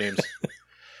got for us, James.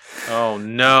 Oh,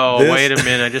 no. Wait a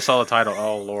minute. I just saw the title.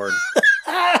 Oh, Lord.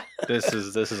 This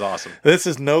is awesome. This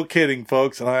is no kidding,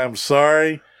 folks, and I am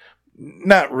sorry.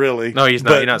 Not really. No, he's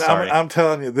not. You're not sorry. I'm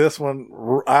telling you, this one,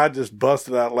 I just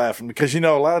busted out laughing because, you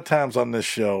know, a lot of times on this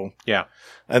show, yeah,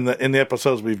 and in the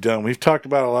episodes we've done, we've talked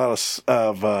about a lot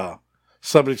of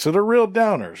subjects that are real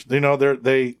downers.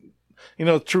 You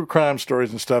know, true crime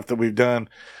stories and stuff that we've done.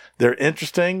 They're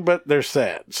interesting, but they're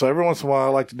sad. So every once in a while, I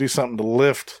like to do something to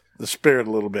lift the spirit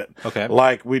a little bit. Okay.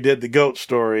 Like we did the goat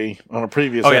story on a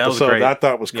previous episode. That I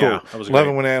thought was cool. Yeah, that was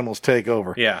Loving great. when animals take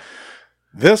over. Yeah.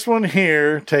 This one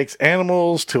here takes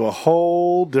animals to a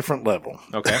whole different level.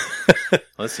 Okay.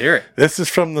 Let's hear it. This is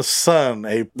from The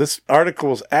Sun. This article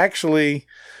was actually...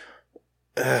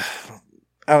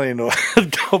 I don't even know how to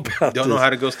go about Don't know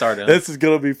how to go start it. This is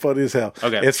going to be funny as hell.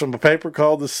 Okay. It's from a paper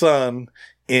called The Sun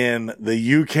in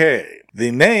the UK.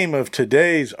 The name of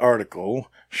today's article,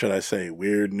 should I say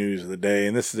weird news of the day,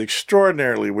 and this is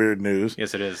extraordinarily weird news.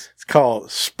 Yes, it is. It's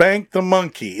called Spank the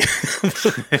Monkey.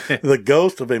 The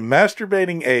ghost of a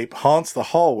masturbating ape haunts the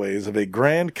hallways of a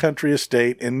grand country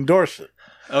estate in Dorset.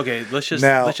 Okay,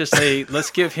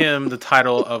 let's give him the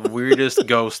title of weirdest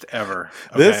ghost ever.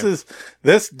 Okay?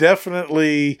 This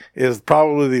definitely is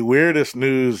probably the weirdest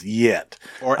news yet,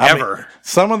 or ever. Mean,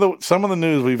 some of the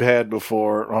news we've had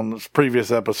before on previous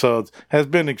episodes has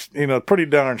been pretty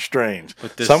darn strange.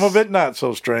 Some of it not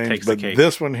so strange, but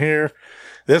this one here,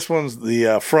 this one's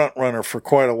the front runner for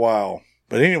quite a while.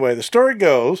 But anyway, the story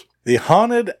goes, the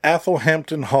haunted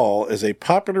Athelhampton Hall is a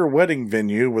popular wedding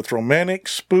venue with romantic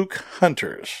spook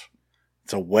hunters.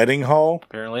 It's a wedding hall?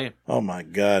 Apparently. Oh, my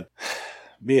God.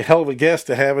 Be a hell of a guest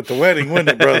to have at the wedding, wouldn't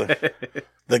it, brother?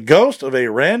 The ghost of a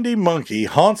randy monkey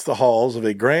haunts the halls of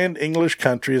a grand English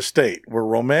country estate where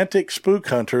romantic spook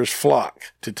hunters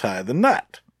flock to tie the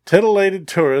knot. Titillated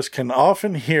tourists can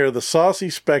often hear the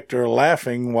saucy spectre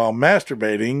laughing while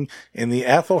masturbating in the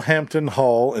Athelhampton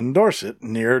Hall in Dorset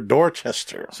near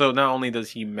Dorchester. So not only does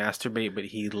he masturbate, but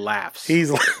he laughs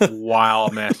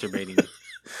while masturbating.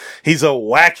 He's a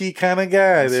wacky kind of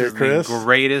guy there, Chris. The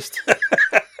greatest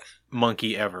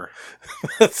monkey ever.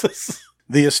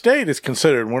 The estate is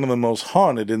considered one of the most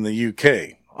haunted in the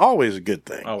UK. Always a good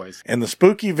thing. Always. And the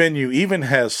spooky venue even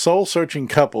has soul-searching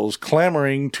couples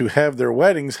clamoring to have their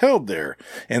weddings held there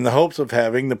in the hopes of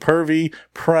having the pervy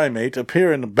primate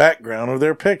appear in the background of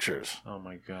their pictures. Oh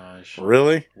my gosh.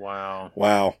 Really? Wow.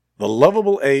 Wow. The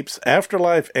lovable ape's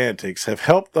afterlife antics have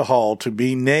helped the hall to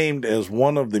be named as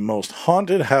one of the most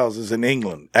haunted houses in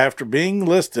England after being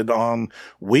listed on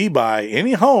We Buy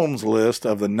Any Homes list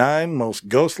of the 9 most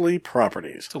ghostly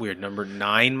properties. It's a weird number.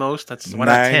 9 most? That's why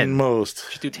not 10? 9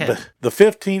 most. Should do 10. The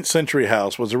 15th century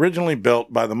house was originally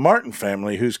built by the Martin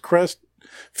family, whose crest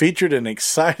featured an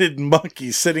excited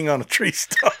monkey sitting on a tree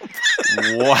stump.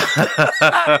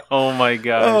 Wow. Oh my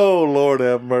gosh. Oh, Lord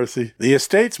have mercy. The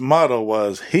estate's motto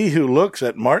was, "He who looks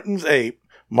at Martin's ape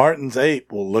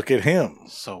will look at him."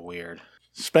 So weird.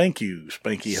 Spank you,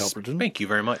 Spanky Helperton. Thank you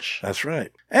very much. That's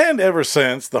right. And ever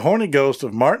since, the horny ghost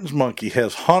of Martin's monkey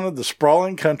has haunted the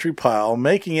sprawling country pile,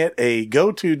 making it a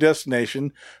go-to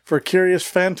destination for curious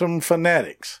phantom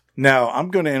fanatics. Now, I'm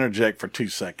going to interject for 2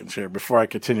 seconds here before I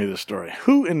continue the story.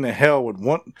 Who in the hell would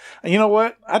want... You know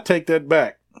what? I take that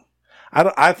back.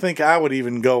 I think I would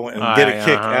even go and get a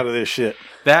kick out of this shit.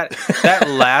 That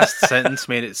last sentence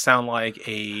made it sound like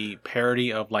a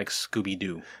parody of like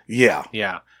Scooby-Doo. Yeah.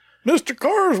 Yeah. Mr.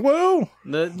 Carswell.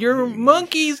 Your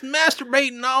monkey's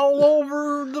masturbating all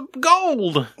over the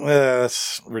gold.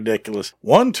 That's ridiculous.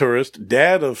 One tourist,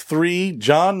 dad of 3,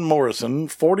 John Morrison,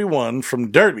 41,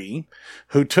 from Derby,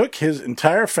 who took his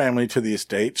entire family to the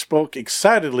estate, spoke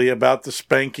excitedly about the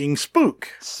spanking spook.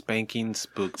 Spanking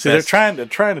spook. See, they're trying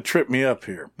to trip me up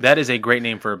here. That is a great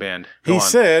name for a band. Go He on.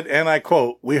 said, and I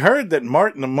quote, "We heard that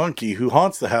Martin the monkey who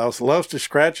haunts the house loves to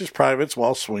scratch his privates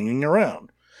while swinging around."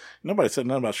 Nobody said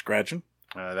nothing about scratching.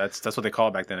 That's what they call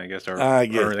it back then, I guess. Or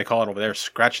they call it over there,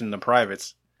 scratching the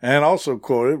privates. And also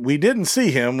quoted, "We didn't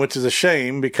see him, which is a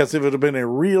shame because it would have been a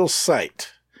real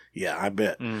sight." Yeah, I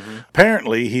bet. Mm-hmm.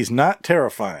 Apparently, he's not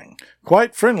terrifying.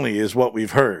 Quite friendly is what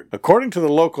we've heard. According to the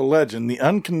local legend, the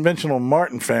unconventional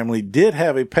Martin family did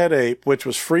have a pet ape which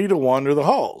was free to wander the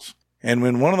halls. And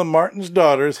when one of the Martin's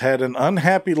daughters had an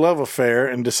unhappy love affair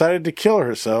and decided to kill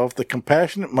herself, the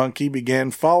compassionate monkey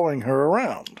began following her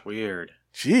around. Weird.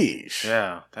 Jeez.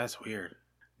 Yeah, that's weird.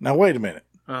 Now, wait a minute.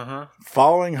 Uh-huh.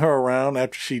 Following her around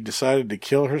after she decided to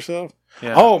kill herself?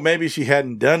 Yeah. Oh, maybe she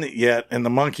hadn't done it yet, and the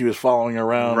monkey was following her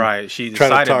around. Right. She Trying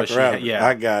decided, to talk but her she out. yeah.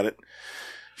 I got it.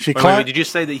 She Wait, did you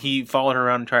say that he followed her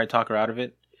around and tried to talk her out of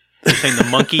it? You're saying the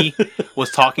monkey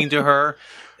was talking to her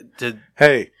to...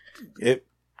 Hey,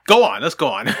 Go on. Let's go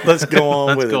on. let's go on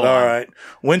Let's with it. go All on. right.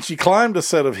 When she climbed a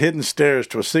set of hidden stairs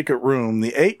to a secret room,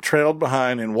 the ape trailed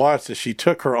behind and watched as she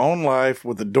took her own life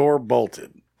with the door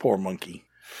bolted. Poor monkey.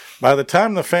 By the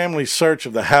time the family's search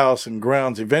of the house and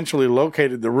grounds eventually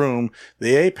located the room,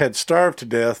 the ape had starved to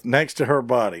death next to her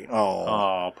body.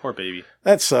 Oh, poor baby.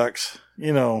 That sucks.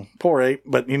 You know, poor ape.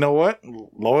 But you know what?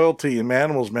 Loyalty in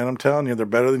animals, man, I'm telling you, they're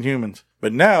better than humans.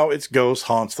 But now its ghost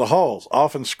haunts the halls,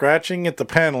 often scratching at the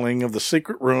paneling of the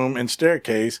secret room and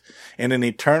staircase in an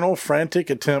eternal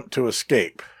frantic attempt to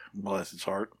escape. Bless its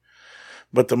heart.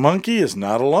 But the monkey is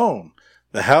not alone.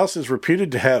 The house is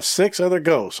reputed to have 6 other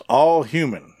ghosts, all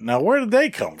human. Now, where did they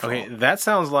come from? Okay, that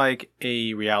sounds like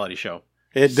a reality show.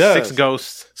 It does. 6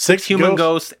 ghosts. 6 human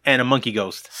ghosts and a monkey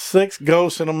ghost. 6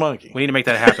 ghosts and a monkey. We need to make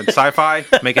that happen. Sci-fi,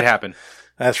 make it happen.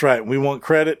 That's right. We want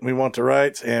credit, we want the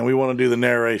rights, and we want to do the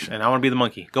narration. And I want to be the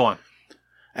monkey. Go on.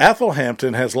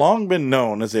 Athelhampton has long been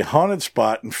known as a haunted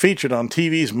spot and featured on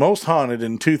TV's Most Haunted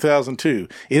in 2002.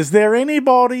 Is there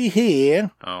anybody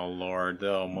here? Oh, Lord.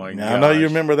 Oh, my God. Now, I know you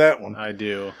remember that one. I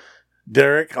do.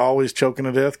 Derek, always choking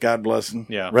to death. God bless him.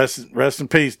 Yeah. Rest in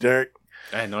peace, Derek.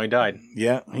 I know he died.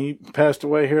 Yeah, he passed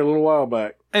away here a little while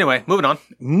back. Anyway, moving on.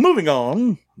 Moving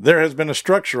on, there has been a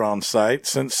structure on site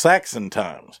since Saxon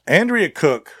times. Andrea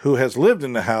Cook, who has lived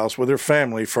in the house with her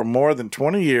family for more than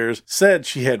 20 years, said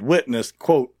she had witnessed,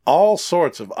 quote, all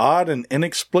sorts of odd and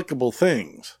inexplicable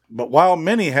things. But while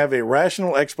many have a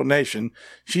rational explanation,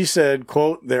 she said,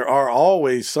 quote, there are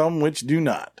always some which do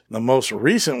not. The most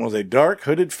recent was a dark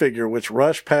hooded figure which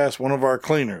rushed past one of our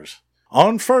cleaners.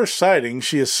 On first sighting,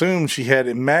 she assumed she had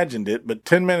imagined it, but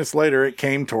 10 minutes later it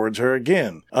came towards her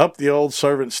again, up the old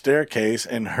servant's staircase,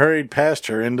 and hurried past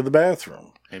her into the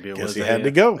bathroom. Maybe it Guess was he had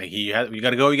to go. You got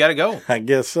to go, you got to go. I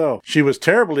guess so. She was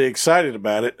terribly excited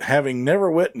about it, having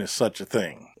never witnessed such a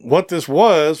thing. What this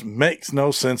was makes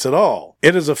no sense at all.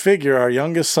 It is a figure our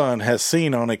youngest son has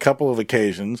seen on a couple of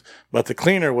occasions, but the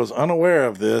cleaner was unaware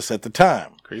of this at the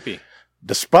time. Creepy.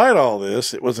 Despite all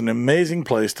this, it was an amazing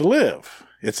place to live.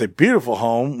 It's a beautiful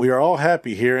home. We are all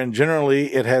happy here, and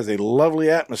generally it has a lovely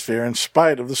atmosphere in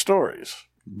spite of the stories.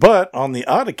 But on the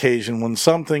odd occasion when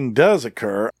something does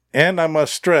occur, and I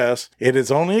must stress, it is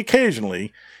only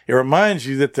occasionally, it reminds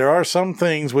you that there are some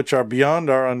things which are beyond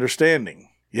our understanding.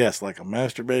 Yes, like a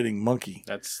masturbating monkey.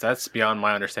 That's beyond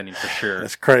my understanding for sure.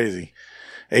 That's crazy.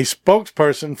 A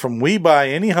spokesperson from We Buy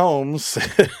Any Homes,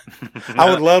 I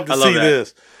would love to see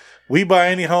this. We Buy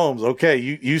Any Homes. Okay,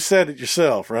 you said it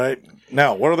yourself, right?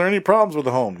 Now, are there any problems with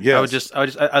the home? Yes.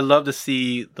 I love to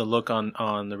see the look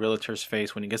on the realtor's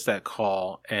face when he gets that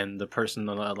call and the person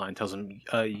on the line tells him,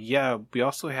 yeah, we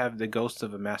also have the ghost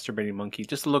of a masturbating monkey.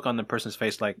 Just the look on the person's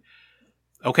face like,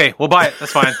 okay, we'll buy it.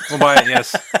 That's fine. We'll buy it.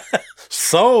 Yes.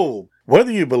 So,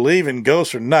 whether you believe in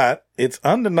ghosts or not, it's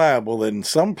undeniable that in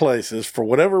some places, for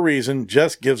whatever reason,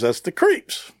 just gives us the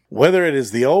creeps. Whether it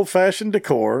is the old-fashioned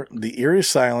decor, the eerie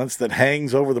silence that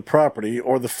hangs over the property,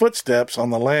 or the footsteps on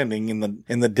the landing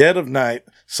in the dead of night,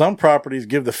 some properties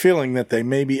give the feeling that they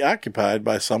may be occupied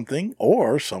by something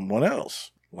or someone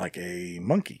else, like a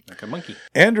monkey. Like a monkey.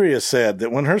 Andrea said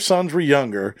that when her sons were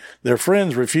younger, their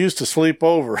friends refused to sleep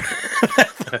over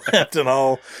and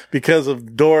all because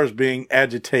of doors being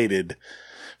agitated.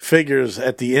 Figures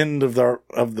at the end of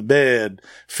the bed.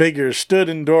 Figures stood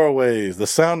in doorways. The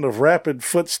sound of rapid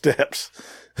footsteps.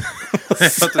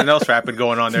 Something else rapid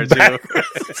going on there too.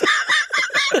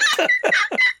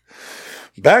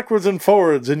 backwards and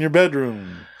forwards in your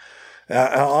bedroom.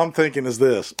 All I'm thinking is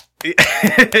this.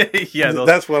 Yeah,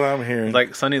 that's what I'm hearing.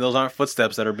 Like, Sonny, those aren't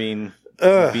footsteps that are being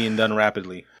done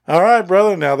rapidly. All right,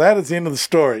 brother. Now that is the end of the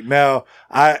story. Now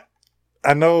I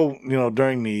know,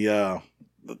 during the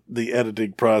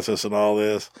editing process and all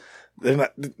this, the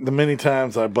many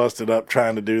times I busted up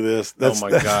trying to do this.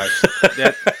 Gosh,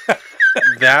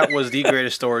 that was the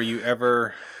greatest story you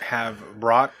ever have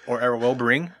brought or ever will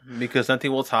bring, because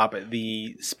nothing will top it.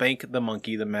 The Spank the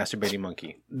monkey, the masturbating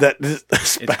monkey.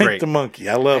 Spank the monkey.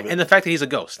 I love it. And the fact that he's a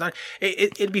ghost.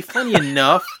 It'd be funny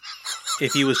enough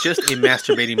if he was just a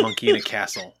masturbating monkey in a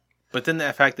castle. But then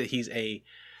the fact that he's a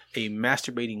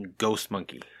masturbating ghost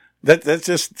monkey. That's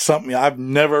just something I've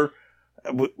never...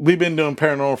 We've been doing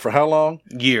paranormal for how long?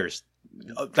 Years.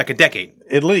 Like a decade.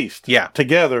 At least. Yeah.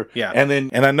 Together. Yeah.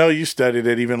 And I know you studied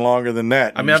it even longer than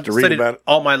that. I mean, I've studied it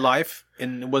all my life,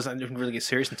 and I didn't really get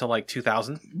serious until like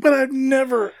 2000. But I've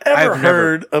never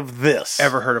heard of this.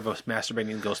 Ever heard of a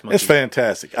masturbating ghost monkey? It's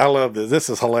fantastic. I love this. This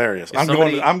is hilarious. I'm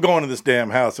going to this damn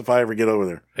house if I ever get over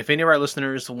there. If any of our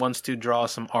listeners wants to draw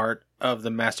some art of the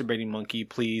masturbating monkey,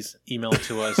 please email it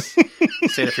to us.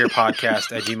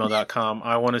 stateofearpodcast@gmail.com.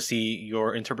 I want to see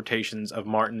your interpretations of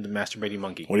Martin the masturbating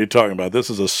monkey. What are you talking about? This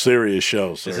is a serious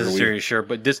show, sir. This is a serious show,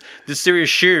 but this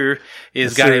serious show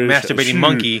is got a masturbating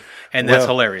monkey, and that's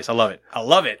hilarious. I love it. I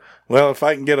love it. Well, if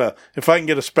I can get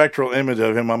a spectral image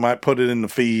of him, I might put it in the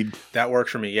feed. That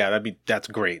works for me. Yeah, that's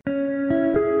great.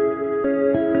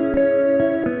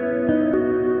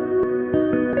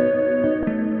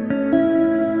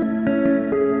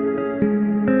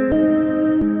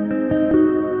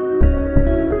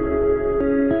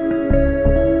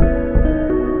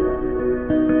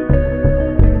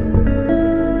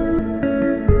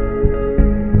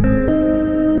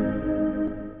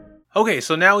 Okay,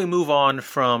 so now we move on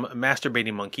from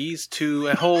masturbating monkeys to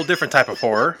a whole different type of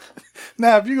horror.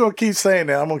 Now, if you're going to keep saying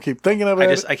that, I'm going to keep thinking about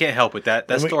it. I can't help it.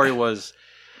 That story was...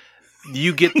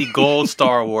 You get the Gold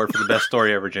Star Award for the best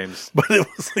story ever, James. But it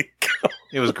was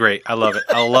it was great. I love it.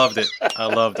 I loved it.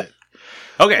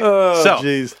 Okay,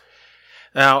 geez.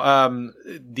 Now,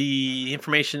 the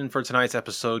information for tonight's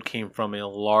episode came from a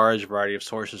large variety of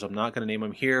sources. I'm not going to name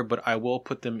them here, but I will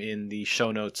put them in the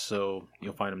show notes, so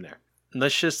you'll find them there.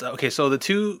 So the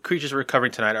two creatures we're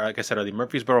covering tonight are, like I said, the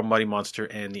Murfreesboro Muddy Monster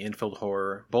and the Enfield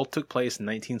Horror. Both took place in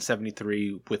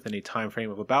 1973 within a time frame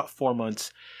of about 4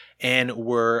 months and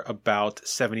were about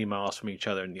 70 miles from each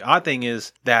other. And the odd thing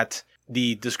is that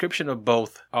the description of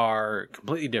both are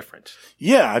completely different.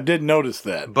 Yeah, I did notice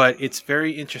that. But it's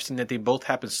very interesting that they both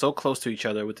happen so close to each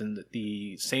other within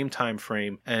the same time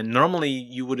frame. And normally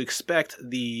you would expect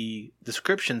the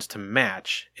descriptions to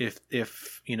match if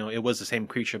it was the same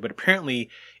creature. But apparently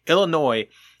Illinois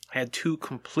had two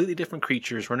completely different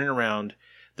creatures running around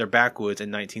their backwoods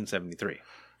in 1973.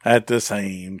 At the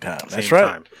same time. That's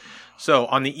right. So,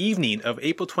 on the evening of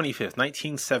April 25th,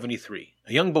 1973,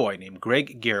 a young boy named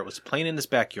Greg Garrett was playing in his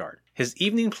backyard. His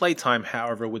evening playtime,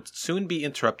 however, would soon be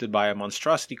interrupted by a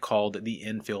monstrosity called the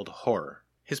Enfield Horror.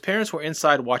 His parents were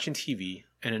inside watching TV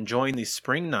and enjoying the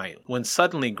spring night when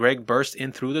suddenly Greg burst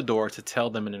in through the door to tell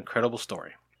them an incredible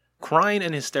story. Crying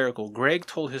and hysterical, Greg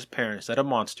told his parents that a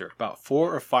monster, about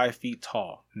 4 or 5 feet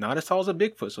tall, not as tall as a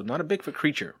Bigfoot, so not a Bigfoot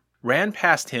creature, ran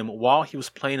past him while he was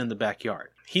playing in the backyard.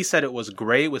 He said it was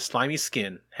gray with slimy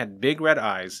skin, had big red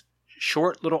eyes,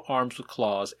 short little arms with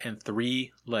claws, and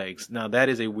 3 legs. Now that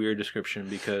is a weird description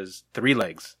because 3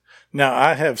 legs. Now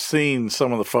I have seen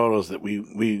some of the photos that we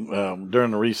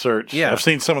during the research. Yeah. I've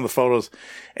seen some of the photos,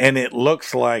 and it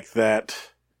looks like that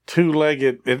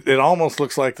 2-legged. It almost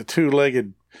looks like the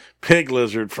 2-legged pig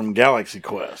lizard from Galaxy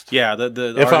Quest. Yeah,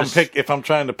 if I'm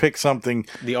trying to pick something,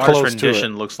 the artist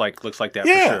rendition looks like that for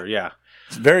sure. Yeah.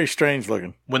 It's very strange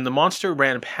looking. When the monster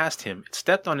ran past him, it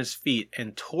stepped on his feet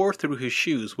and tore through his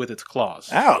shoes with its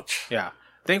claws. Ouch. Yeah.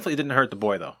 Thankfully, it didn't hurt the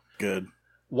boy, though. Good.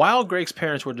 While Greg's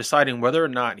parents were deciding whether or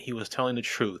not he was telling the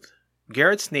truth,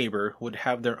 Garrett's neighbor would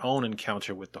have their own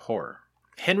encounter with the horror.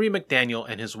 Henry McDaniel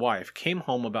and his wife came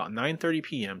home about 9:30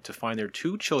 p.m. to find their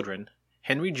 2 children,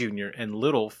 Henry Jr. and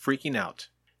Little, freaking out.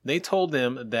 They told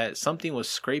them that something was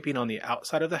scraping on the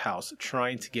outside of the house,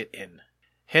 trying to get in.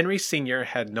 Henry Sr.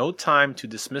 had no time to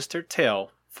dismiss their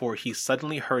tale, for he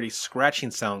suddenly heard a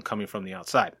scratching sound coming from the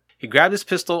outside. He grabbed his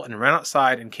pistol and ran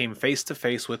outside and came face to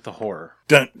face with the horror.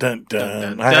 Dun, dun, dun.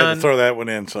 Dun, dun, I had to throw that one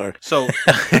in, sorry. So,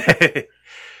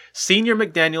 Senior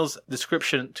McDaniel's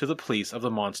description to the police of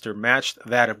the monster matched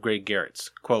that of Greg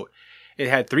Garrett's. Quote, it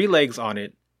had 3 legs on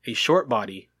it, a short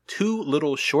body, 2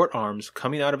 little short arms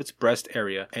coming out of its breast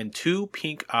area, and 2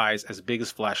 pink eyes as big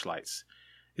as flashlights.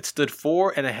 It stood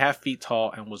 4.5 feet tall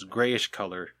and was grayish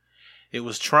color. It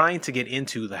was trying to get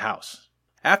into the house.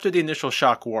 After the initial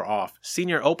shock wore off,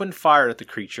 Senior opened fire at the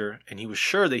creature, and he was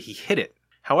sure that he hit it.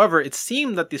 However, it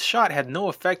seemed that the shot had no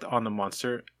effect on the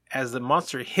monster, as the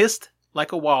monster hissed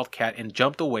like a wildcat and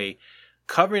jumped away,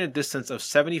 covering a distance of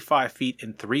 75 feet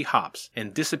in 3 hops,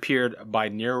 and disappeared by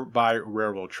nearby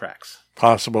railroad tracks.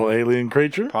 Possible alien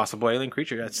creature? Possible alien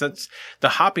creature. Since the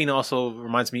hopping also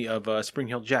reminds me of Spring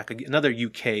Hill Jack, another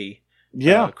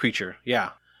UK creature.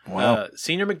 Yeah. Wow.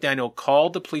 Senior McDaniel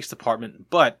called the police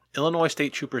department, but Illinois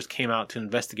state troopers came out to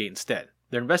investigate instead.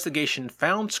 Their investigation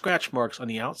found scratch marks on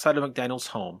the outside of McDaniel's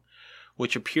home,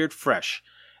 which appeared fresh,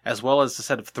 as well as a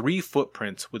set of 3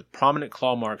 footprints with prominent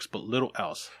claw marks but little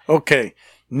else. Okay,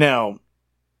 now,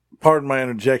 pardon my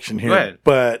interjection here, Go ahead.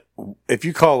 But if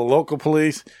you call the local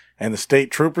police and the state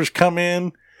troopers come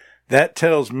in, that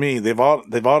tells me they've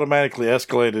automatically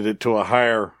escalated it to a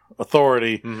higher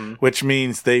authority, which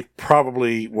means they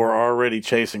probably were already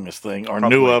chasing this thing or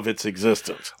knew of its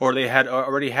existence. Or they had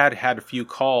already had a few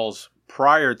calls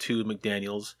prior to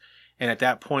McDaniel's, and at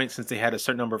that point, since they had a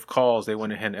certain number of calls, they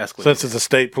went ahead and escalated. Since it's a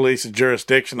state police's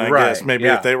jurisdiction, I guess maybe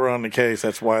if they were on the case,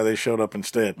 that's why they showed up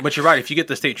instead. But you're right. If you get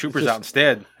the state troopers out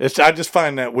instead, I just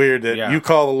find that weird that you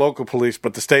call the local police,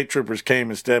 but the state troopers came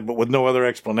instead, but with no other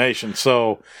explanation.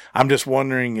 So I'm just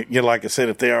wondering, like I said,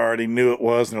 if they already knew it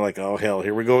was, and they're like, "Oh hell,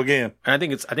 here we go again." And I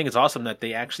think it's awesome that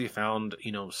they actually found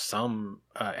some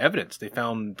evidence. They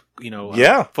found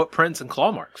footprints and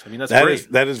claw marks. I mean that's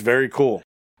great. That is very cool.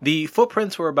 The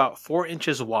footprints were about 4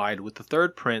 inches wide, with the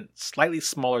third print slightly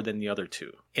smaller than the other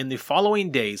 2. In the following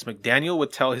days, McDaniel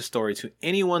would tell his story to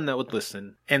anyone that would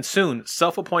listen, and soon,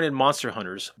 self-appointed monster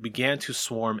hunters began to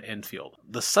swarm Enfield.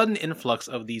 The sudden influx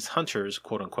of these hunters,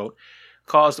 quote-unquote,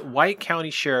 caused White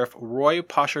County Sheriff Roy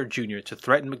Posher Jr. to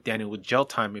threaten McDaniel with jail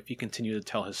time if he continued to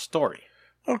tell his story.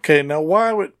 Okay, now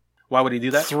why would he do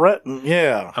that? Threaten,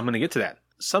 yeah. I'm going to get to that.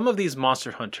 Some of these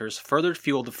monster hunters further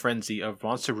fueled the frenzy of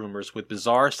monster rumors with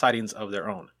bizarre sightings of their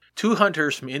own. 2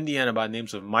 hunters from Indiana by the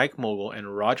names of Mike Mogul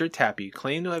and Roger Tappy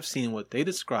claimed to have seen what they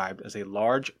described as a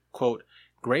large, quote,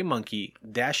 gray monkey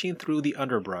dashing through the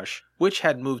underbrush, which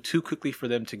had moved too quickly for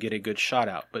them to get a good shot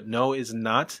out. But no, it's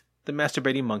not the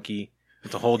masturbating monkey.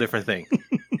 It's a whole different thing.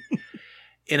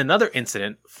 In another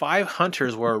incident, 5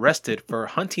 hunters were arrested for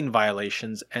hunting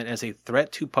violations and as a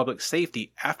threat to public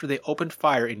safety after they opened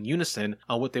fire in unison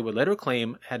on what they would later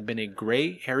claim had been a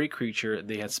gray, hairy creature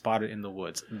they had spotted in the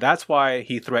woods. That's why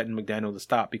he threatened McDaniel to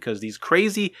stop, because these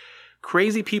crazy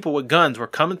people with guns were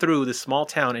coming through this small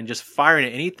town and just firing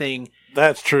at anything.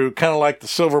 That's true. Kind of like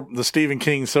the Stephen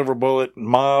King Silver Bullet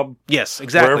mob. Yes,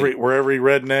 exactly. Where every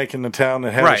redneck in the town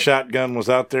that had a shotgun was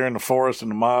out there in the forest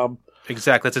and the mob.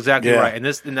 Exactly, that's exactly right. And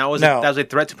that was a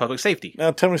threat to public safety.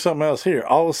 Now, tell me something else here.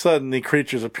 All of a sudden, the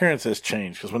creature's appearance has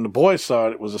changed, because when the boys saw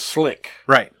it, it was a slick.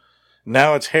 Right.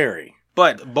 Now it's hairy.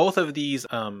 But both of these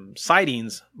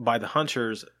sightings by the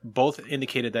hunters both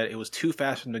indicated that it was too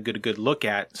fast for them to get a good look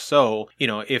at. So,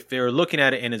 if they're looking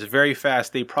at it and it's very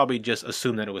fast, they probably just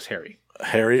assumed that it was hairy.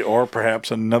 Hairy, or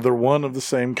perhaps another one of the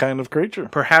same kind of creature.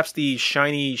 Perhaps the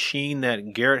shiny sheen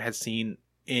that Garrett had seen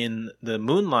in the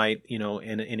moonlight,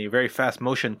 in a very fast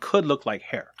motion, could look like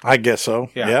hair. I guess so.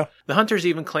 Yeah. The hunters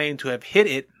even claimed to have hit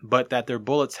it, but that their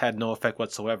bullets had no effect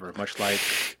whatsoever, much like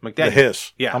McDaniel. The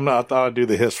hiss. Yeah. I thought I'd do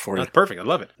the hiss for you. That's perfect. I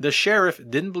love it. The sheriff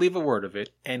didn't believe a word of it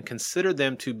and considered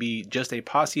them to be just a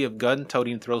posse of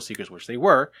gun-toting thrill seekers, which they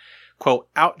were, quote,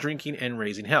 out drinking and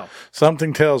raising hell.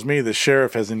 Something tells me the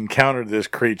sheriff has encountered this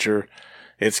creature.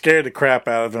 It scared the crap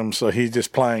out of him, so he's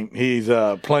just playing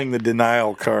the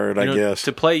denial card, I guess.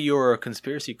 To play your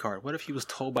conspiracy card, what if he was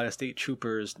told by the state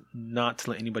troopers not to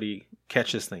let anybody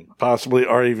catch this thing? Possibly,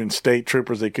 or even state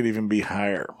troopers. They could even be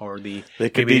higher. Or they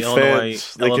could be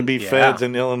feds. They could be feds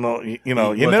in Illinois. You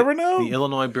never know. The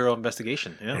Illinois Bureau of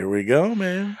Investigation. Yeah. Here we go,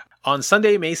 man. On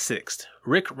Sunday, May 6th,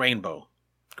 Rick Rainbow,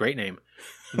 great name,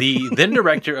 the then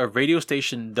director of radio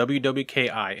station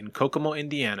WWKI in Kokomo,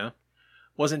 Indiana,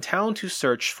 was in town to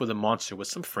search for the monster with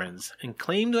some friends and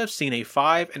claimed to have seen a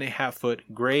 5.5-foot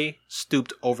gray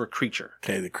stooped over creature.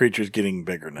 Okay, the creature's getting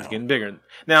bigger now. It's getting bigger.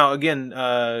 Now, again,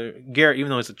 Garrett, even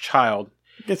though he's a child,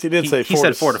 I guess he did say 4 he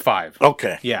said 4 to 5.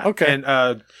 Okay. Yeah. Okay. And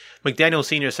McDaniel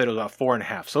Sr. said it was about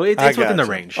 4.5. So it's within the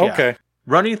range. Yeah. Okay.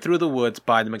 Running through the woods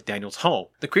by the McDaniels' home.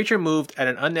 The creature moved at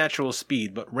an unnatural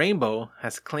speed, but Rainbow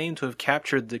has claimed to have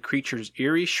captured the creature's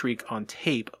eerie shriek on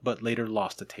tape, but later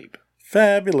lost the tape.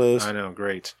 Fabulous. I know,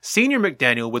 great. Senior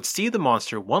McDaniel would see the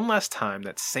monster one last time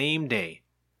that same day,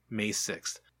 May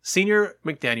 6th. Senior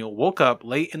McDaniel woke up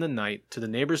late in the night to the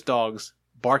neighbor's dogs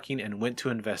barking and went to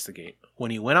investigate. When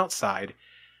he went outside,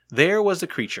 there was the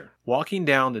creature, walking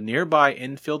down the nearby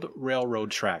Enfield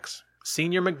Railroad tracks.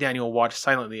 Senior McDaniel watched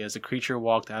silently as the creature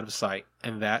walked out of sight,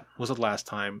 and that was the last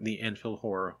time the Enfield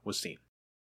Horror was seen.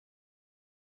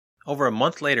 Over a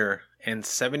month later, and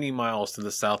 70 miles to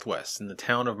the southwest, in the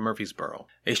town of Murfreesboro,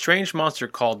 a strange monster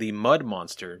called the Mud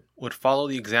Monster would follow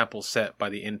the example set by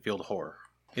the Enfield Horror.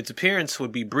 Its appearance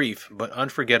would be brief, but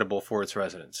unforgettable for its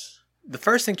residents. The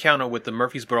first encounter with the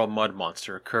Murfreesboro Mud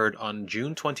Monster occurred on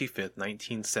June 25,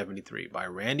 1973, by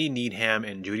Randy Needham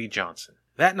and Judy Johnson.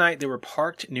 That night, they were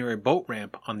parked near a boat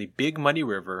ramp on the Big Muddy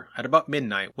River at about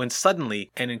midnight when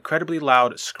suddenly an incredibly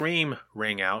loud scream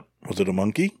rang out. Was it a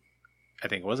monkey? I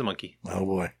think it was a monkey. Oh,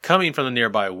 boy. Coming from the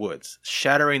nearby woods,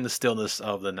 shattering the stillness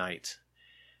of the night.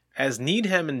 As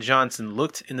Needham and Johnson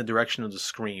looked in the direction of the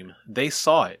scream, they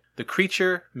saw it. The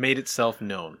creature made itself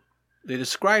known. They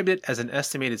described it as an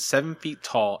estimated 7 feet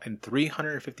tall and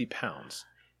 350 pounds.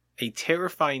 A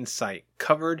terrifying sight,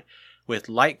 covered with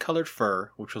light-colored fur,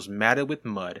 which was matted with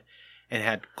mud, and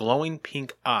had glowing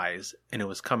pink eyes, and it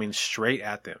was coming straight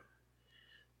at them.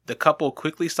 The couple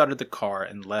quickly started the car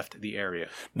and left the area.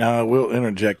 Now, I will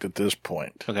interject at this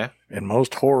point. Okay. In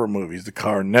most horror movies, the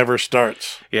car never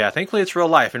starts. Yeah, thankfully it's real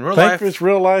life. In real life, If it's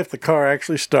real life, the car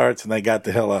actually starts and they got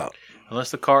the hell out. unless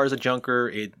the car is a junker,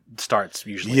 it starts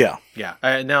usually. Yeah. Yeah.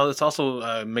 Now, let's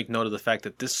also make note of the fact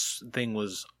that this thing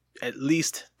was at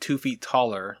least 2 feet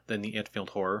taller than the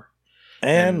Enfield Horror.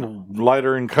 And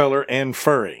lighter in color and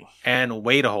furry. And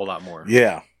weighed a whole lot more.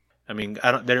 Yeah. I mean,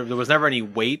 there was never any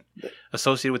weight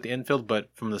associated with the Enfield, but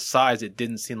from the size, it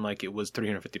didn't seem like it was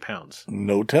 350 pounds.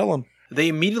 No telling. They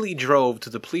immediately drove to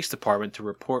the police department to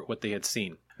report what they had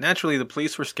seen. Naturally, the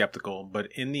police were skeptical,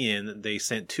 but in the end, they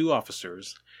sent 2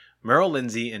 officers, Merrill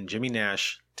Lindsay and Jimmy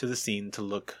Nash, to the scene to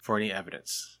look for any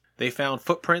evidence. They found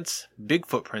footprints, big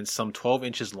footprints, some 12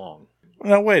 inches long.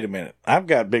 Now, wait a minute. I've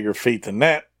got bigger feet than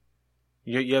that.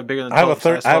 You have bigger than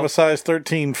 12? I have a size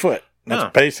 13 foot.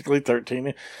 That's basically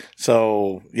 13.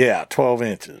 So, yeah, 12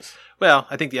 inches. Well,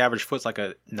 I think the average foot's like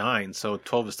a 9, so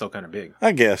 12 is still kind of big.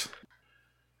 I guess.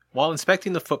 While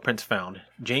inspecting the footprints found,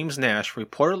 James Nash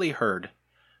reportedly heard,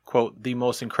 quote, the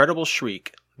most incredible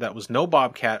shriek that was no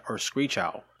bobcat or screech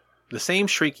owl. The same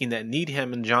shrieking that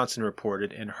Needham and Johnson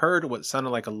reported, and heard what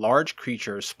sounded like a large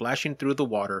creature splashing through the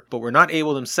water, but were not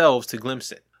able themselves to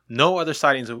glimpse it. No other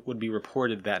sightings would be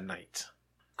reported that night.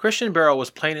 Christian Barrow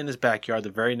was playing in his backyard the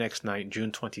very next night,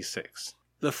 June 26.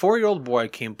 The 4-year-old boy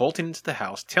came bolting into the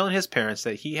house, telling his parents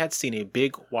that he had seen a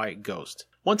big white ghost.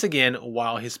 Once again,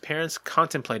 while his parents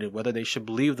contemplated whether they should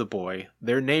believe the boy,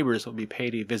 their neighbors would be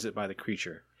paid a visit by the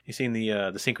creature. You seen the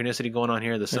synchronicity going on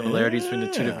here, the similarities between the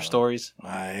 2 different stories?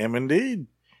 I am indeed.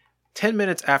 10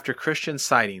 minutes after Christian's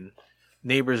sighting,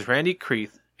 neighbors Randy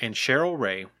Creeth and Cheryl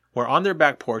Ray were on their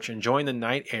back porch enjoying the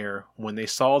night air when they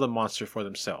saw the monster for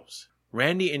themselves.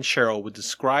 Randy and Cheryl would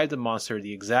describe the monster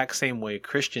the exact same way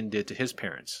Christian did to his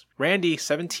parents. Randy,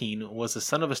 17, was the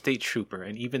son of a state trooper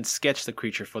and even sketched the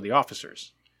creature for the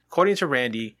officers. According to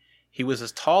Randy, he was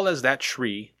as tall as that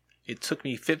tree. It took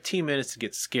me 15 minutes to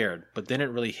get scared, but then it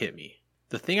really hit me.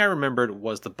 The thing I remembered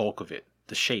was the bulk of it,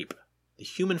 the shape, the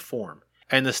human form,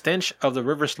 and the stench of the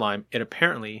river slime it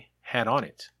apparently had on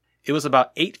it. It was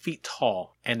about 8 feet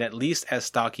tall and at least as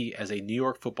stocky as a New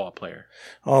York football player.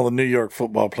 All the New York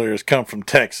football players come from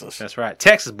Texas. That's right.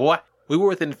 Texas, boy. We were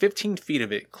within 15 feet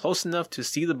of it, close enough to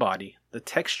see the body, the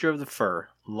texture of the fur,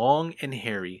 long and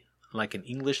hairy, like an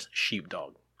English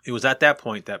sheepdog. It was at that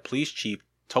point that Police Chief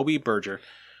Toby Berger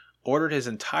ordered his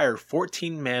entire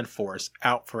 14-man force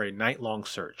out for a night-long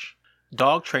search.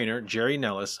 Dog trainer Jerry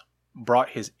Nellis brought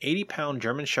his 80-pound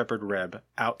German Shepherd Reb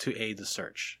out to aid the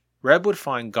search. Reb would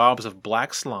find gobs of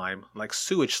black slime, like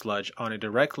sewage sludge, on a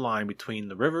direct line between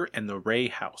the river and the Ray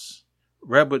house.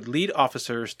 Reb would lead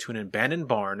officers to an abandoned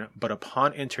barn, but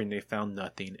upon entering they found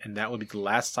nothing, and that would be the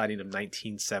last sighting of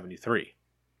 1973.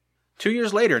 2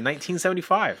 years later,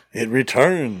 1975, it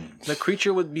returns. The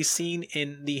creature would be seen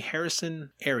in the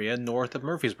Harrison area north of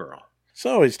Murfreesboro.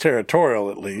 So he's territorial,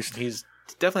 at least. He's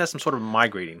definitely has some sort of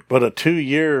migrating. But a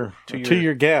two-year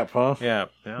gap, huh? Yeah.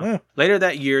 Later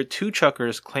that year, 2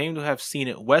 truckers claimed to have seen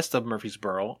it west of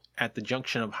Murfreesboro at the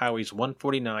junction of highways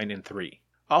 149 and 3.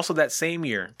 Also that same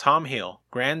year, Tom Hale,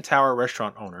 Grand Tower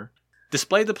restaurant owner,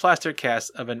 displayed the plaster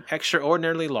cast of an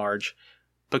extraordinarily large,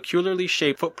 peculiarly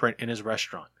shaped footprint in his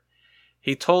restaurant.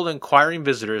 He told inquiring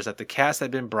visitors that the cast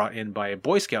had been brought in by a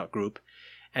Boy Scout group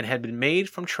and had been made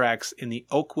from tracks in the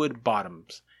Oakwood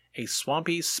Bottoms, a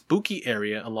swampy, spooky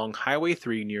area along Highway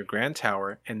 3 near Grand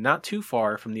Tower and not too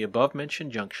far from the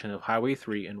above-mentioned junction of Highway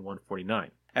 3 and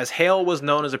 149. As Hale was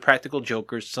known as a practical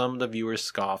joker, some of the viewers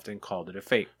scoffed and called it a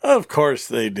fake. Of course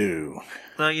they do.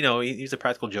 He's a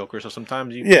practical joker, so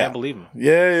sometimes you can't believe him.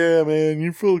 Yeah, man,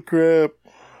 you're full of crap.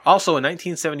 Also, in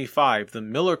 1975, the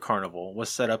Miller Carnival was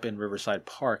set up in Riverside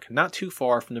Park, not too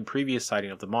far from the previous sighting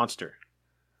of the monster.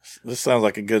 This sounds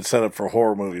like a good setup for a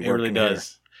horror movie. It really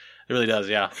does. It really does,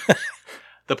 yeah.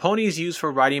 The ponies used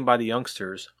for riding by the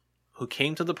youngsters who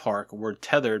came to the park were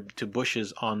tethered to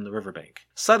bushes on the riverbank.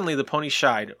 Suddenly, the ponies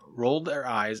shied, rolled their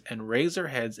eyes, and raised their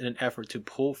heads in an effort to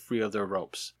pull free of their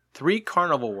ropes. 3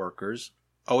 carnival workers,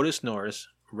 Otis Norris,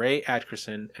 Ray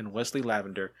Atkerson, and Wesley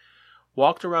Lavender,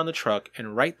 walked around the truck,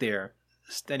 and right there,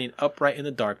 standing upright in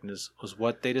the darkness, was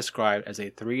what they described as a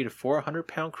 300 to 400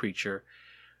 pound creature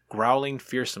growling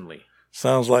fearsomely.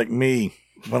 Sounds like me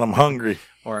when I'm hungry.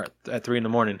 Or at 3 in the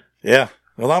morning. Yeah.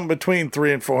 Well, I'm between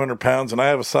 300 and 400 pounds, and I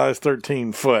have a size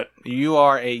 13 foot. You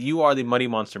are the muddy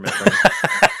monster, my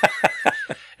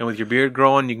friend. And with your beard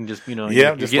growing, you can just,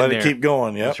 Yeah, just let it keep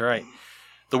going. Yeah, that's right.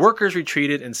 The workers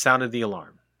retreated and sounded the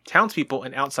alarm. Townspeople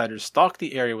and outsiders stalked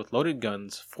the area with loaded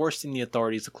guns, forcing the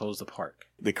authorities to close the park.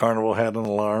 The carnival had an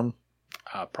alarm?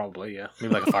 Probably, yeah.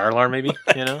 Maybe like a fire alarm, maybe,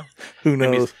 Who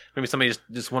knows? Maybe somebody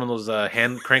just one of those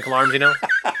hand crank alarms,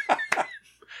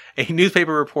 A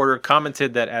newspaper reporter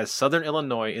commented that as Southern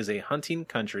Illinois is a hunting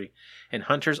country and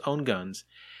hunters own guns,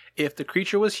 if the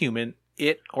creature was human,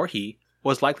 it or he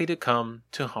was likely to come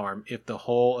to harm if the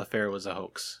whole affair was a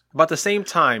hoax. About the same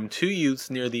time, 2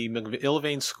 youths near the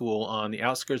McIlvaine School on the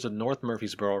outskirts of North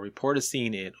Murfreesboro reported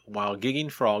seeing it while gigging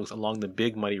frogs along the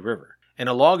Big Muddy River. And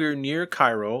a logger near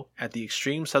Cairo, at the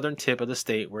extreme southern tip of the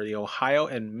state where the Ohio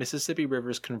and Mississippi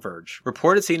rivers converge,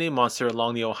 reported seeing a monster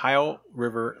along the Ohio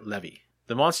River levee.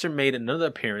 The monster made another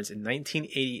appearance in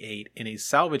 1988 in a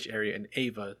salvage area in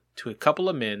Ava to a couple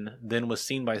of men, then was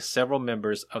seen by several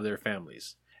members of their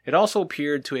families. It also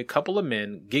appeared to a couple of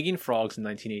men gigging frogs in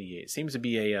 1988. It seems to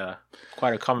be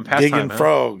quite a common pastime. Gigging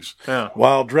frogs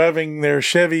while driving their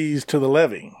Chevys to the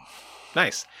levee.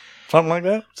 Nice. Something like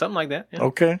that? Something like that, yeah.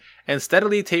 Okay. And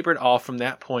steadily tapered off from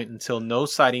that point until no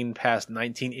sighting past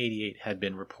 1988 had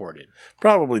been reported.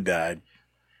 Probably died.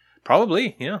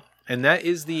 Probably, yeah. And that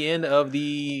is the end of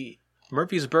the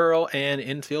Murfreesboro and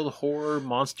Enfield horror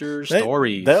monster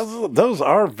stories. Those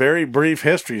are very brief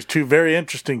histories. 2 very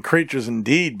interesting creatures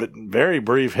indeed, but very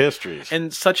brief histories.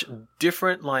 And such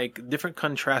different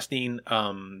contrasting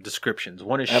descriptions.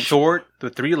 One is short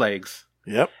with 3 legs.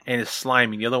 Yep. And is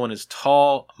slimy. The other one is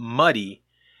tall, muddy,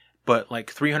 but like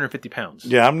 350 pounds.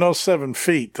 Yeah, I'm no 7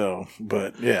 feet though,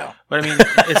 but yeah. But I mean,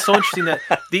 it's so interesting that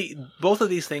both of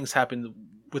these things happened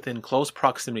within close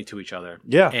proximity to each other.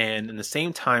 Yeah. And in the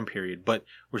same time period, but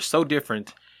were so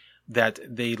different that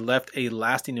they left a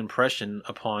lasting impression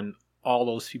upon all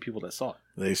those few people that saw it.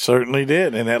 They certainly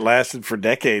did, and that lasted for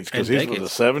decades because these were the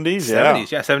 70s.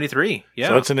 70s, yeah, 73. Yeah.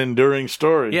 So it's an enduring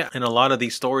story. Yeah, and a lot of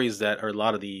these stories a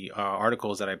lot of the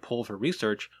articles that I pulled for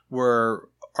research were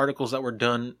articles that were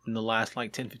done in the last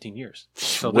 10, 15 years.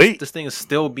 So this thing is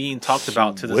still being talked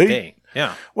about to this day.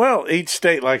 Yeah. Well, each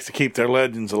state likes to keep their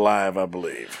legends alive, I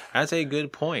believe. That's a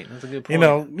good point.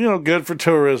 Good for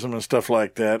tourism and stuff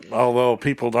like that. Although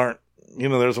people aren't,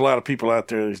 there's a lot of people out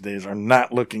there these days are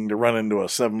not looking to run into a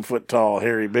 7 foot tall,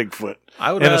 hairy Bigfoot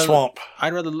in a swamp.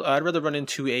 I'd rather run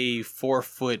into a 4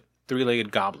 foot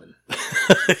 3-legged goblin.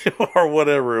 Or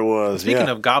whatever it was. Speaking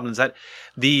of goblins, that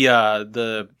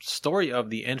the story of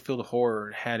the Enfield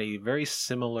Horror had a very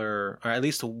similar, or at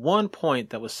least one point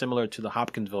that was similar to the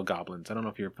Hopkinsville goblins. I don't know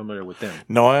if you're familiar with them.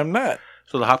 No, I'm not.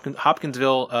 So the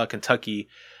Hopkinsville, Kentucky,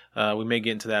 we may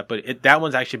get into that, but that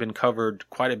one's actually been covered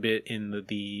quite a bit in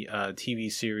the TV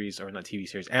series, or not TV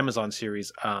series, Amazon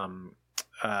series. The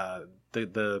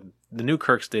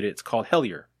Newkirks did it. It's called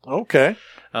Hellier. Okay.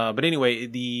 But anyway,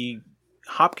 the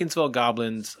Hopkinsville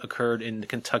goblins occurred in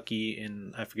Kentucky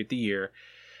in, I forget the year,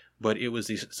 but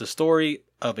it's a story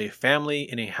of a family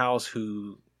in a house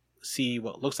who see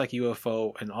what looks like a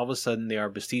UFO, and all of a sudden they are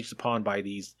besieged upon by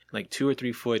these 2 or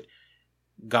 3 foot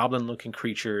goblin looking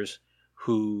creatures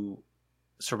who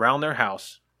surround their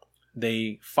house.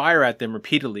 They fire at them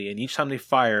repeatedly, and each time they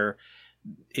fire,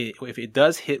 if it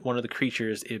does hit one of the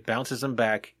creatures, it bounces them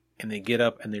back, and they get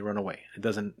up and they run away. It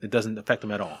doesn't affect them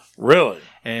at all. Really?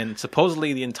 And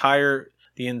supposedly the entire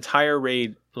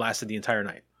raid lasted the entire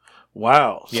night.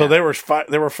 Wow! Yeah. So they were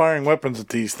firing weapons at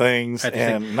these things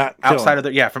and not outside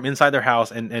of from inside their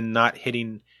house and not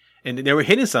hitting. And they were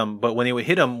hitting some, but when they would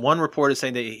hit them, one report is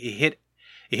saying that it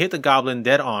hit the goblin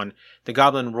dead on. The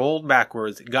goblin rolled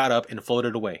backwards, got up, and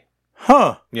floated away.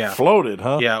 Huh. Yeah. Floated,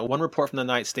 huh? Yeah, one report from the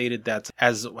night stated that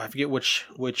as I forget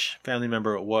which family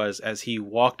member it was, as he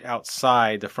walked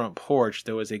outside the front porch,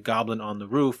 there was a goblin on the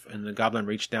roof, and the goblin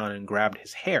reached down and grabbed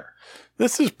his hair.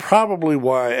 This is probably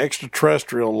why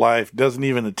extraterrestrial life doesn't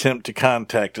even attempt to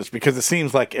contact us, because it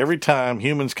seems like every time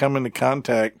humans come into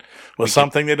contact with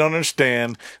something they don't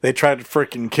understand, they try to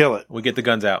freaking kill it. We get the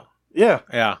guns out. Yeah.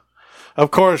 Yeah. Of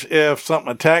course, if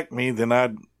something attacked me, then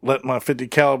I'd let my 50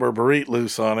 caliber burrito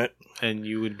loose on it. And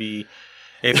you would be,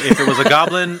 if it was a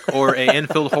goblin or a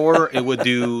Enfield horror, it would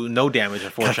do no damage,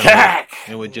 unfortunately. Attack!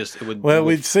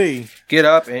 We'd see. get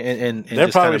up and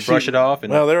just kind of brush it off.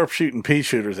 And, well, they're shooting pea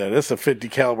shooters at it. It's a 50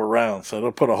 caliber round, so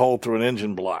it'll put a hole through an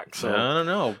engine block. So I don't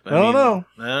know. I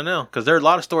don't know. Because there are a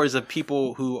lot of stories of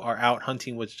people who are out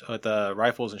hunting with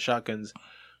rifles and shotguns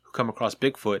who come across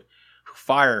Bigfoot, who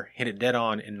fire, hit it dead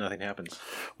on, and nothing happens.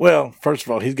 Well, first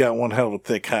of all, he's got one hell of a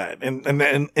thick hide. And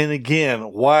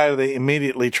again, why do they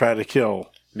immediately try to kill?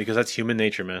 Because that's human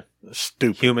nature, man.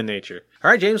 Stupid. Human nature.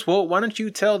 All right, James, well, why don't you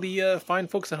tell the fine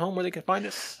folks at home where they can find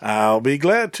us? I'll be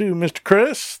glad to, Mr.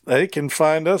 Chris. They can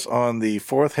find us on the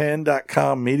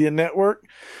fourthhand.com media network.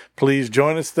 Please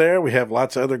join us there. We have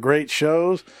lots of other great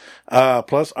shows,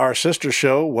 plus our sister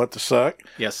show, What the Suck.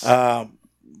 Yes.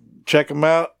 Check them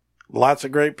out. Lots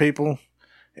of great people.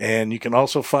 And you can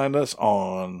also find us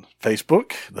on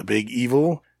Facebook, The Big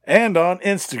Evil, and on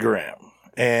Instagram.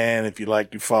 And if you'd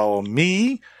like to follow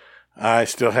me, I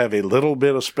still have a little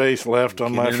bit of space left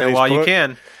on my Facebook. While you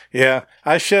can. Yeah.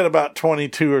 I shed about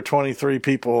 22 or 23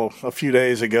 people a few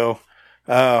days ago.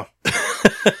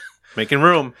 Making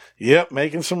room. Yep,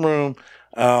 making some room.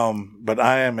 But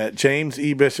I am at James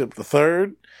E. Bishop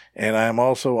III, and I am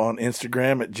also on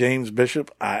Instagram at James Bishop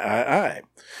III.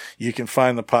 You can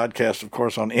find the podcast, of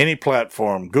course, on any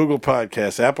platform: Google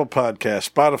Podcasts, Apple Podcasts,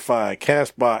 Spotify,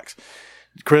 Castbox.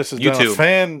 Chris has done a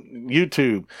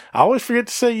YouTube. I always forget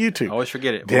to say YouTube. I always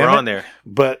forget it. We're on there.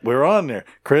 But we're on there.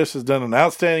 Chris has done an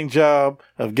outstanding job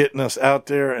of getting us out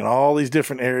there in all these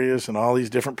different areas and all these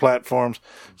different platforms.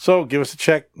 So give us a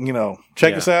check.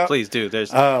 Check us out. Please do.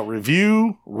 There's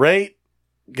review, rate,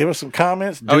 give us some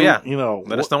comments. Let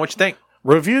us know what you think.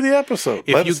 Review the episode.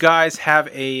 If you guys have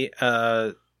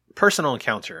a personal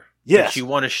encounter that you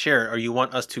want to share or you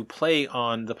want us to play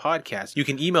on the podcast, you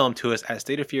can email them to us at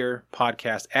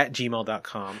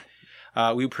stateofearpodcast@gmail.com.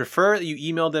 We prefer that you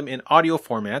email them in audio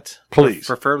format. Please.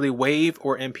 Preferably WAV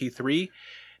or MP3.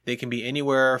 They can be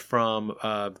anywhere from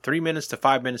 3 minutes to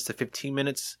 5 minutes to 15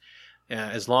 minutes.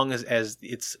 As long as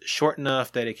it's short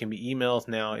enough that it can be emailed.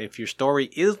 Now, if your story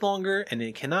is longer and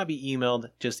it cannot be emailed,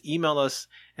 just email us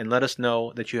and let us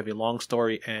know that you have a long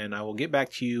story, and I will get back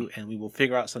to you, and we will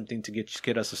figure out something to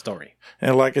get us a story.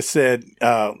 And like I said,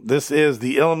 this is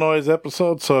the Illinois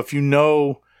episode, so if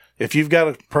you've got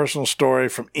a personal story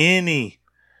from any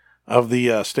of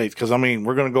the states, because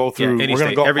we're going to go through. We're going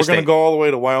to go all the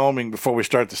way to Wyoming before we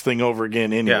start this thing over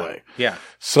again. Anyway, yeah.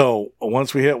 So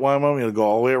once we hit Wyoming, it'll go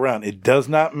all the way around. It does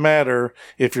not matter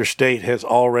if your state has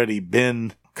already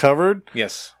been covered.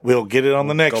 Yes, we'll get it on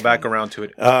the next. Go back around to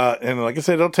it. And like I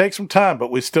said, it'll take some time,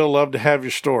 but we still love to have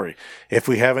your story. If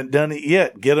we haven't done it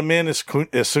yet, get them in as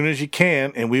soon as you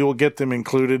can, and we will get them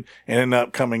included in an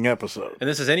upcoming episode. And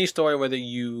this is any story, whether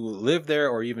you lived there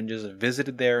or even just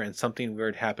visited there and something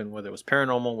weird happened, whether it was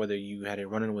paranormal, whether you had a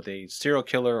run-in with a serial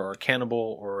killer or a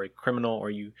cannibal or a criminal, or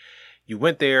you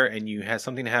went there and you had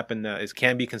something happen that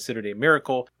can be considered a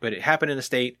miracle, but it happened in a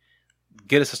state.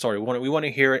 Get us a story. We want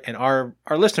to hear it, and our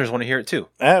listeners want to hear it too.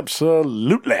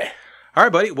 Absolutely. All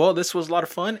right, buddy. Well, this was a lot of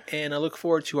fun, and I look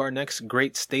forward to our next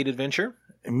great state adventure.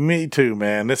 Me too,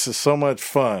 man. This is so much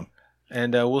fun.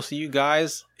 And we'll see you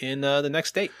guys in the next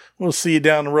state. We'll see you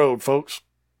down the road, folks.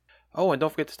 Oh, and don't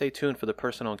forget to stay tuned for the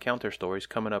personal encounter stories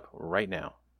coming up right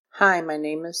now. Hi, my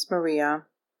name is Maria.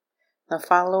 The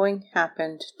following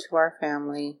happened to our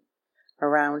family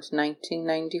around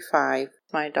 1995.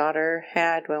 My daughter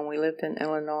had when we lived in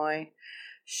Illinois.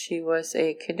 She was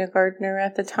a kindergartner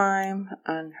at the time,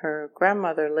 and her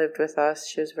grandmother lived with us.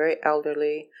 She was very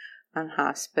elderly on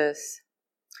hospice.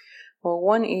 Well,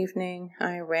 one evening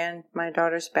I ran my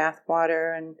daughter's bath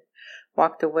water and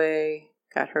walked away,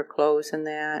 got her clothes and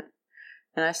that,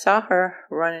 and I saw her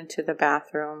run into the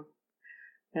bathroom.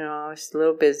 I was a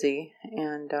little busy,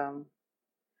 and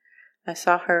I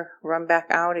saw her run back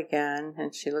out again,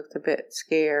 and she looked a bit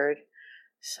scared.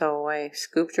 So I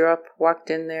scooped her up,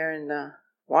 walked in there, and the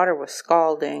water was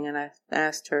scalding, and I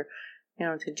asked her,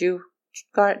 did you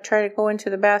try to go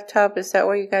into the bathtub? Is that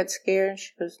why you got scared?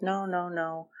 She goes,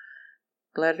 no.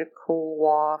 Let it cool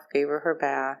off, gave her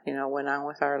bath, went on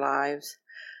with our lives.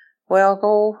 Well,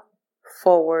 go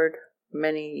forward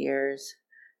many years.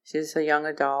 She's a young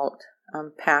adult,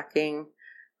 packing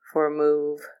for a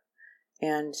move.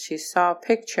 And she saw a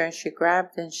picture and she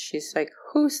grabbed it and she's like,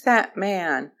 "Who's that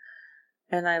man?"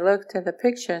 And I looked at the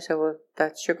picture and said, "Well,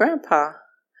 that's your grandpa."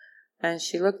 And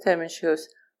she looked at him and she goes,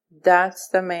 "That's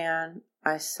the man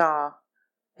I saw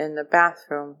in the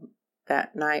bathroom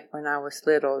that night when I was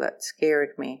little that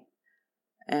scared me."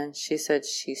 And she said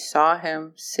she saw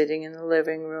him sitting in the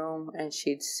living room and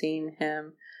she'd seen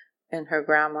him in her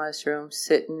grandma's room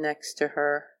sitting next to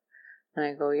her. And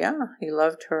I go, "Yeah, he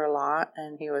loved her a lot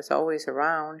and he was always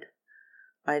around.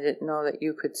 I didn't know that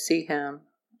you could see him.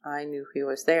 I knew he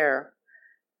was there."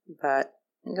 But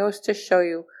it goes to show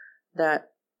you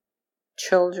that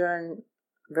children,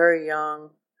 very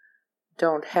young,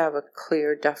 don't have a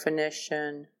clear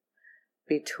definition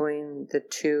between the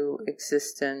two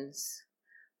existence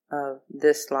of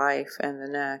this life and the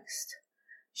next.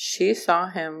 She saw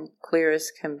him clear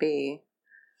as can be.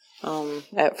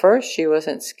 At first she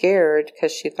wasn't scared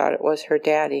because she thought it was her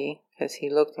daddy, because he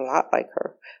looked a lot like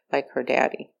her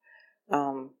daddy.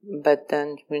 But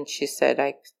then when she said,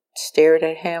 I stared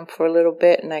at him for a little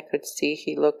bit and I could see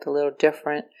he looked a little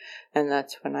different, and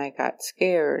that's when I got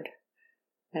scared.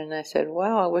 And I said,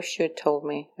 "Well, I wish you had told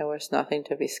me. There was nothing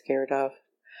to be scared of."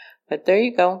 But there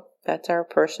you go. That's our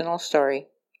personal story.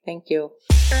 Thank you.